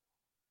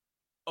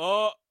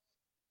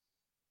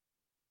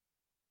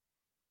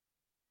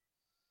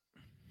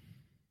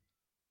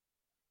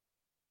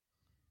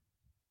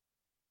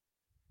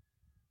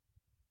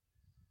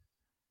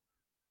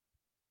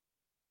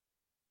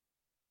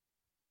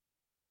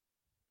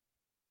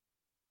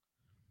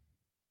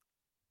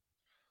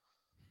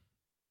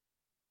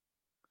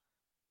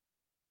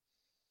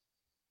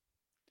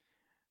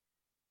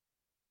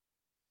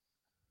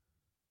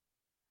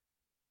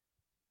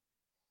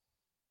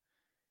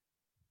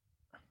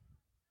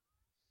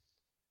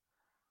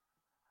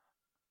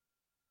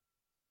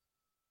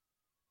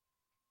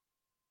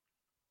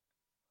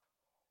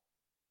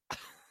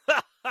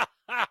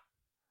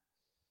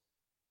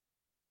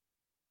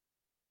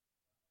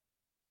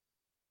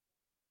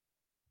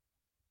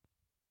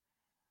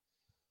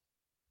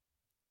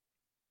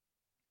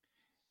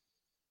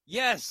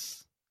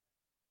 yes!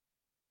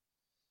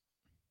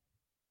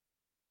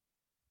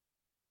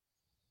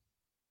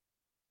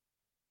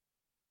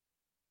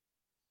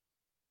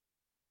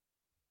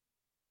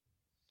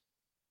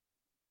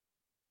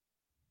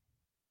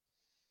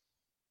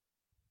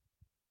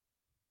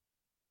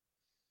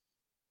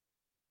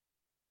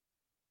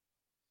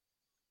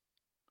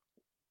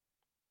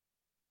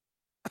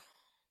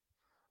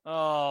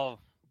 Oh,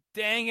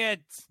 dang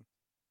it.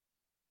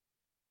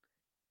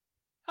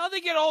 How'd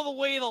they get all the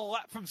way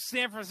from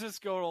San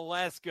Francisco to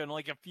Alaska in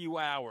like a few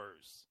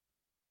hours?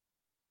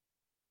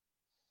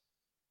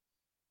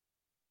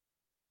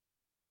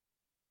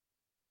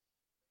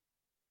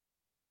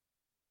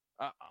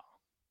 Uh-oh.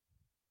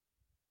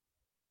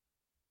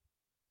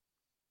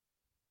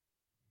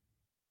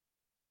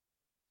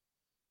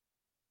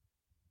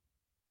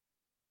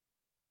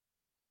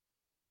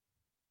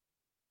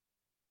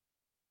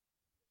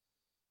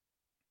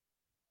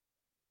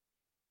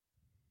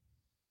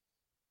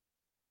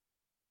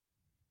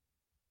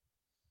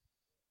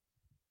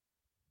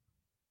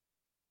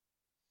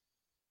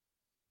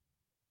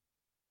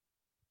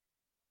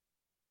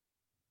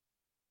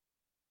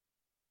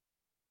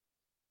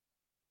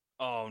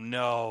 Oh,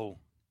 no.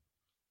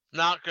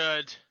 Not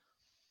good.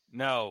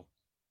 No.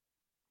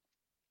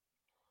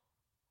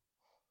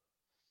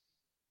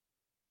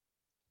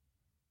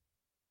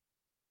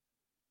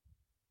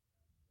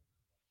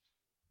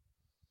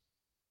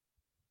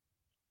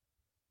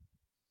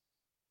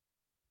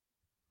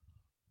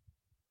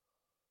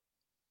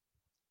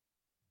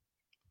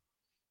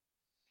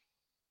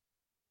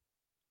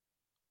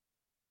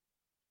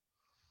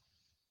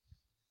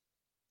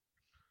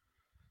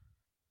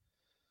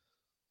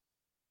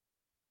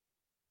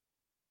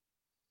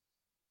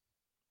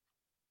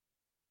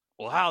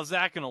 Well, how's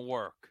that going to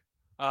work?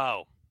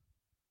 Oh.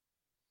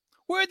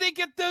 Where'd they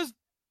get those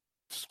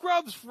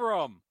scrubs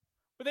from?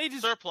 Were they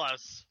just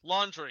surplus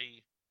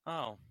laundry?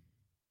 Oh.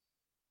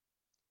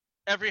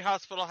 Every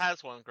hospital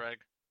has one, Greg.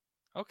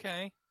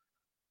 Okay.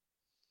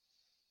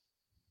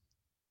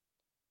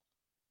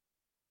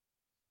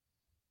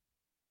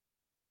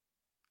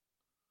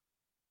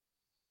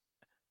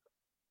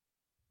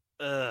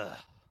 Ugh.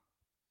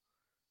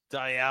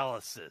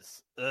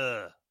 Dialysis.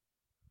 Ugh.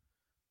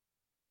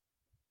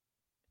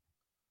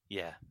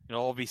 Yeah,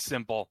 it'll all be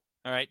simple.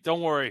 All right, don't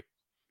worry.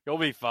 You'll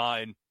be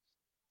fine.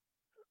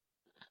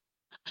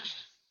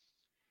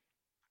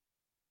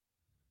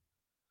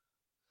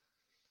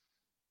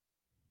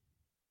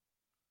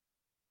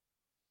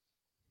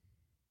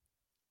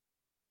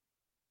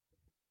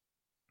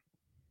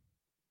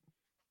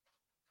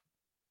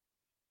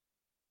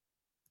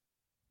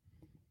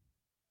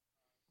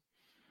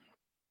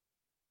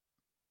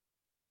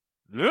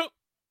 Nope.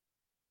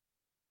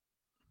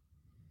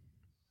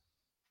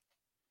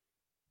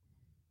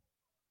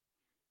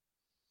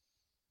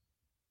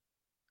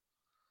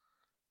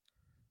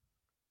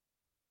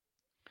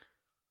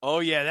 Oh,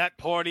 yeah, that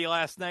party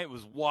last night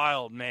was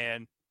wild,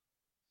 man.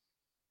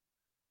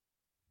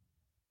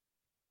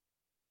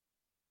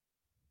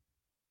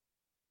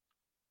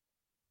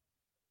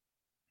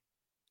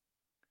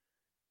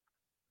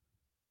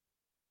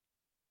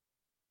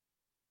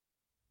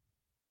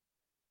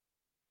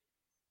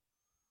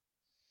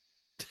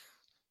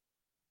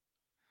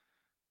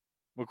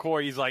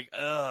 McCoy's like,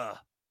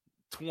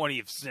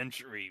 20th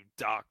century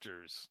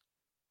doctors.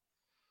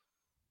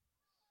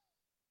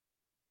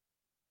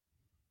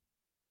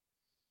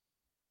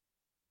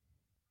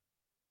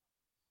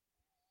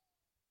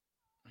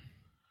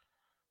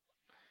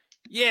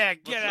 Yeah,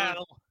 get out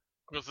of...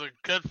 Was it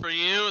good for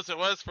you as it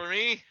was for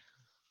me?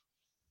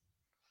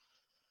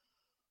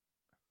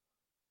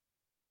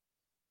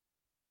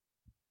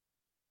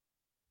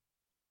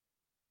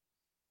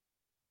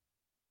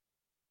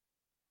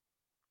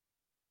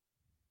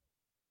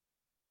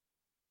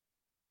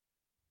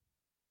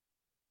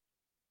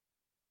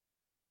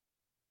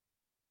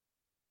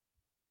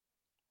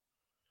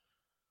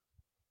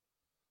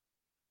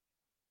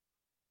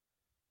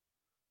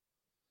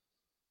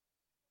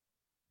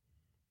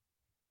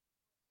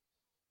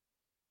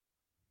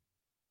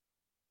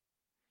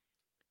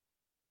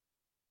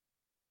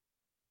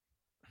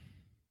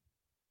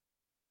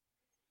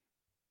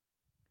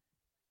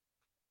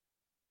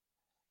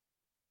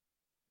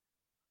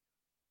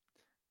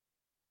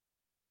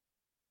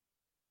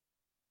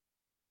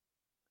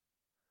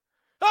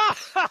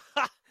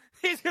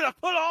 He's going to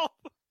put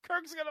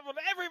Kirk's going to put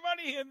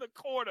everybody in the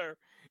corner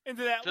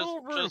into that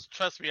little room. Just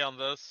trust me on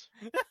this.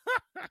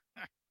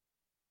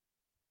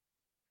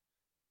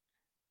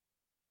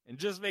 And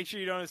just make sure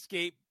you don't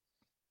escape.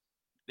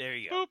 There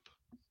you go. Boop.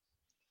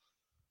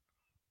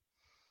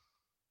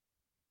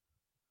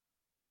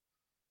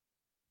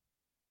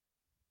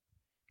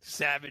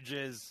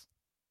 Savages.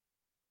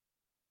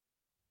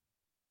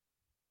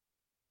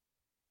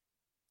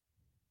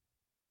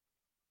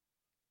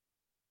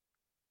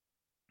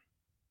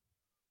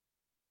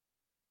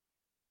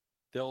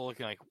 They're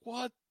looking like,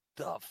 what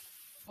the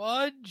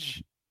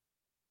fudge?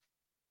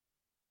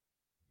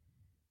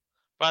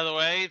 By the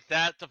way,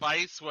 that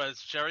device was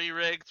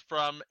jerry-rigged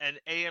from an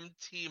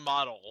AMT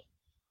model.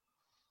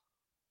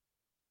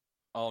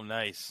 Oh,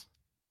 nice.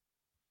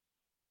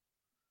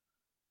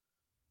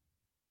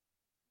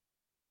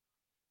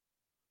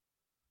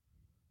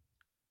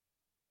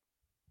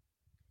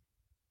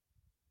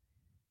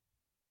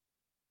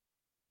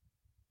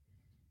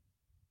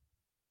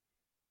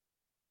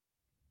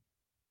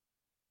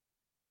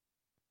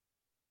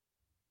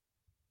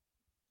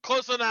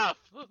 Close enough.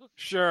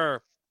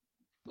 Sure.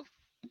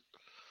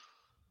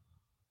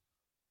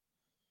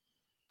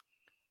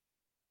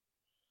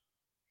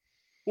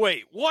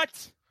 Wait,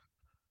 what?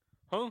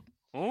 Huh?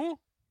 Huh?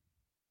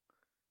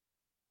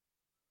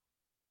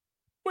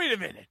 Wait a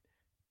minute.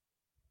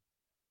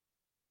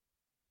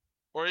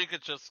 Or you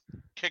could just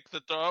kick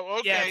the door.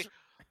 Okay.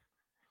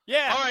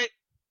 Yeah. Yeah. All right.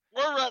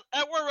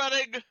 We're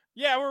running.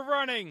 Yeah, we're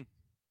running.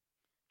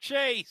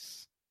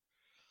 Chase.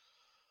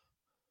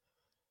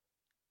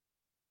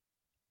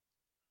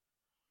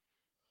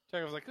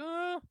 Chekhov's like,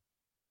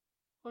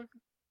 look.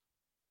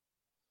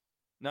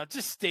 No,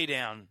 just stay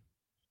down.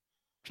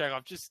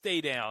 Chekhov, just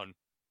stay down.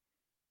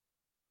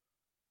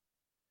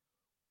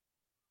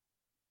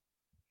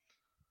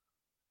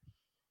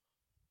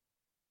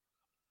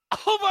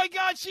 Oh my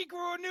God, she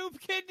grew a new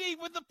kidney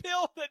with the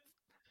pill that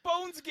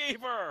Bones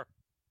gave her.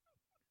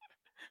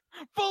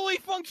 Fully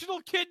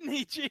functional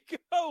kidney, Chico.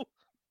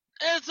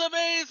 It's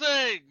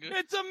amazing.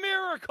 It's a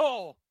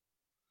miracle.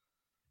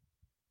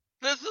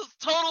 This is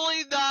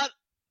totally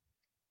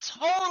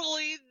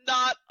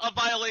not a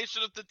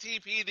violation of the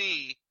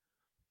TPD.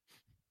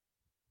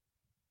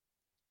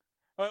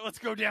 All right, let's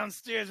go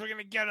downstairs. We're going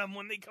to get them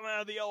when they come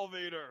out of the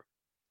elevator.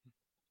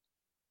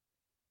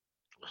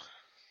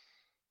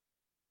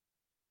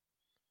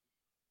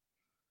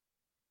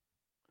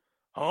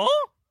 Huh?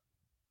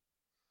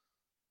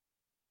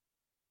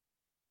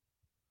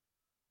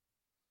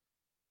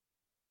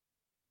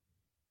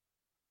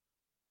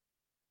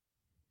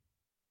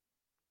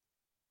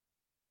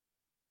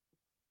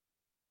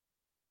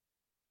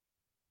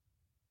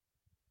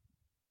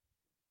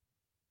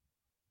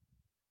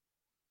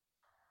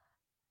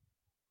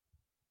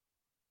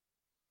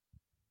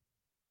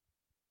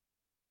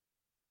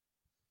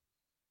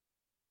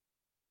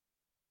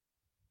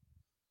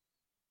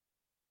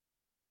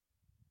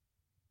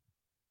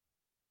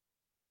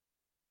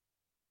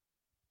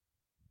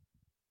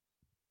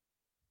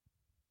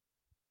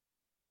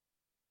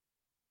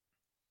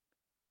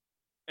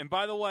 And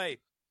by the way,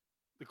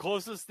 the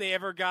closest they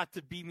ever got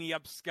to beat me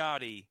up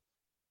Scotty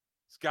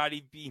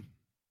beat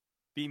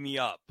me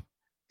up.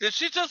 Did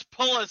she just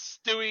pull a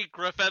Stewie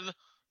Griffin?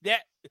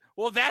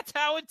 Well, that's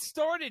how it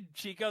started,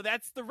 Chico.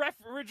 That's the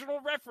original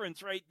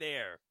reference right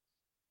there.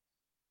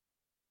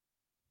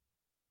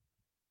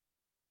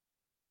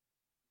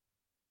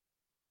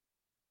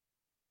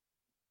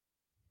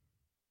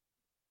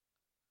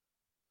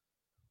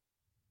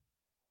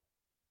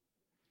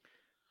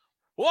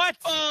 What?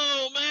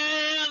 Oh,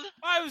 man!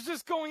 I was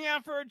just going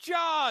out for a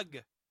jog.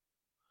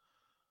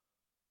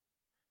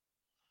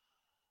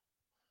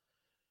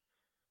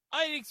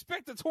 I didn't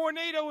expect a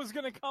tornado was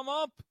going to come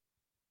up.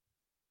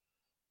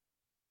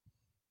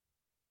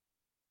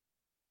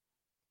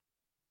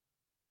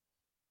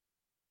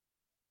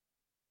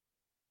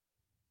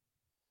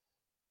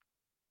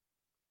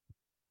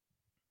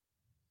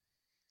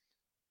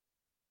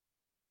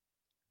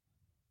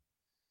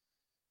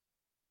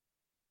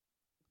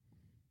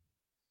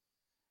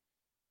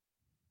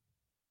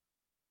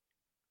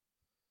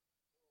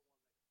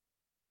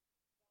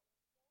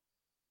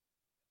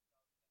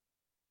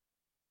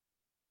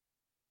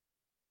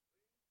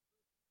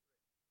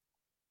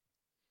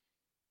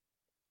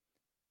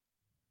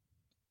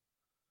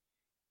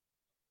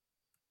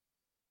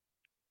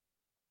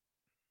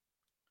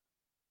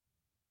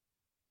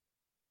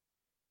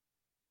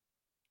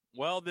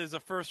 Well, there's a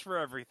first for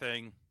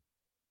everything.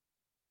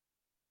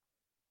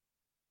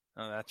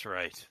 Oh, that's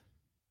right.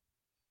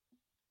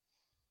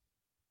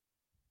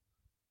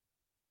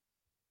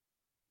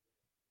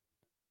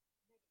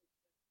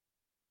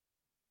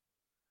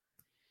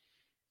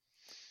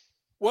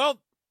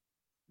 Well,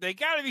 they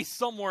got to be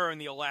somewhere in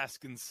the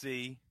Alaskan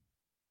Sea.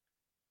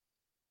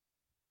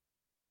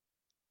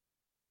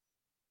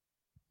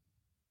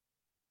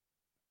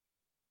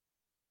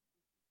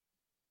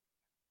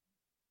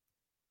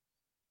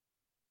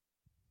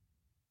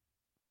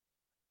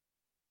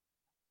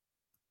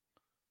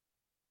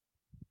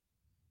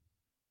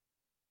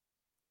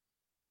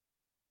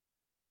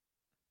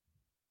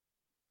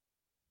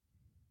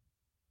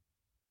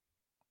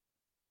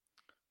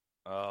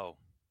 Oh.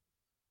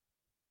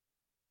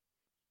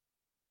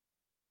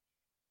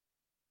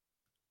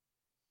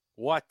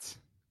 What?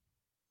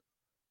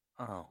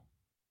 Oh.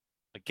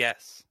 I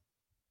guess.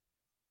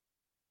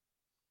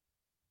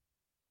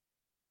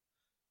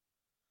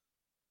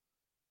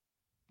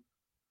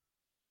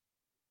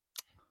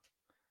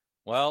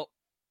 Well,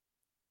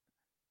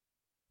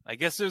 I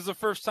guess there's a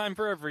first time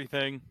for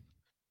everything.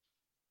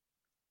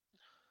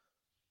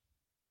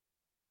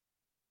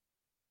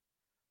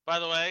 By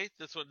the way,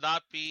 this would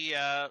not be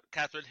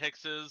Catherine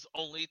Hicks's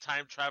only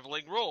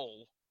time-traveling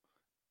role.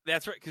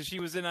 That's right, because she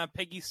was in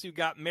Peggy Sue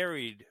Got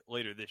Married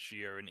later this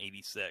year in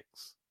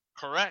 '86.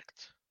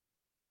 Correct.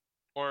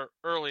 Or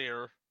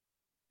earlier.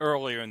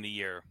 Earlier in the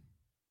year.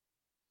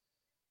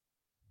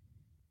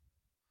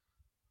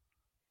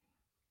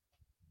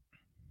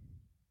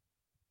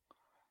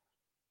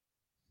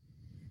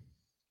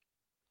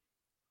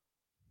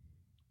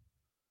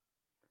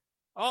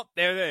 Oh,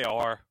 there they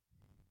are.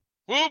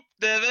 Whoop,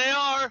 there they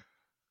are.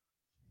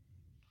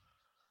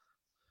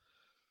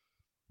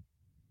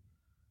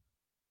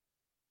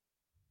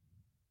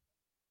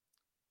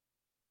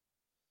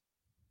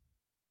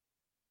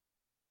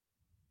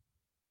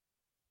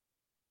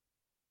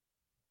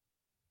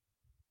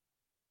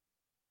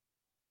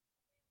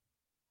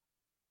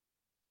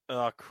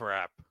 Oh,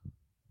 crap.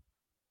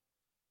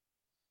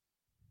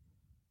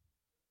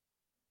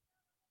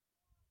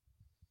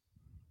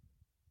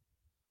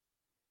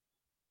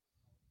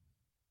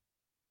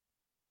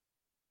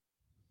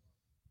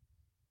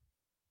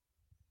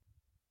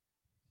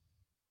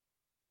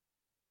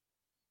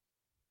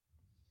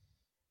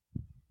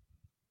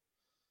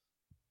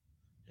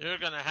 You're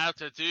gonna have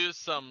to do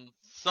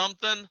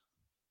something.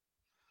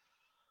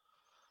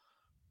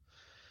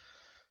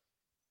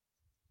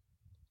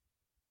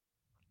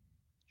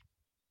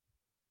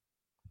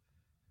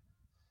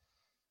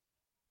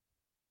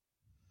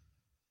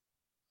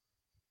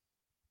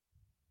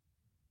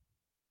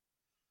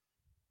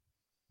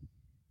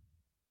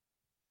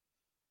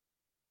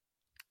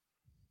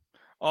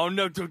 Oh,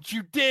 no, don't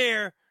you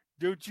dare!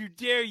 Don't you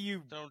dare,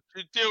 you... Don't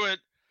you do it.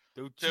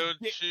 Don't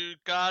you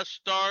gosh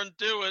darn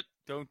do it.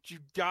 Don't you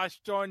gosh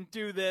darn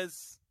do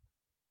this.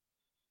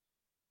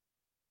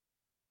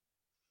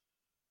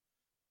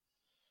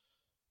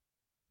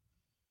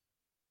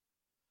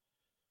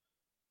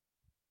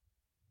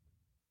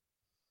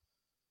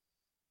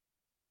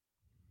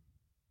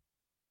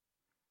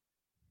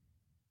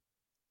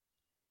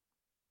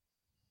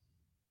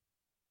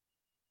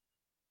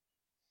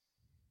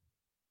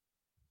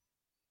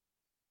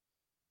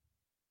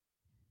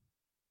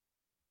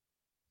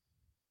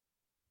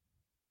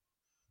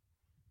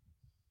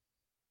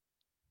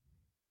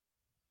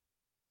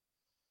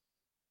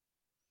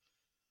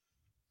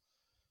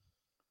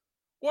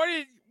 What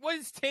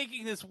is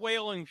taking this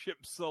whaling ship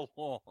so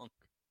long?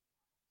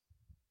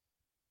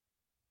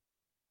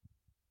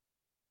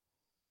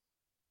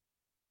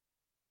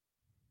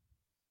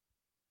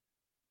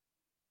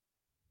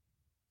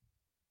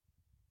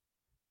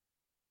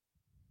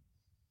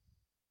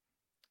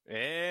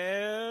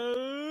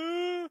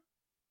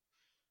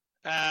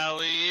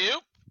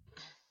 Alley-oop.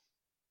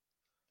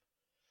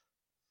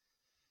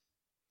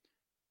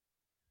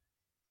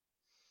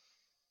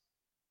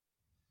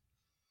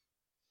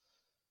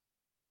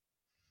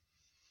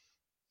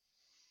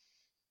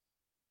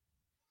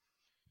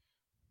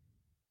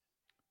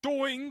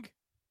 Doing.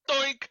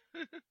 Doink.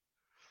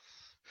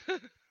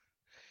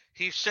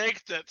 He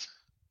shaked it.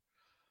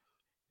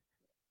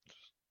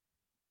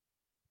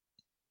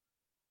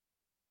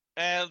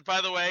 And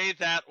by the way,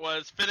 that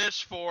was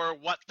finish for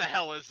What the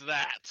Hell Is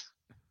That?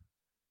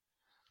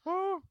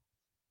 Oh,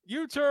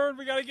 U-turn.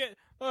 We gotta get.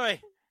 All right.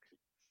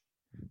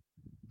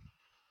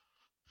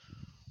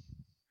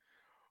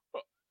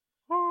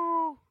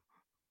 Oh.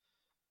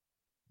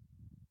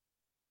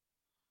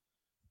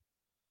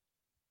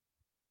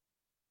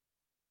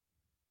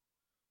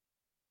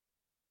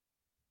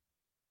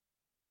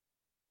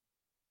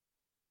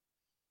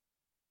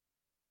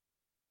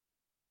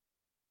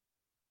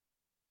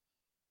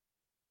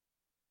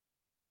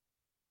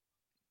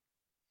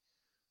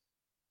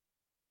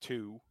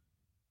 Two.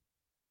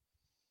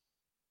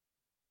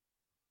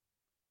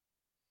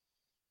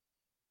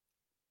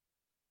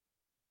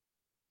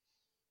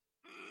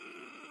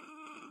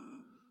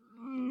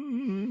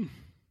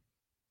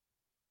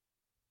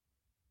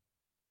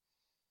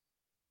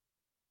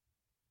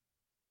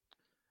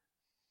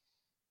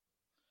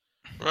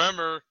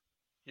 Remember,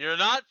 you're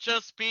not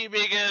just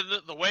beaming in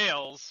the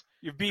whales.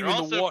 You're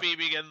also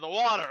beaming in the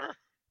water.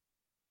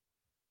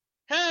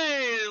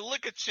 Hey,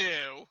 look at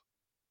you.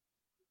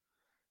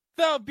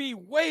 There'll be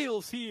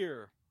whales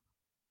here.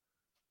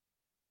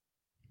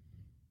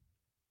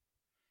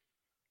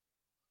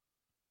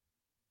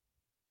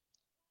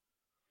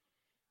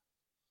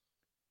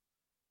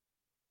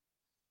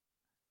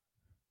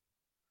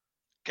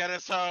 Get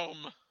us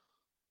home.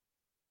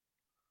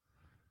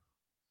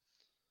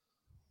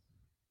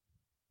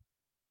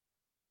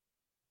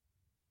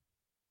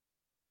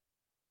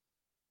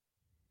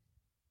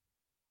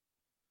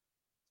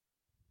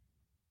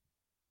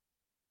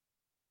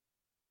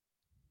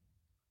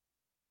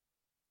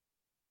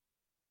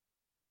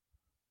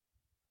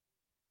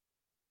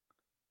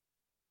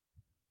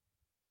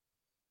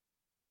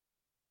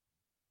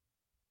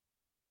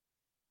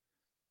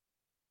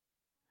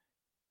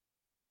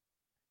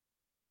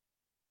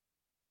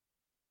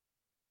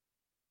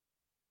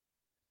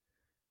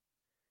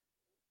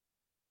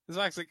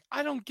 Zach's like,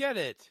 I don't get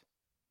it.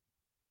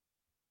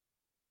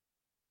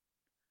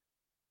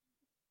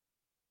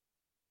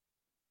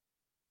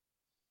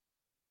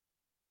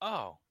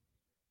 Oh.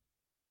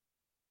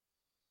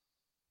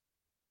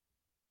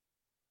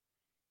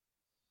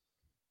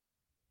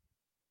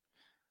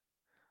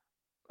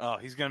 Oh,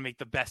 he's going to make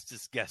the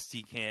bestest guess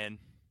he can.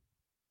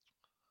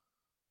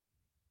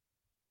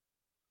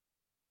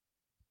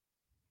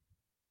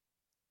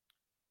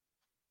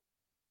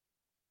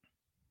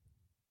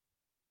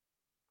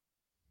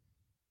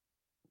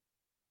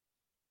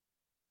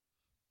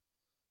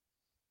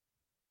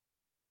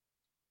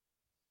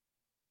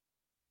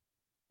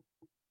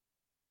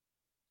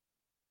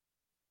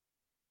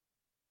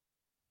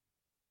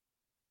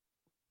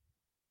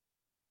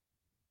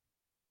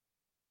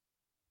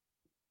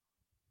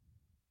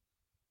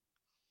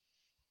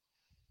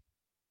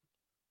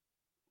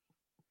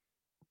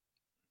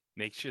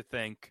 Makes you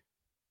think.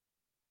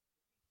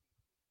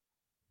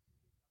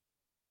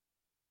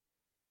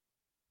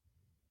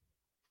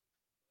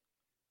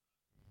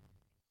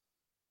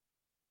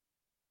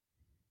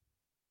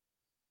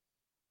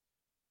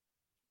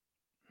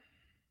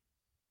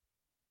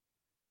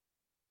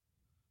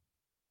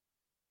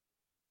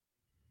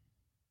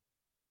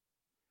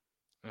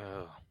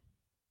 Oh.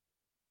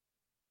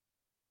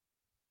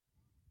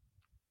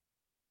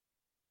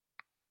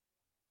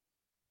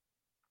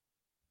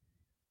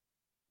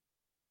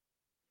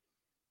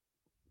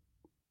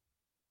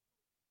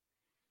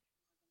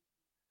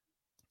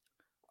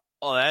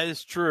 Oh, that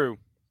is true.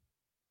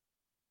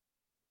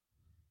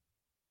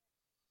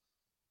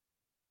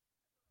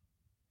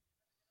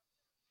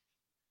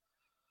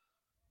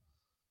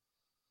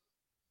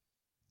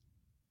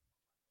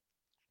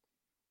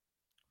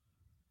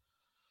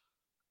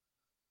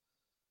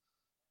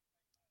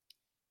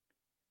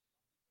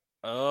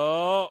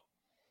 Oh.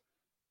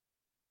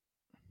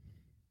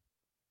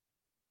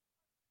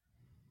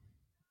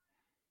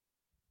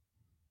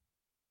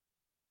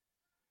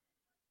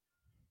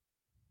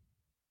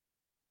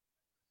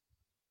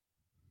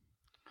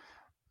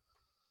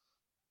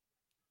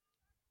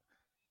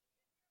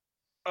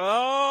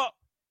 Oh.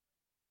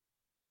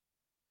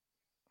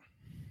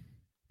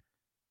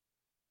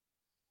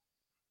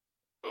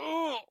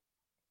 Oh.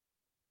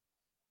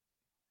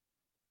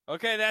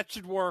 Okay, that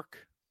should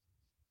work.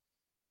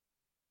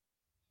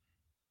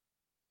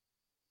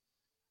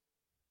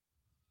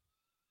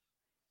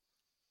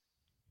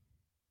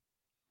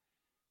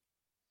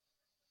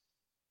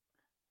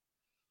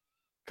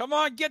 Come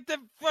on, get the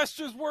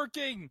thrusters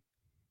working.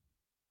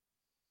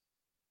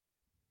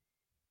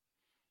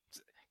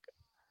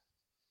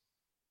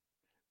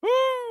 Woo!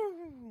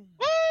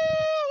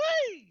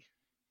 Woo-wee!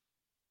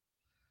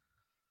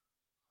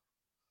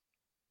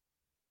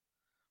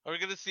 Are we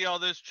going to see all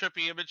those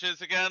trippy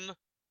images again?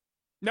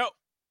 No.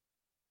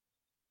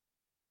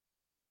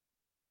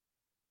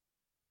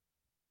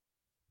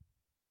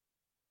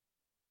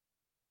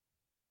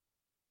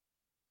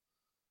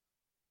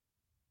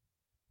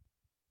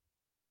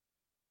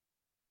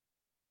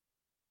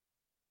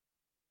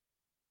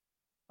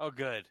 Oh,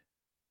 good.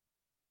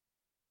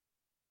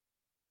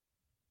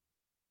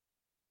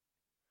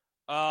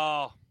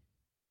 Oh.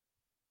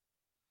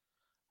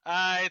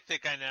 I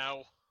think I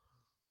know.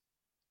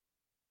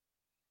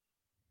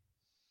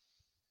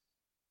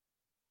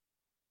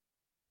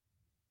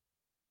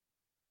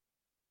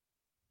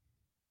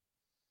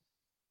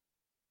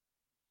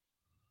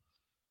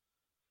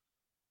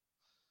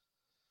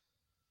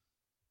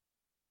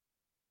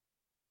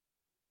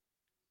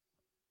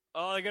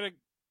 Oh,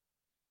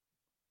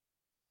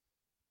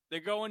 they're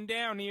going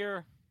down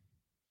here.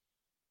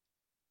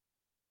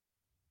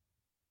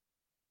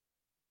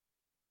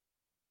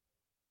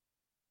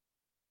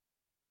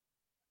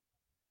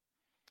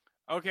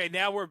 Okay,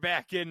 now we're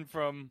back in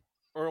from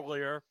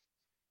earlier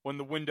when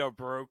the window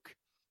broke.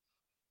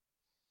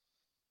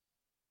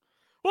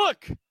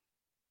 Look!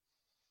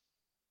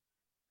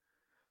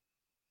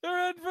 They're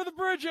heading for the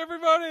bridge,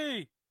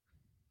 everybody!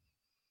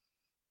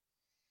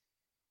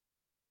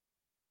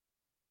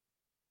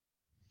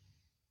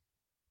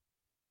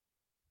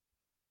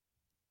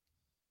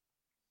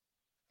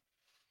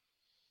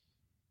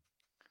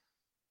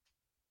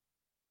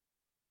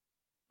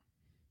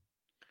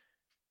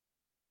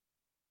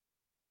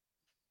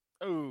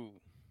 Ooh.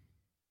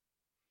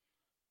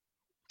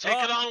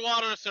 Take it on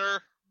water, sir.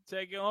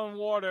 Take it on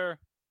water.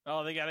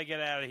 Oh, they gotta get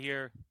out of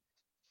here.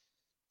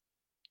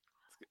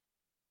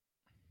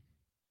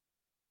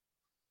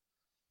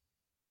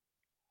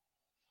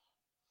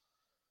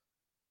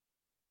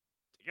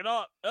 Take it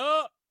up.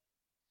 Oh!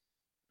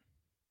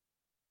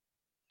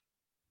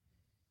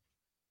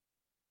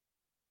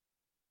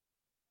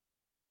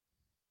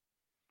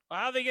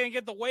 How are they gonna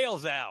get the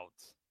whales out?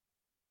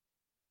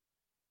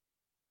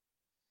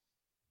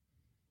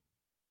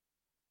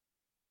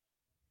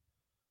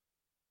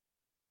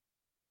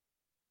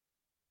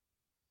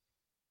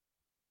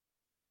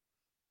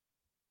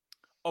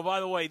 Oh,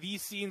 by the way,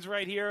 these scenes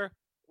right here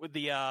with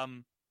the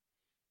where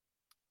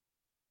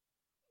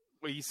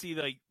you see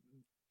like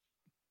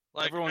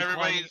everyone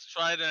everybody's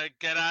trying to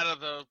get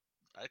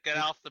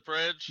off the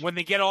bridge. When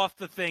they get off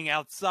the thing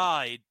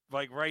outside,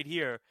 like right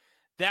here,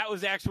 that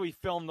was actually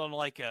filmed on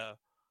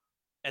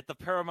at the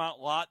Paramount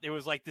lot. There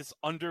was like this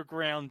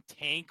underground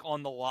tank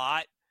on the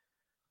lot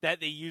that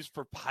they used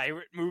for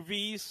pirate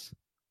movies.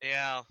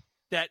 Yeah.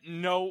 That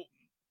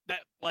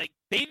like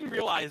they didn't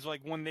realize,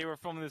 like, when they were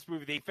filming this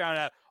movie, they found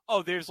out,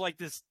 oh, there's like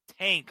this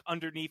tank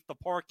underneath the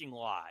parking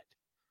lot.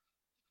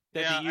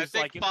 That they used,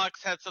 I think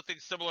Fox had something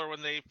similar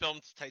when they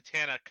filmed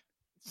Titanic.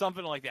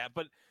 Something like that.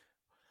 But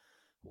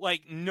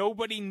like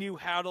nobody knew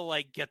how to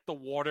like get the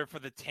water for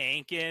the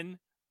tank in.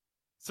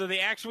 So they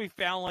actually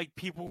found like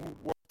people who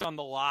worked on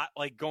the lot,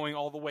 like going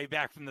all the way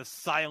back from the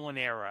silent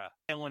era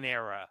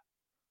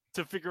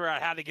to figure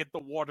out how to get the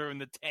water in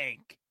the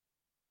tank.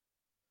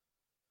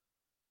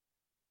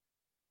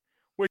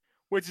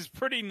 Which is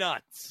pretty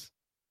nuts.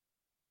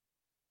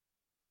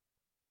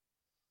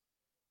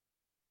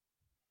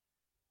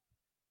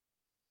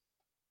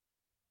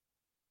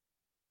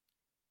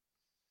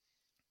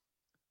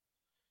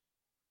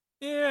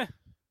 Yeah.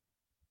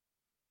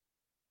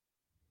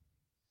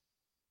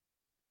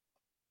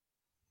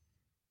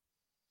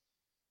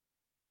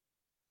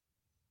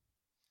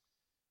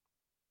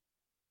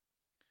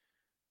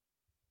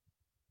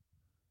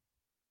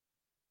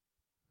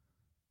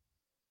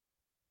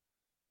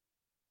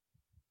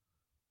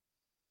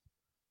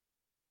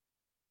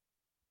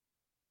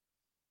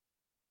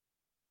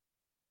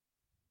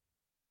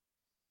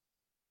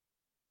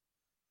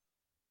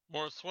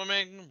 More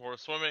swimming, more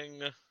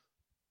swimming.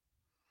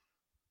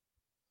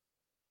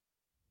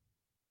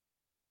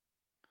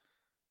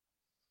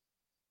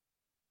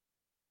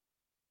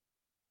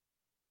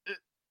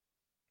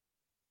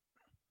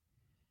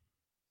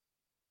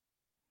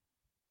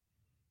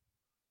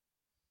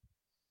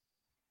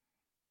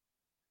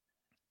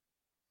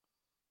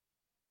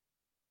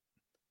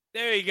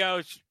 There you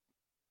go.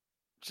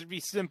 Should be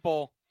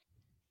simple.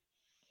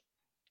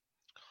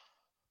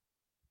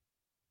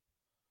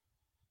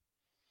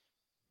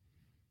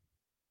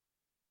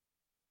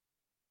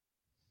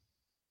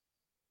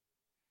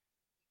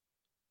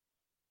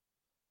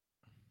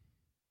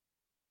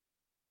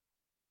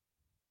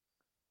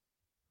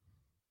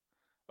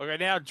 Okay,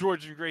 now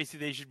George and Gracie,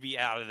 they should be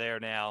out of there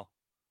now.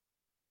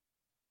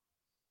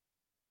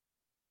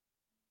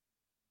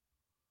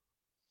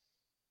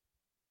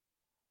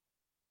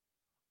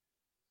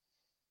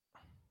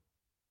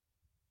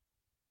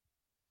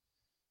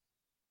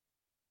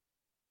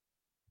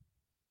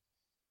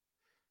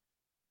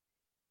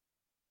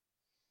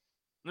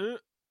 Oh,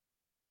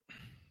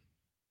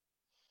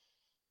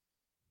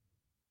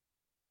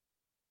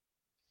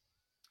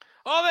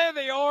 there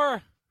they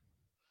are.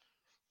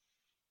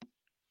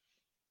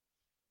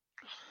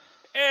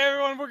 Hey,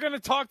 everyone, we're going to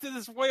talk to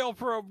this whale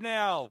probe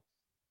now.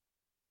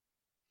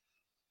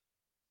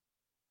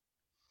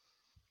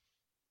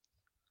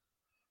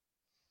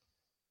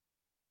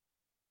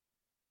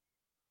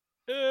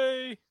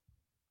 Hey.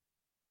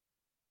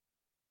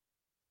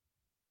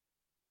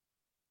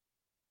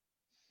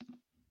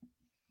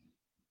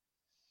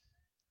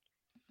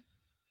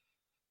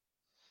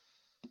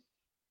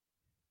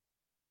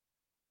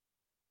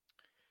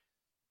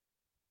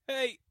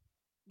 Hey,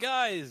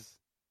 guys,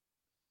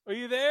 are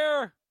you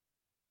there?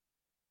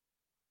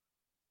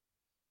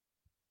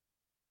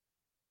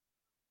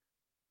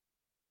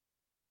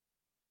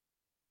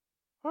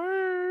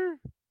 Hey.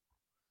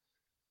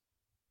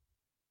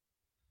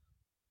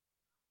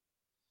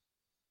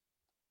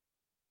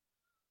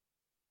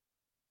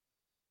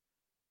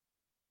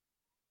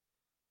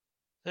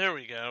 There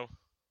we go.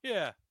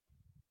 Yeah.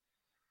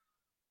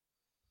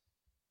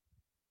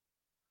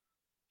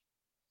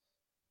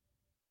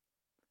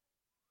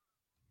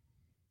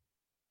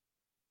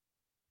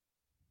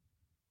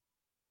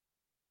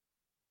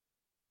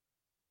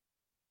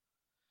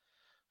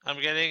 I'm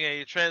getting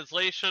a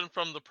translation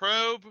from the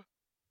probe.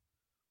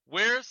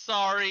 We're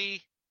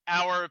sorry,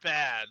 our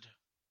bad.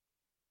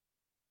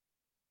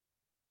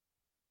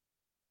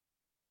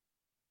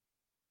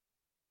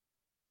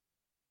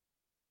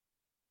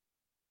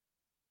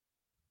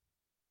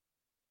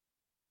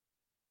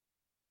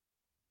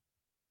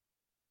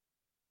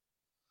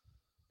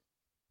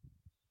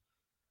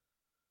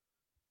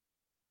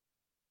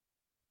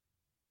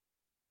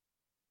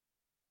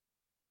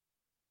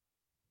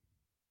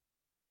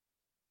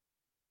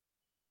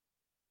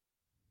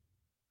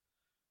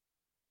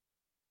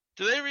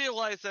 Do they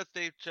realize that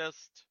they've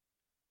just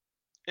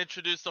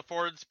introduced a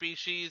foreign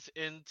species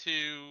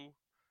into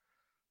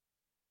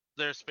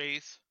their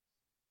space?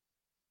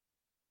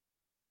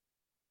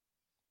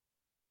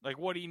 Like,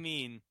 what do you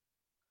mean?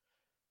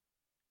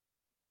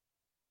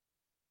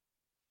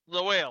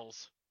 The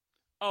whales.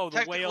 Oh, the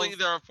Technically, whales.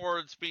 they're a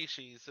foreign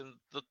species in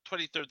the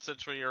 23rd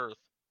century Earth.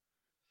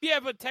 Yeah,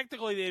 but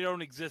technically they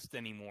don't exist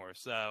anymore,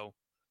 so.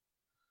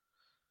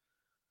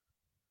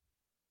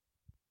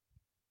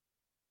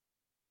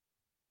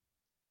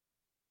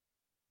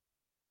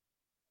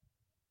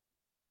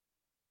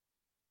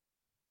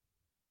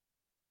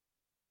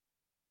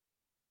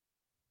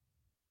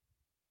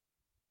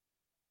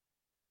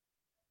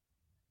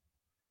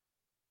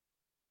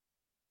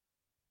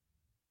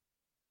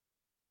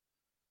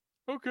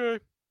 Okay,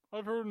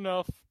 I've heard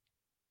enough.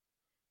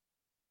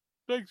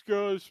 Thanks,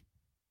 guys.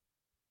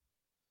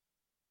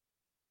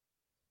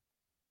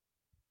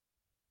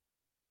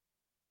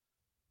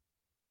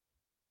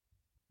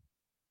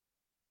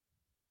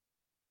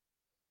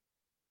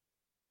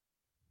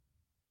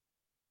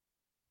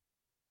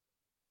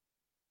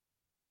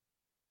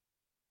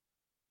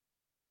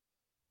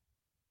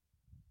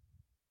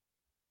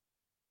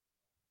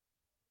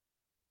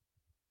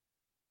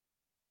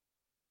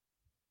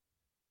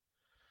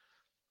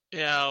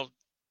 Yeah,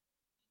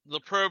 the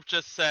probe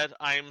just said,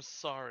 I'm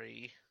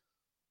sorry.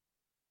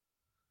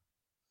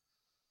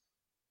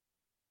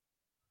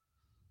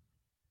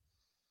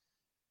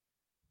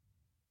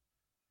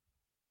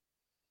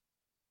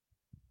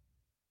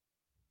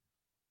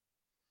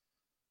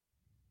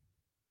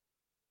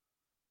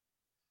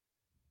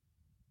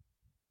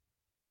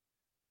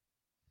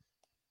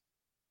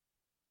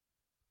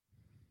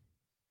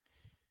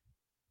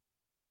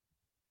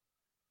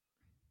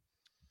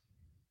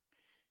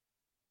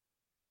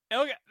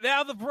 Okay,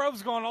 now the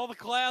probe's gone. All the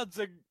clouds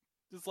are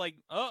just like,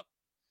 oh.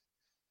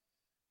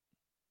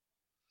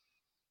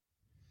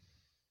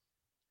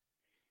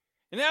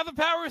 And now the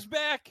power's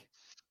back.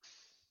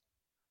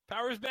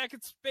 Power's back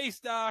at Space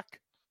Dock.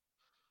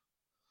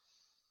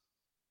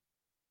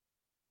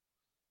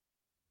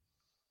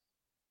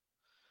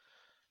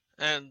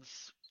 And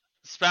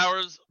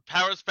Power's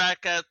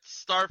back at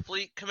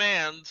Starfleet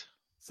Command.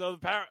 So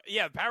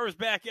the power's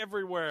back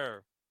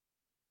everywhere.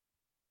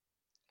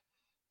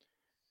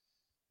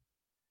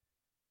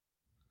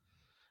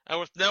 And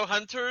with no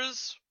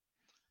hunters,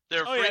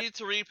 they're free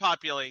to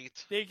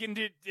repopulate. They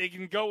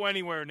can go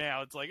anywhere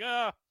now. It's like,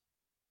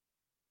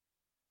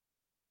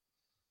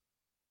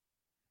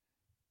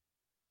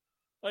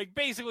 like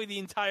basically the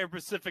entire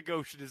Pacific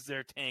Ocean is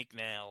their tank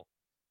now.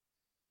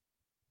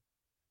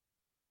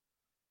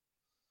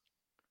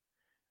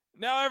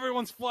 Now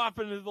everyone's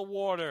flopping into the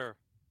water.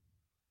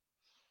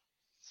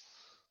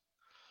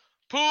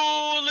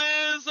 Pool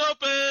is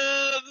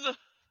open!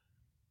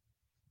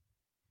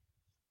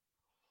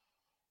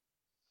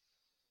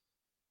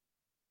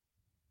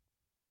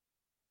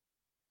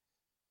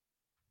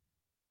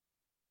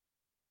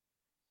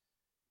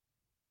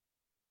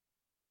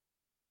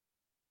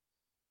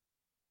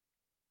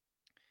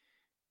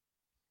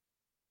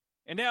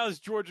 And now as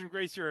George and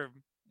Gracie are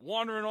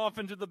wandering off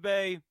into the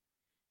bay,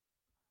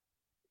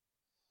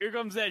 here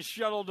comes that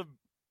shuttle to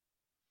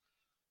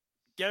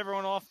get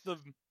everyone off the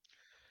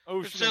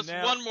ocean. There's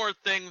just one more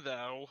thing,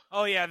 though.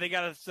 Oh, yeah, they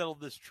got to settle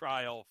this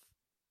trial.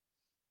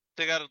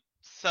 They got to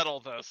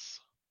settle this.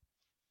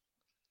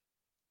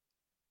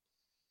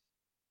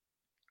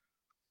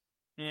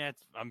 Yeah,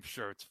 I'm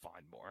sure it's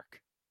fine, Mark.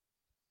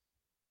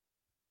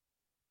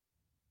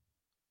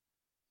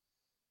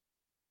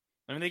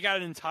 I mean, they got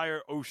an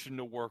entire ocean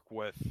to work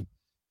with.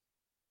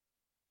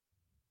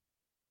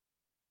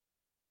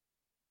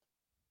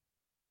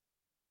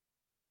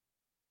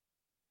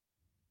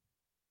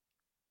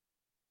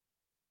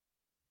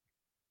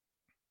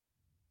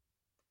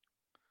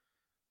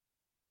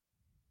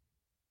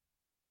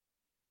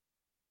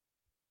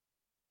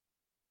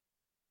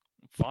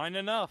 Fine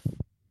enough.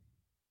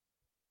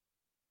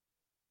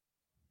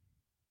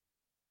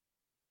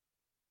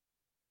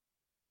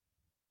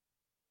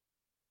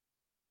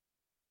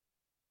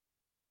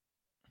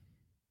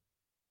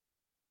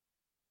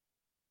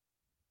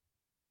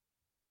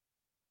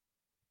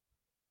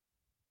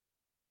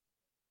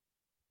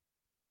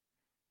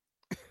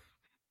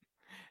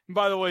 And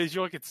by the way, as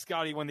you look at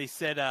Scotty, when they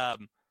said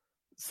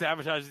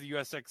sabotage the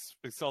USS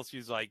Excelsior,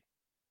 he's like,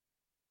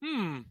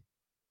 because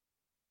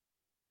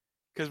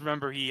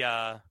remember he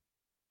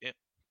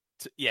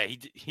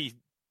he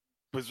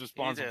was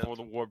responsible for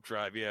the warp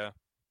drive, yeah.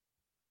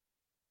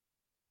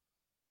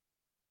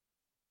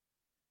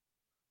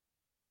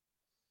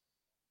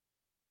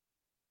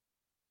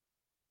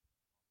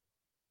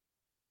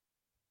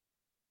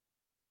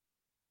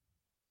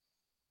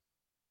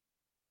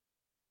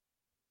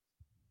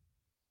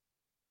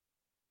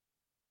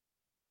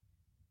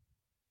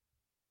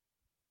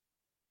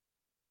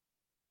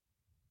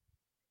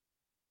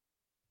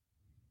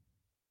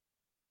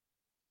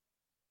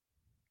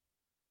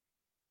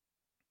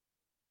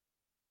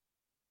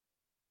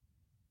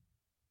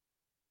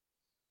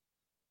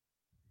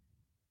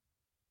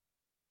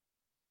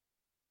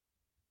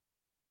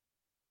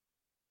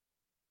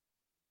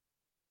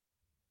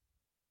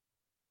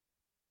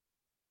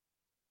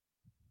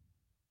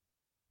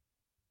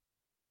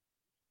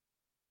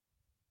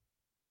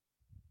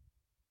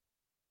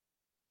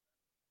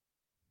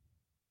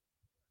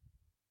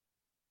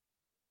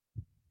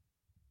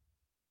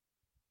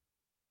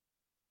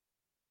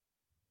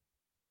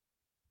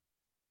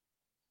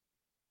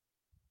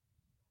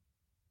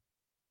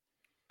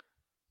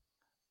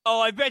 Oh,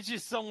 I bet you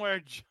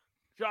somewhere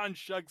John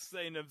Shuck's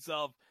saying to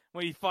himself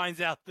when he finds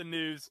out the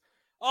news,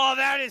 oh,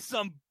 that is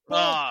some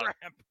bullcrap.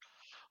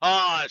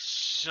 Oh,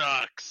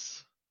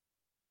 shucks.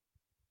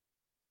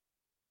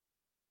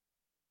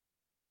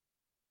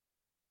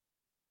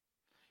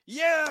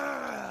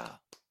 Yeah!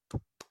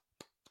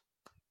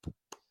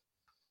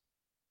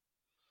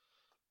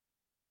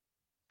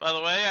 By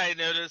the way, I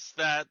noticed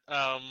that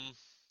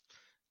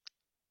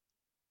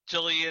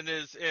Jillian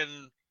is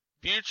in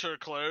future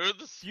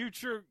clothes.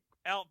 Future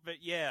outfit,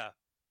 yeah.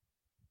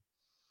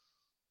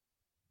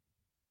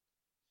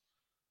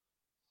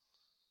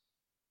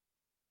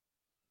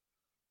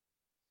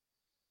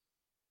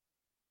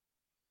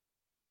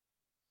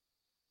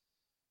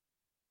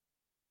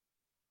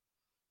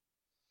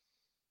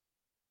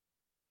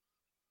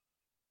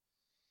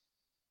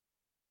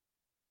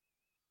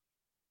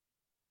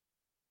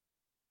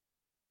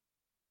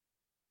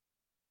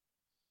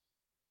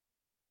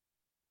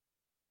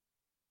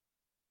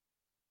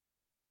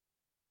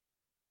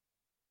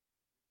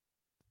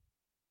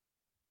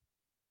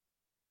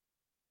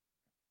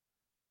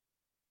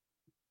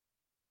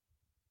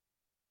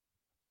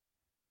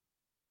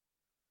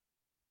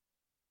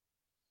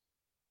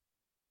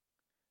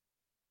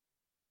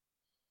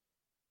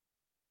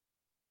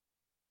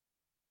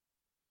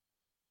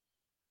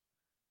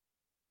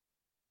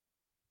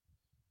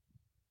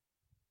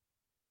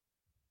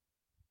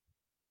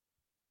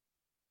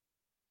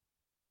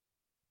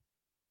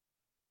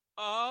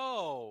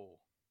 Oh.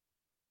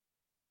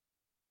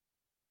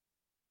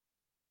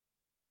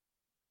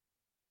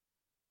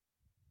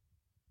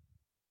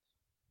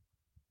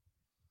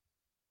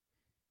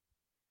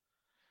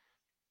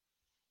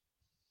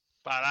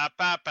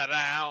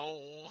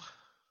 Ba-da-ba-ba-dow.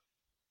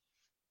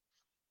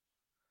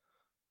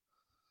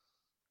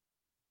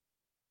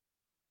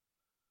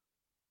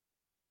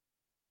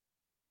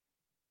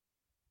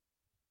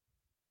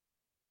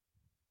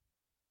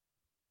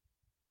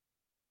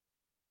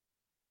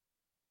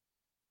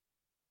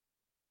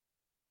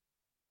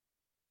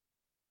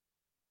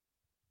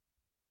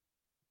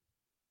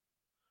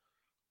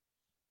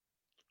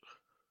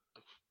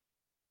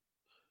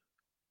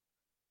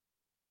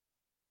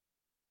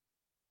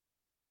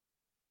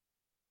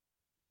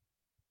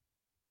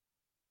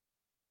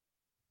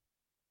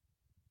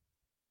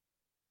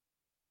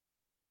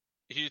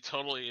 You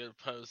totally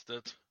opposed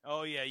it.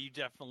 Oh, yeah, you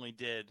definitely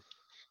did.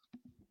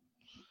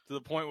 To the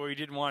point where he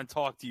didn't want to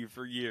talk to you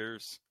for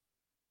years.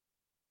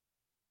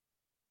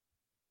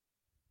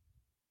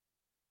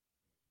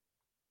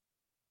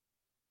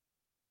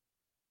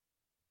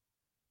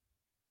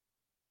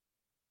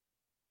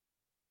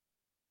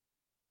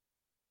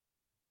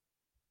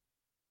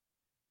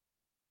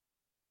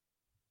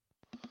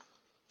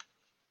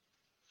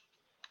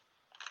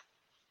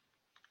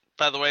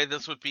 By the way,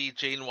 this would be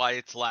Jane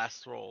Wyatt's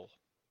last role.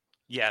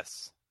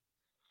 Yes.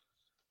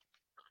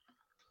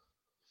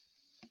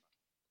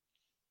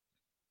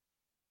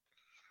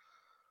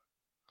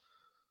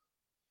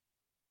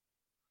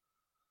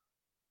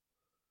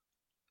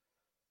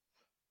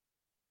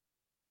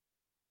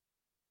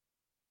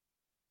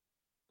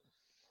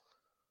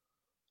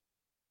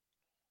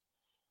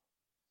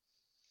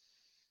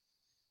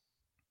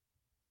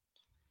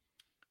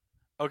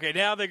 Okay,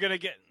 now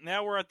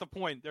we're at the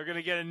point. They're going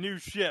to get a new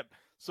ship.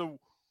 So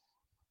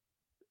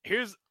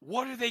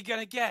what are they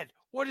going to get?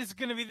 What is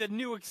going to be the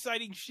new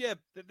exciting ship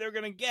that they're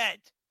going to get?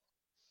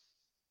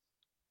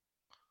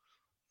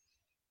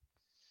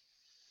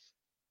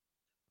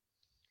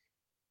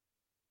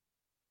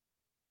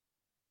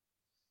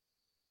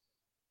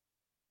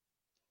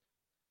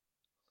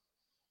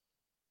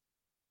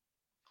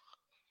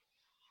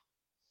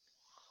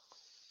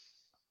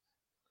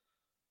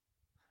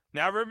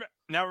 Now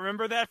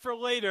remember that for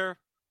later.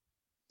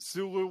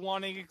 Sulu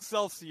wanting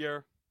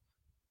Excelsior.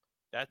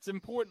 That's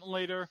important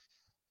later.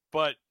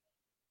 But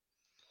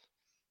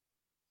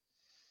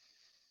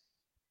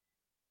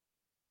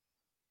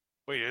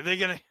wait, are they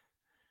going to...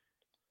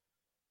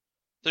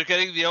 They're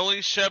getting the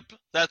only ship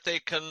that they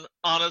can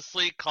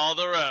honestly call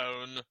their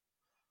own.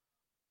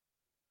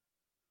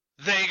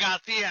 They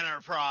got the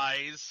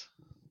Enterprise.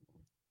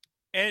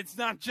 And it's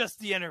not just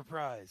the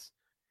Enterprise.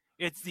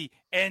 It's the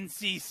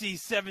NCC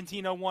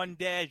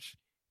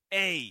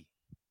 1701-A.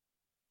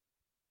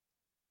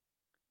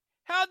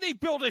 How'd they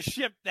build a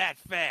ship that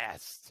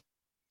fast?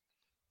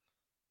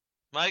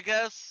 My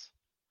guess?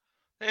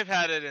 They've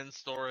had it in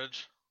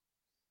storage.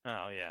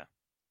 Oh, yeah.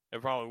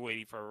 They're probably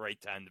waiting for a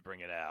right time to bring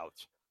it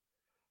out.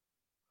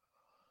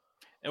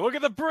 And look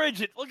at the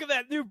bridge. Look at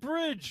that new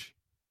bridge.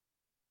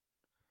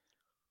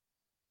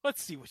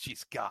 Let's see what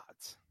she's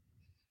got.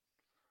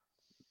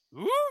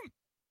 Ooh.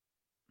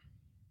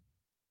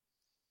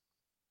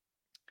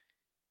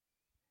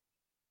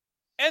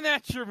 And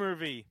that's your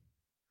movie.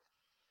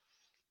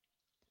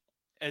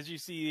 As you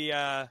see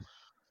the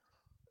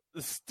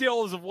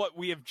stills of what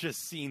we have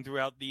just seen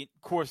throughout the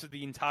course of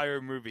the entire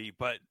movie.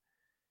 But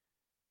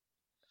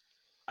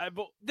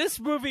this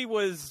movie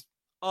was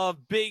a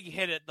big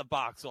hit at the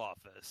box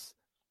office.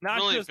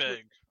 Really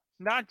big.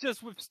 Not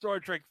just with Star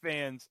Trek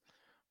fans,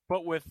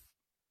 but with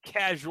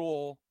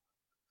casual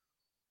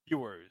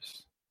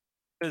viewers.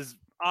 Because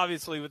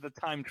obviously with the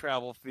time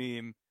travel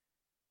theme,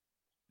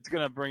 it's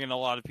going to bring in a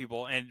lot of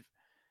people. And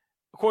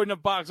according to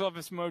Box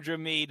Office Mojo,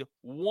 made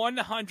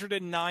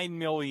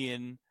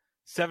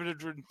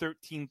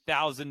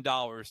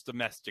 $109,713,000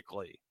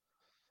 domestically.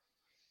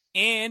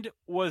 And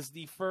was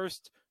the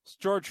first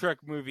Star Trek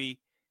movie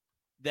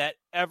that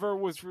ever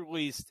was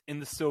released in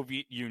the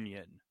Soviet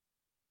Union.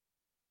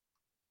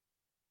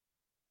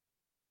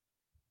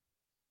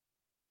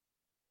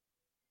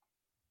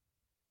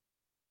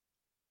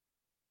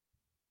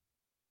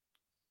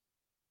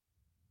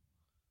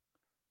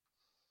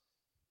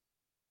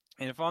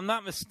 And if I'm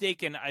not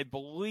mistaken, I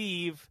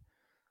believe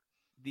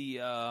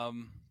this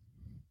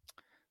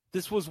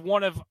was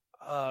one of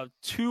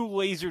 2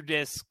 laser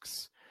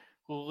discs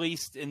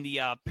released in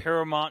the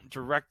Paramount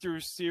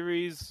Directors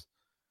series.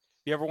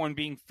 The other one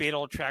being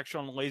Fatal Attraction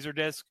on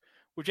Laserdisc,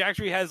 which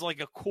actually has like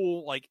a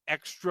cool like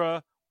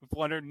extra with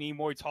Leonard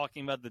Nimoy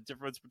talking about the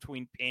difference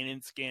between pan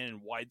and scan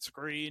and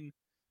widescreen. If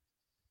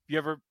you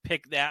ever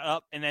pick that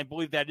up, and I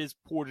believe that is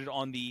ported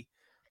on the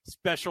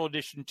special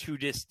edition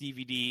 2-disc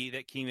DVD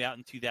that came out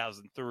in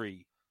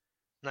 2003.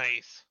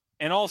 Nice.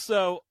 And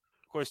also,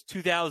 of course,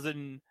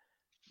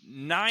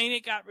 2009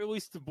 it got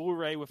released to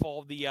Blu-ray with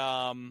all the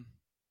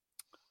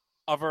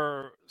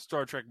other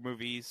Star Trek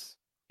movies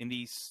in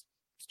the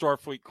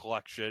Starfleet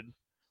collection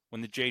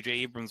when the J.J.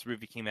 Abrams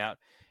movie came out.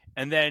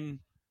 And then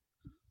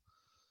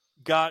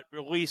got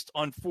released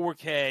on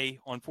 4K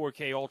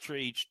Ultra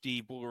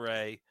HD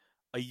Blu-ray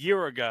a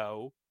year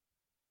ago.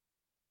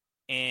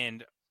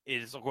 And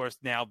it is, of course,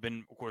 now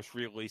been, of course,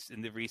 released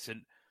in the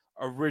recent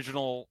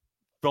original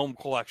film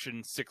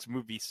collection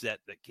 6-movie set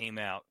that came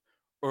out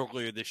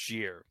earlier this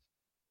year.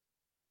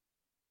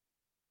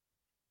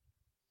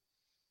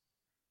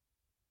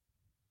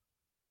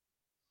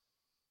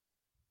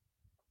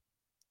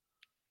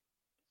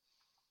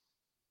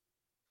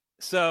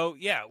 So,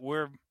 yeah,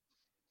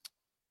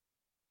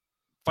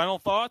 final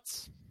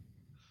thoughts?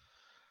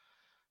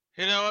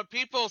 You know, when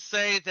people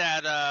say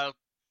that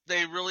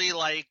they really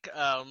like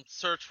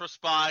Search for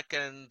Spock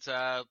and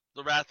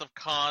The Wrath of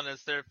Khan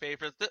as their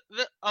favorite,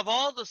 of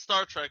all the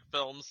Star Trek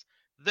films,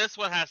 this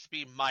one has to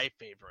be my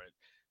favorite.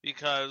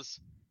 Because,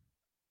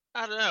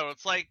 I don't know,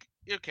 it's like,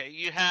 okay,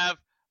 you have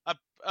a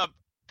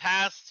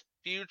past,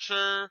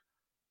 future,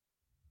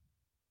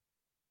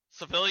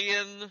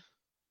 civilian.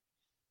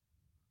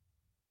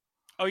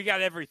 Oh, you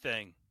got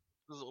everything.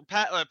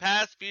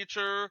 Past,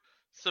 future,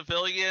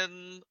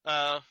 civilian,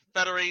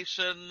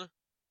 Federation.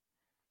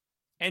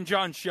 And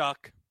John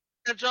Schuck.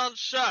 And John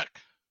Schuck.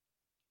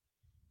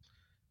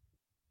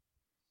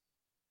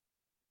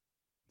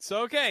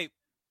 So, okay.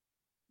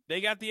 They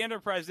got the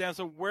Enterprise down,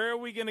 so where are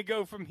we going to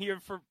go from here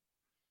for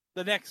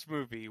the next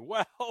movie?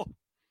 Well... Oh,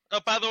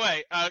 by the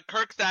way,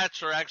 Kirk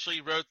Thatcher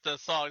actually wrote the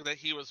song that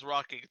he was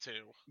rocking to.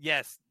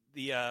 Yes,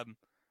 the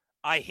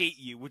I Hate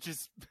You, which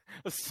is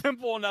a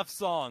simple enough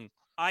song.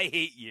 I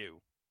Hate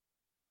You.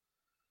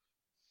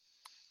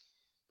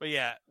 But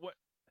yeah,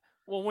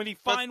 when you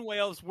find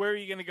whales, where are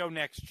you going to go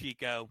next,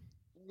 Chico?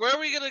 Where are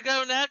we going to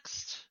go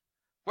next?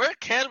 Where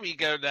can we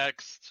go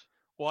next?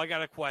 Well, I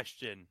got a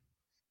question.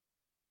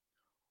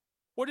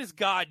 What does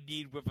God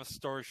need with a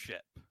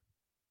starship?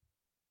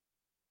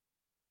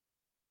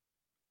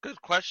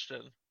 Good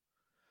question.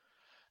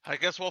 I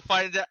guess we'll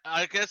find out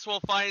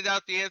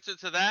the answer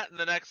to that in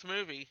the next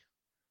movie.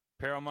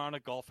 Paramount, a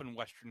Gulf and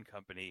Western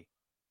Company.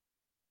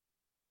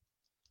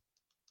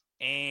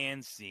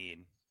 And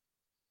scene.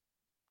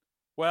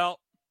 Well,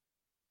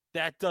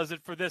 that does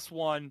it for this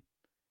one.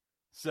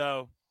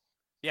 So,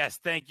 yes,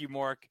 thank you,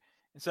 Mark.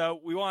 So,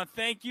 we want to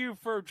thank you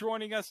for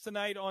joining us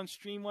tonight on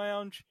Stream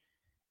Lounge.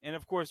 And,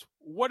 of course,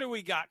 what do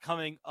we got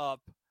coming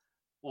up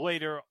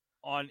later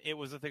on It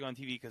Was a Thing on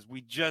TV? Because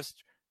we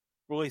just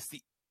released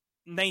the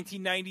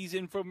 1990s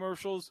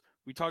infomercials.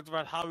 We talked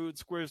about Hollywood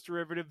Squares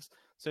derivatives.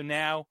 So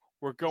now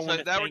we're going.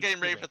 So now we're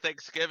getting ready for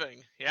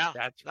Thanksgiving. Yeah,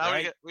 that's now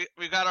right.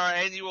 We got our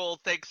annual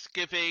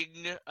Thanksgiving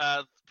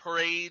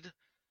parade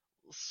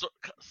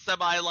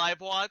semi live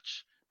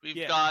watch.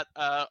 We've got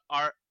our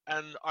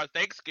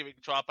Thanksgiving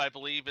drop, I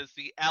believe, is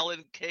the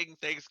Alan King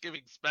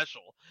Thanksgiving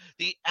special.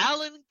 The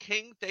Alan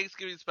King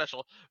Thanksgiving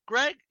special.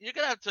 Greg, you're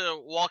gonna have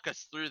to walk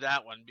us through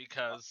that one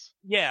because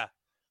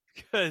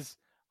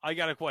I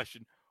got a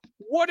question.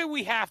 What do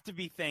we have to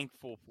be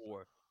thankful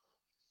for?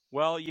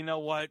 Well, you know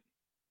what?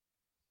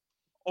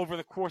 Over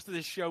the course of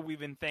this show, we've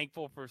been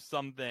thankful for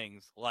some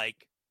things,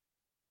 like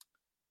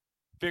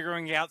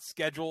figuring out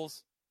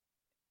schedules,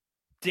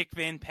 Dick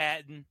Van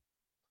Patten,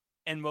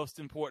 and most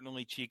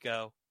importantly,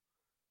 Chico,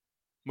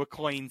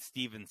 McLean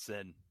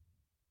Stevenson.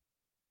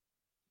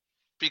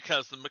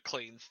 Because of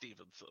McLean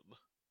Stevenson.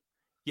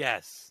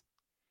 Yes.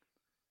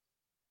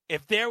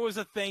 If there was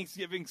a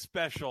Thanksgiving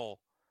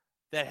special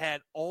that had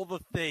all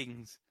the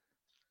things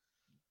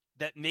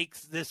that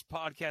makes this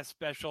podcast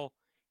special,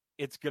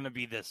 it's going to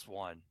be this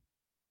one.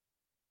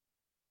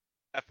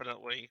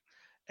 Definitely.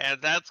 And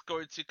that's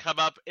going to come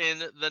up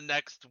in the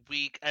next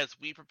week as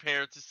we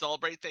prepare to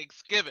celebrate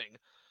Thanksgiving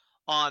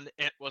on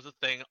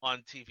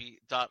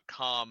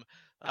itwasathingontv.com.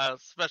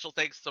 Special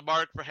thanks to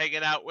Mark for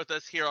hanging out with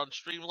us here on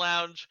Stream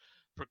Lounge.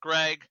 For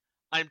Greg,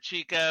 I'm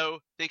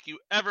Chico. Thank you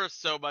ever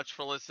so much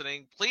for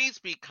listening. Please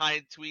be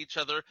kind to each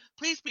other.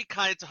 Please be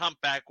kind to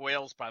humpback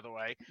whales, by the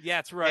way. Yeah,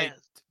 that's right.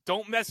 And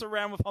don't mess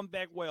around with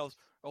humpback whales,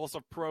 or else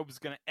a probe is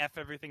going to F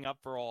everything up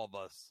for all of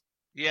us.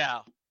 Yeah.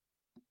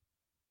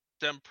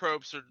 Them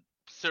probes are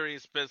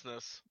serious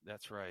business.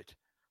 That's right.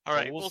 All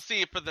right, we'll see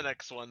you for the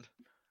next one.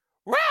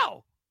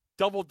 Wow!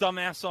 Double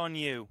dumbass on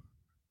you.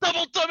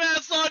 Double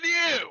dumbass on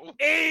you!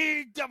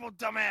 Hey, double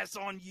dumbass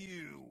on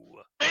you.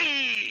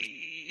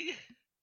 Hey!